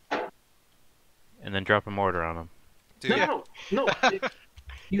up. And then drop a mortar on them. Dude, No.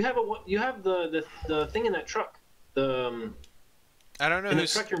 You have the thing in that truck. I don't know in the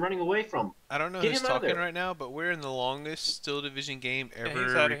who's truck you're running away from. I don't know Get who's him out of talking there. right now, but we're in the longest Still Division game he's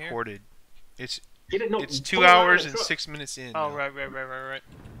ever outta here. recorded. It's Get it, no, it's pull 2 him out of hours the and truck. 6 minutes in. Oh, now. right.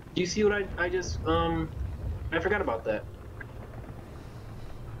 Do you see what I just I forgot about that.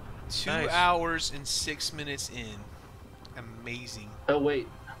 2 Nice. hours and 6 minutes in. Amazing. Oh wait,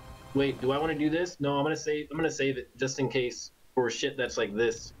 do I want to do this? No, I'm gonna save it just in case for shit that's like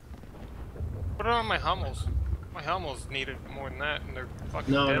this. Put it on my Hummels. My Hummels needed more than that, and they're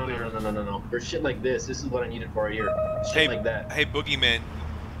fucking No. deadlier. For shit like this is what I needed for right here. Shit Hey, like that. hey, Boogeyman.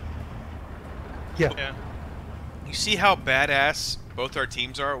 Yeah. You see how badass both our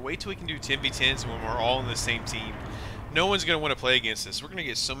teams are? Wait till we can do 10v10s when we're all on the same team. No one's gonna want to play against us. We're gonna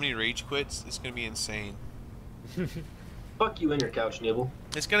get so many rage quits. It's gonna be insane. Fuck you and your couch, Nibble.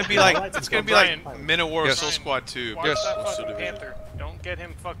 It's gonna be like Brian. Men of War Yes. Soul Squad 2. Watch Yes. that Still fucking Division. panther. Don't get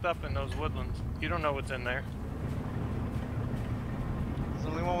him fucked up in those woodlands. You don't know what's in there. There's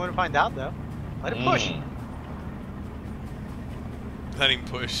only one way to find out, though. Let it push. Let him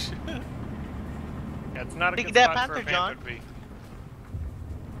push. Yeah, it's not a Take good that spot for a panther, John. panther to be.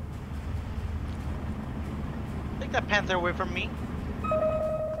 Take that panther away from me.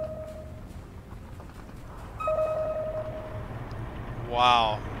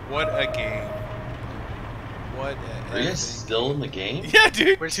 Wow, what a game. What a Are you guys still in the game? Yeah,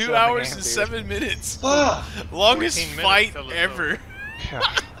 dude, We're 2 still in the hours game, and dude. 7 minutes. Fuck! Longest 14 minutes fight till it's ever.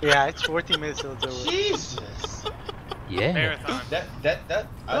 Yeah, it's 14 minutes till it's over. Jesus! Yeah. Marathon. I think that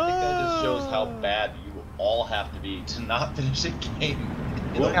just shows how bad you all have to be to not finish a game.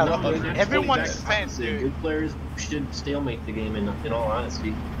 Well, Yeah, no, dude, that's everyone's totally fans, bad. dude. Good players should stalemate the game. In all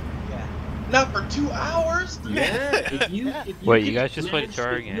honesty. Yeah. Not for 2 hours? Yeah. If you Wait, you could guys just played manage-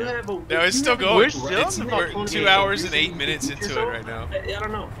 Terra if you again? have a- No, if it's you still have a going. We're good still It's, in the we're fucking 2 game. hours and You're 8 saying minutes you into beat it yourself? right now. I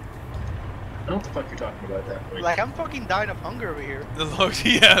don't know. I don't know what the fuck you're talking about at that point. Like, I'm fucking dying of hunger over here. The low,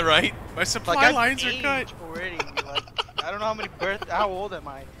 yeah, right? My supply Like, I'm lines are aged cut. already. Like, I don't know how many how old am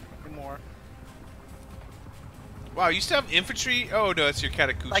I anymore. Wow, you still have infantry? Oh no, it's your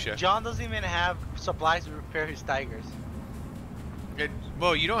Katakusha. Like, John doesn't even have supplies to repair his tigers.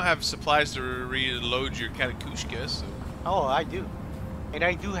 Well, you don't have supplies to reload your Katakushka, so... Oh, I do. And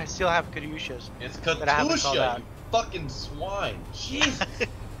I do still have Katyushas. It's That I haven't called Katusha, out. you fucking swine. Jesus.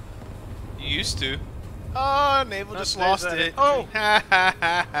 You used to. Oh, Naval just lost it. Oh! Ha ha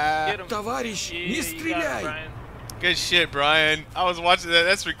ha ha. Get him. Товарищ, Yeah, не you got it, стреляй! Brian. Good shit, Brian. I was watching that.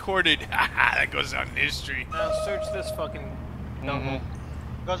 That's recorded. That goes down in history. Now search this fucking.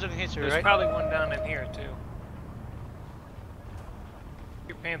 Goes in history, There's right? probably one down in here too.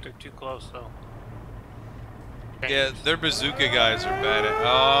 Your panther too close though. Yeah, their bazooka guys are bad at.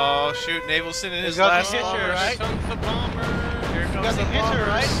 Oh shoot, Naval sending his goes in last history, bombers. right? Comes the bomber. Here You comes got the the history, bombers.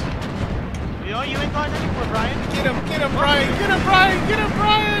 right? You know you ain't going anywhere, Brian. Get him, Brian! Get him, Brian! Get him,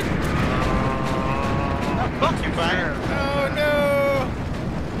 Brian! Fuck you, Brian. Oh no!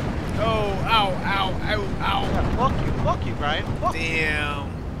 Oh, ow, ow, ow, ow! Yeah, fuck you, Brian. Fuck you. Damn.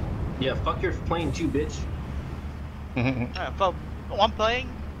 Yeah, fuck your plane too, bitch. For one playing,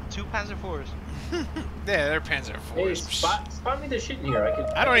 2 Panzer IVs. Yeah, they're Panzer Hey, IVs. spot me the shit in here.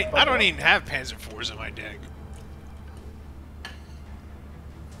 I don't even have Panzer IVs in my deck.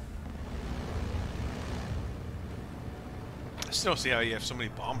 I still don't see how you have so many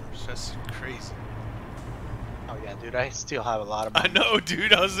bombers. That's crazy. Oh yeah, dude, I still have a lot of I money. know,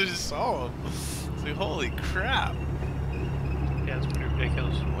 dude. I just saw them. It's like, holy crap! Yeah, it's pretty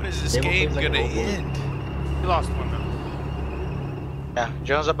ridiculous. What is this Naval game plays like gonna a robot. end? You lost one though. Yeah,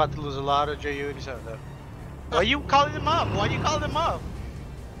 John's about to lose a lot of Ju-87 though. Why are you calling him up? Why are you calling him up?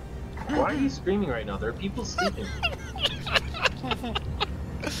 Why are you screaming right now? There are people sleeping.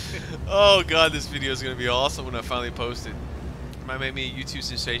 Oh god, this video is gonna be awesome when I finally post it. Might make me a YouTube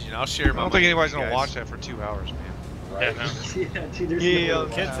sensation. I'll share I my. don't think money anybody's with you gonna guys. watch that for 2 hours, man. Right? Yeah, no. Yeah, dude, there's Yeah, no way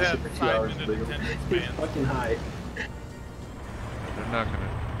kids watch have it for 2 5 hours, minute but attention it's spans. fucking high. They're not gonna.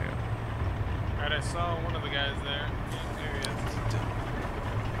 Yeah. Alright, I saw one of the guys there. There he is.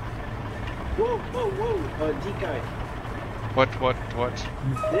 Whoa, whoa, whoa, DK. What?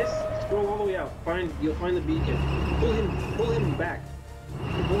 This, scroll all the way out. You'll find the beacon. Pull him back.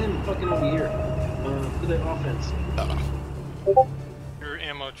 Pull him fucking over here. For the offense. Your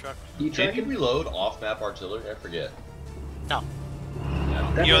ammo truck. You Can track you him? reload off-map artillery? I forget. No,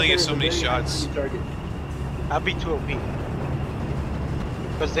 Yeah. That You only right get there so is a many very shots. high target. I'll be too OP.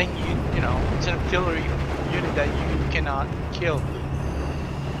 Because then you know, it's an artillery unit that you cannot kill.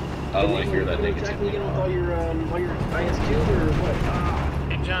 I don't want to hear that Are you attacking negativity. again with all your IS-2s or what?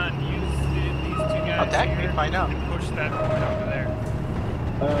 Hey John, use these two guys Attack me, here find out. and push that point over there.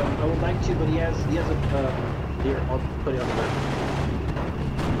 I would like to, but he has a, here, I'll put it on the map.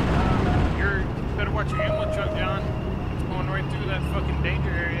 You better watch your ammo truck, John. It's going right through that fucking danger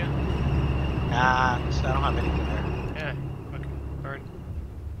area. Nah, I don't have anything there. Yeah, fucking burn.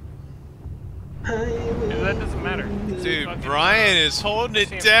 Dude, that doesn't matter. Dude, Fucking, Brian is holding see it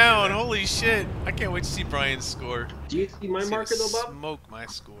him down. do that. Holy shit. I can't wait to see Brian's score. Do you see my He's marker gonna though, Bob? smoke my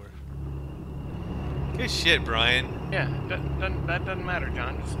score. Good shit, Brian. Yeah, that doesn't matter,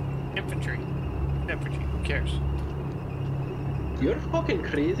 John. Just infantry. Infantry, who cares? You're fucking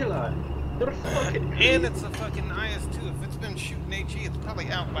crazy, lad. You're fucking crazy. And it's a fucking IS-2. If it's been shooting HE, it's probably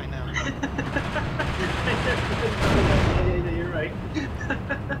out by now. Yeah, you're right.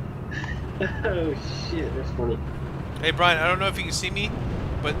 Oh shit, that's funny. Hey, Brian, I don't know if you can see me,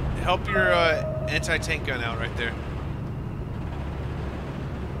 but help your anti-tank gun out right there.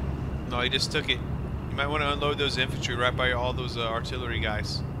 No, he just took it. You might want to unload those infantry right by all those artillery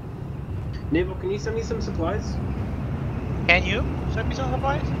guys. Naval, can you send me some supplies? Can you send me some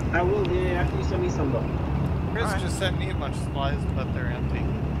supplies? I will, yeah, after you send me some though. Chris Alright. just sent me a bunch of supplies, but they're empty.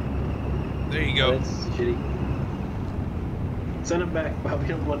 There you go. That's shitty. Send them back, Bob, we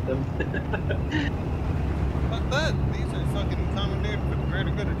don't want them. Fuck that. These are fucking commandeered for the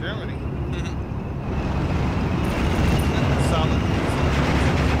greater good of Germany. Solid.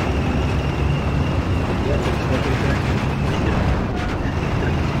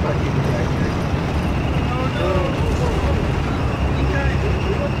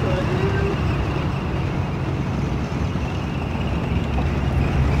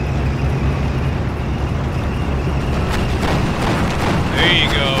 There you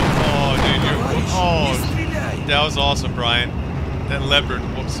go. Oh, dude, you're... Oh, that was awesome, Brian. That leopard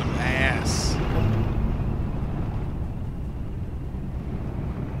whooped some ass.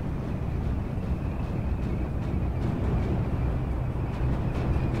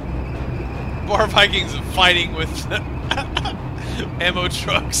 Bar Vikings fighting with ammo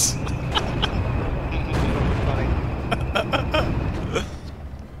trucks.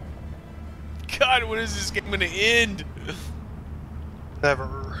 God, when is this game gonna end?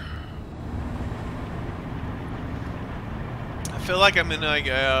 Never. I feel like I'm in like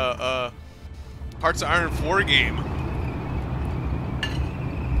a Hearts of Iron 4 game.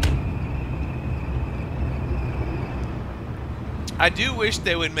 I do wish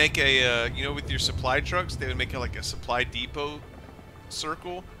they would make a, you know, with your supply trucks, they would make like a supply depot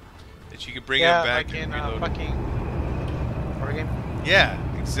circle that you could bring them back like and in reload. fucking war game. Yeah,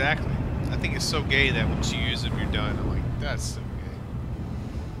 exactly. I think it's so gay that once you use them, you're done. I'm like, that's so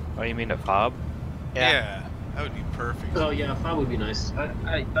gay. Oh, you mean a fob? Yeah, that would be perfect. Oh yeah, FOB would be nice. I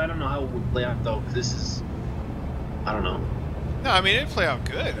don't know how it would play out though, 'cause this is, I don't know. No, I mean, it'd play out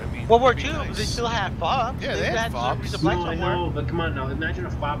good. I mean, World War it'd be II, nice. they still had FOBs. Yeah, they had FOBs. resupply No, I somewhere. know, but come on now, imagine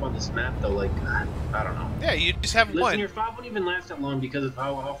a FOB on this map though, like, I don't know. Yeah, you just have Listen, one. your FOB won't even last that long because of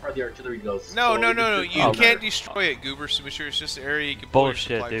how far the artillery goes. No, So no, it no, no. just You doesn't can't matter. destroy it, Goober. So make sure it's just an area you can pull your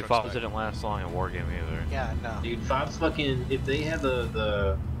Bullshit, supply dude. trucks Fobs back. didn't last long in Wargame either. Yeah, no. Dude, FOBs fucking, if they had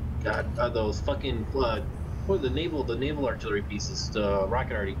the those fucking, what are the naval artillery pieces, the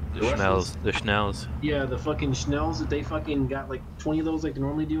rocket arty. The Schnells. The Schnells. Yeah, the fucking Schnells that they fucking got like 20 of those like they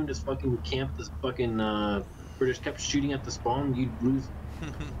normally do and just fucking camped this fucking, or just kept shooting at the spawn, you'd lose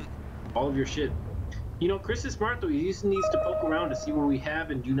all of your shit. You know, Chris is smart though, he using these to poke around to see where we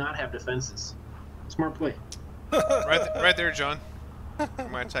have and do not have defenses. Smart play. Right there, John. Where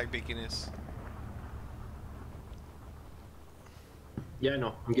my attack beacon is. Yeah, I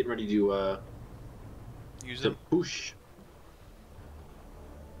know. I'm getting ready to Use to them. push.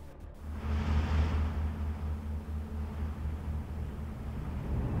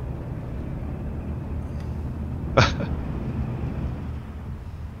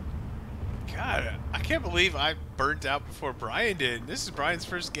 God, I can't believe I burnt out before Brian did. This is Brian's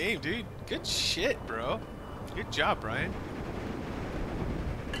first game, dude. Good shit, bro. Good job, Brian.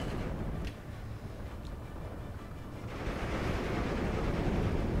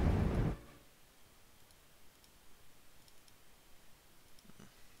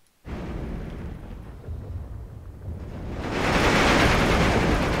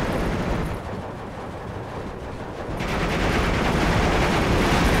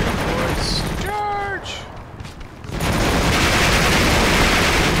 Charge!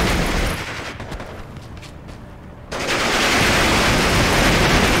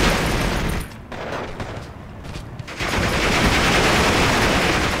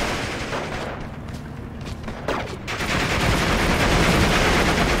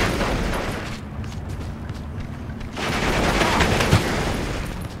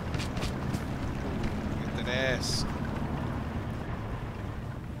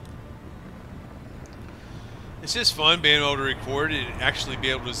 It's just fun being able to record and actually be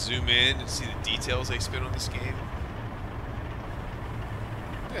able to zoom in and see the details they spent on this game.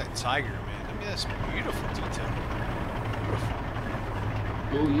 Look at that tiger, man. I mean, that's beautiful detail. Beautiful.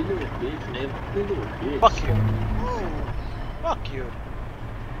 Oh, you little bitch, man. You little bitch. Fuck you. Oh, fuck you.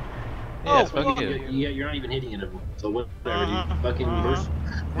 Yeah, Oh, fuck you. Yeah, you're not even hitting it. So whatever, dude. Fucking verse.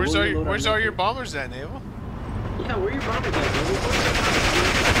 Where's all your bombers at, Naval? Yeah, where are your bombers at,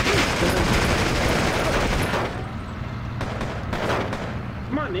 Naval?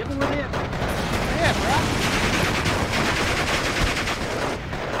 Come on, Naval, where they at? Yeah,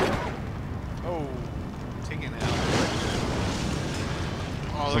 bro. Oh, taking it out.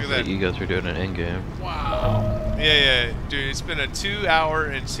 Oh, look at Looks that. like you guys are doing an end game. Wow. Yeah, dude, it's been a 2 hour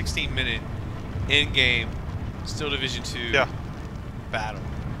and 16 minute end game Steel Division 2 battle.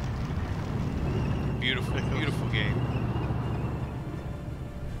 Beautiful, beautiful game.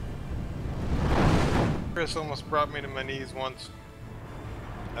 Chris almost brought me to my knees once.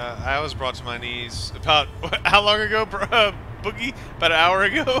 I was brought to my knees about, how long ago, Boogie? About an hour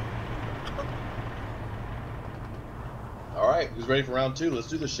ago? Alright, who's ready for round 2? Let's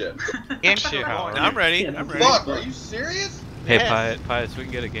do this shit. I'm ready. I'm ready. Fuck, are you serious? Hey, Pius, we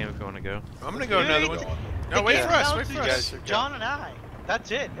can get a game if you want to go. I'm gonna go another one. No, wait for us, wait for us. John and I.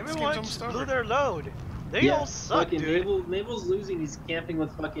 That's it. Everyone almost just blew over. their load. They all suck, fucking dude. Naval's losing. He's camping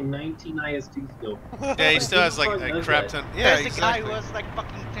with fucking 19 IS2 still. Yeah, he still has like a crap ton. Yeah, There's exactly. the guy who has like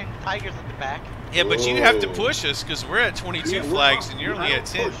fucking 10 tigers at the back. Yeah, but you have to push us because we're at 22 flags and you're only at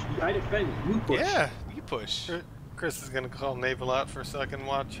 10. I defend you. You push. Yeah, you push. Chris is gonna call Naval out for a second.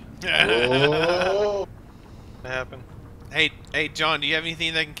 Watch. Oh. What happened? Hey, John, do you have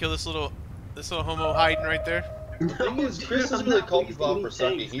anything that can kill this little homo hiding right there? The thing is, Chris doesn't really call people out for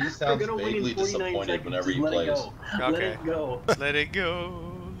sucking. He just sounds vaguely disappointed whenever he plays. Okay. Let it go. Let it go.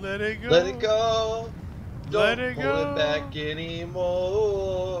 Let it go. Let it go. Don't Let it pull go. it back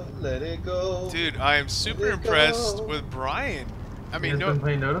anymore. Let it go. Dude, I am super Let it impressed go. with Brian. I mean, You guys been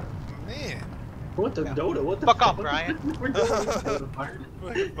playing Dota? man. What the Dota? What the Fuck off, Brian. We're doing Dota Fire.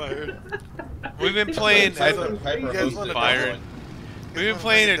 We've been playing. Piper hosted Byron. We've been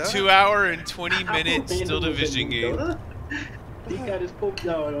playing a 2 hour and 20 minute Steel Division game. He got his poke.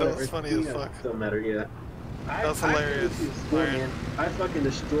 No, That was funny as fuck. Doesn't matter. Yeah. That was hilarious. Man. I fucking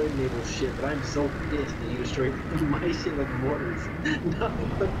destroyed Naval's shit, but I'm so pissed that you destroyed my shit with mortars. Not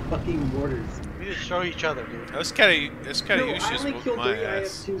with fucking mortars. We just show each other, dude. That's kind of No, I useless only with killed my 3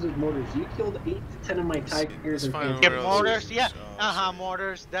 ass. IS2s with mortars. You killed 8 to 10 of my tigers and fine, fancy. we're Yeah, else mortars. is Yeah. awesome.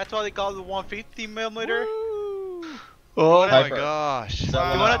 Mortars. That's why they call it the 150 millimeter. Oh my Piper. gosh. You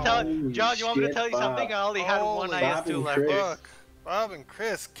want to tell Holy John? You want me to shit, tell you something? I only had one Holy IS2 left. Chris. Fuck. Bob and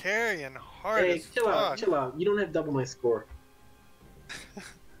Chris carrying hard Hey, as chill fuck. out, chill out. You don't have double my score.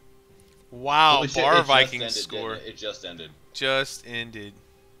 Wow, Holy shit, Bar it just Vikings ended, score. didn't it? It just ended. Just ended.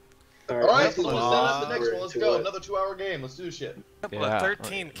 Alright, so let's set up the next We're one. Let's into go. what? Another 2 hour game. Let's do this shit. Couple of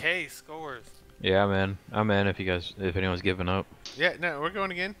 13K scores. Yeah, man. I'm in if anyone's giving up. Yeah, no, we're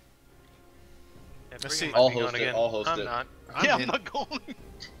going again. Yeah, Let's see. I'll host it. I'll host I'm it. not. I'm not going.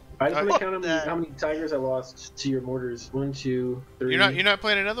 I just want Fuck to count how many tigers I lost to your mortars. 1, 2, 3. You're not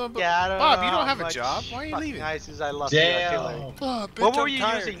playing another one? Yeah, I don't Bob, know you don't how have a much job. Why are you fucking leaving? ISs I lost Damn. to artillery. Oh, bitch, What were I'm you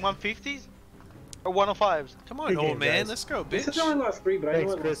tired. using? 150s or 105s? Come on, Good old game, man. guys. Let's go, This bitch. is only lost 3, but I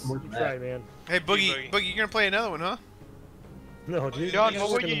Thanks, know I Chris. lost more You than try, that. man. Hey, Boogie, you're gonna play another one, huh? No, dude. John, you're what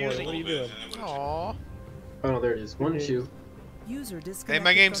were working you tomorrow. using? What are you doing? Aww. Oh, there it is. 1, 2. User Hey, disconnected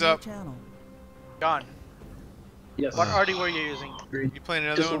my game's from your up. channel. John, Yes. what arty were you using? You playing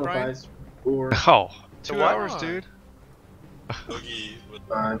another Just one, Brian? 105s. Or Oh, So 2 what? hours, dude. Boogie with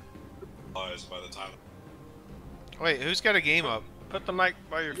 5. lies by the time. Wait, who's got a game up? Put the mic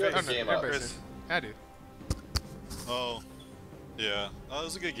by your You have face. the game up. Chris. I do. Oh, yeah. That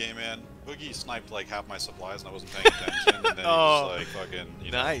was a good game, man. Boogie sniped like half my supplies and I wasn't paying attention, and then he Oh, was like fucking,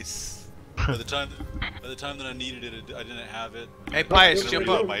 you know. Nice. By the time that I needed it, I didn't have it. Hey, Pius, I jump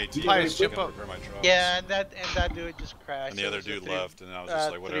reload up. my AT, Pius, I jump couldn't up. repair my trucks. Yeah, and that dude just crashed. And the It other was a dude 3 left, and I was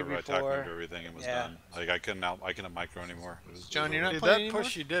just like, whatever. I tacked 3v4. him to everything and was Yeah. done. Like I couldn't micro anymore. It was, John, it was you're not over. Dude, playing that anymore?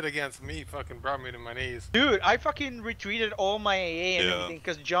 push you did against me fucking brought me to my knees. Dude, I fucking retreated all my AA and Yeah. everything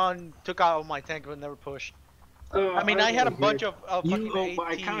because John took out all my tank but never pushed. Oh, I mean, I had a bunch of You, fucking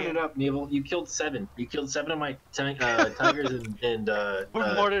I AT counted and- up, Naval. You killed 7. You killed 7 of my tigers and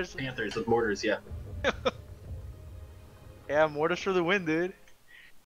With mortars. Panthers with mortars. Yeah. Yeah, mortars for the win, dude.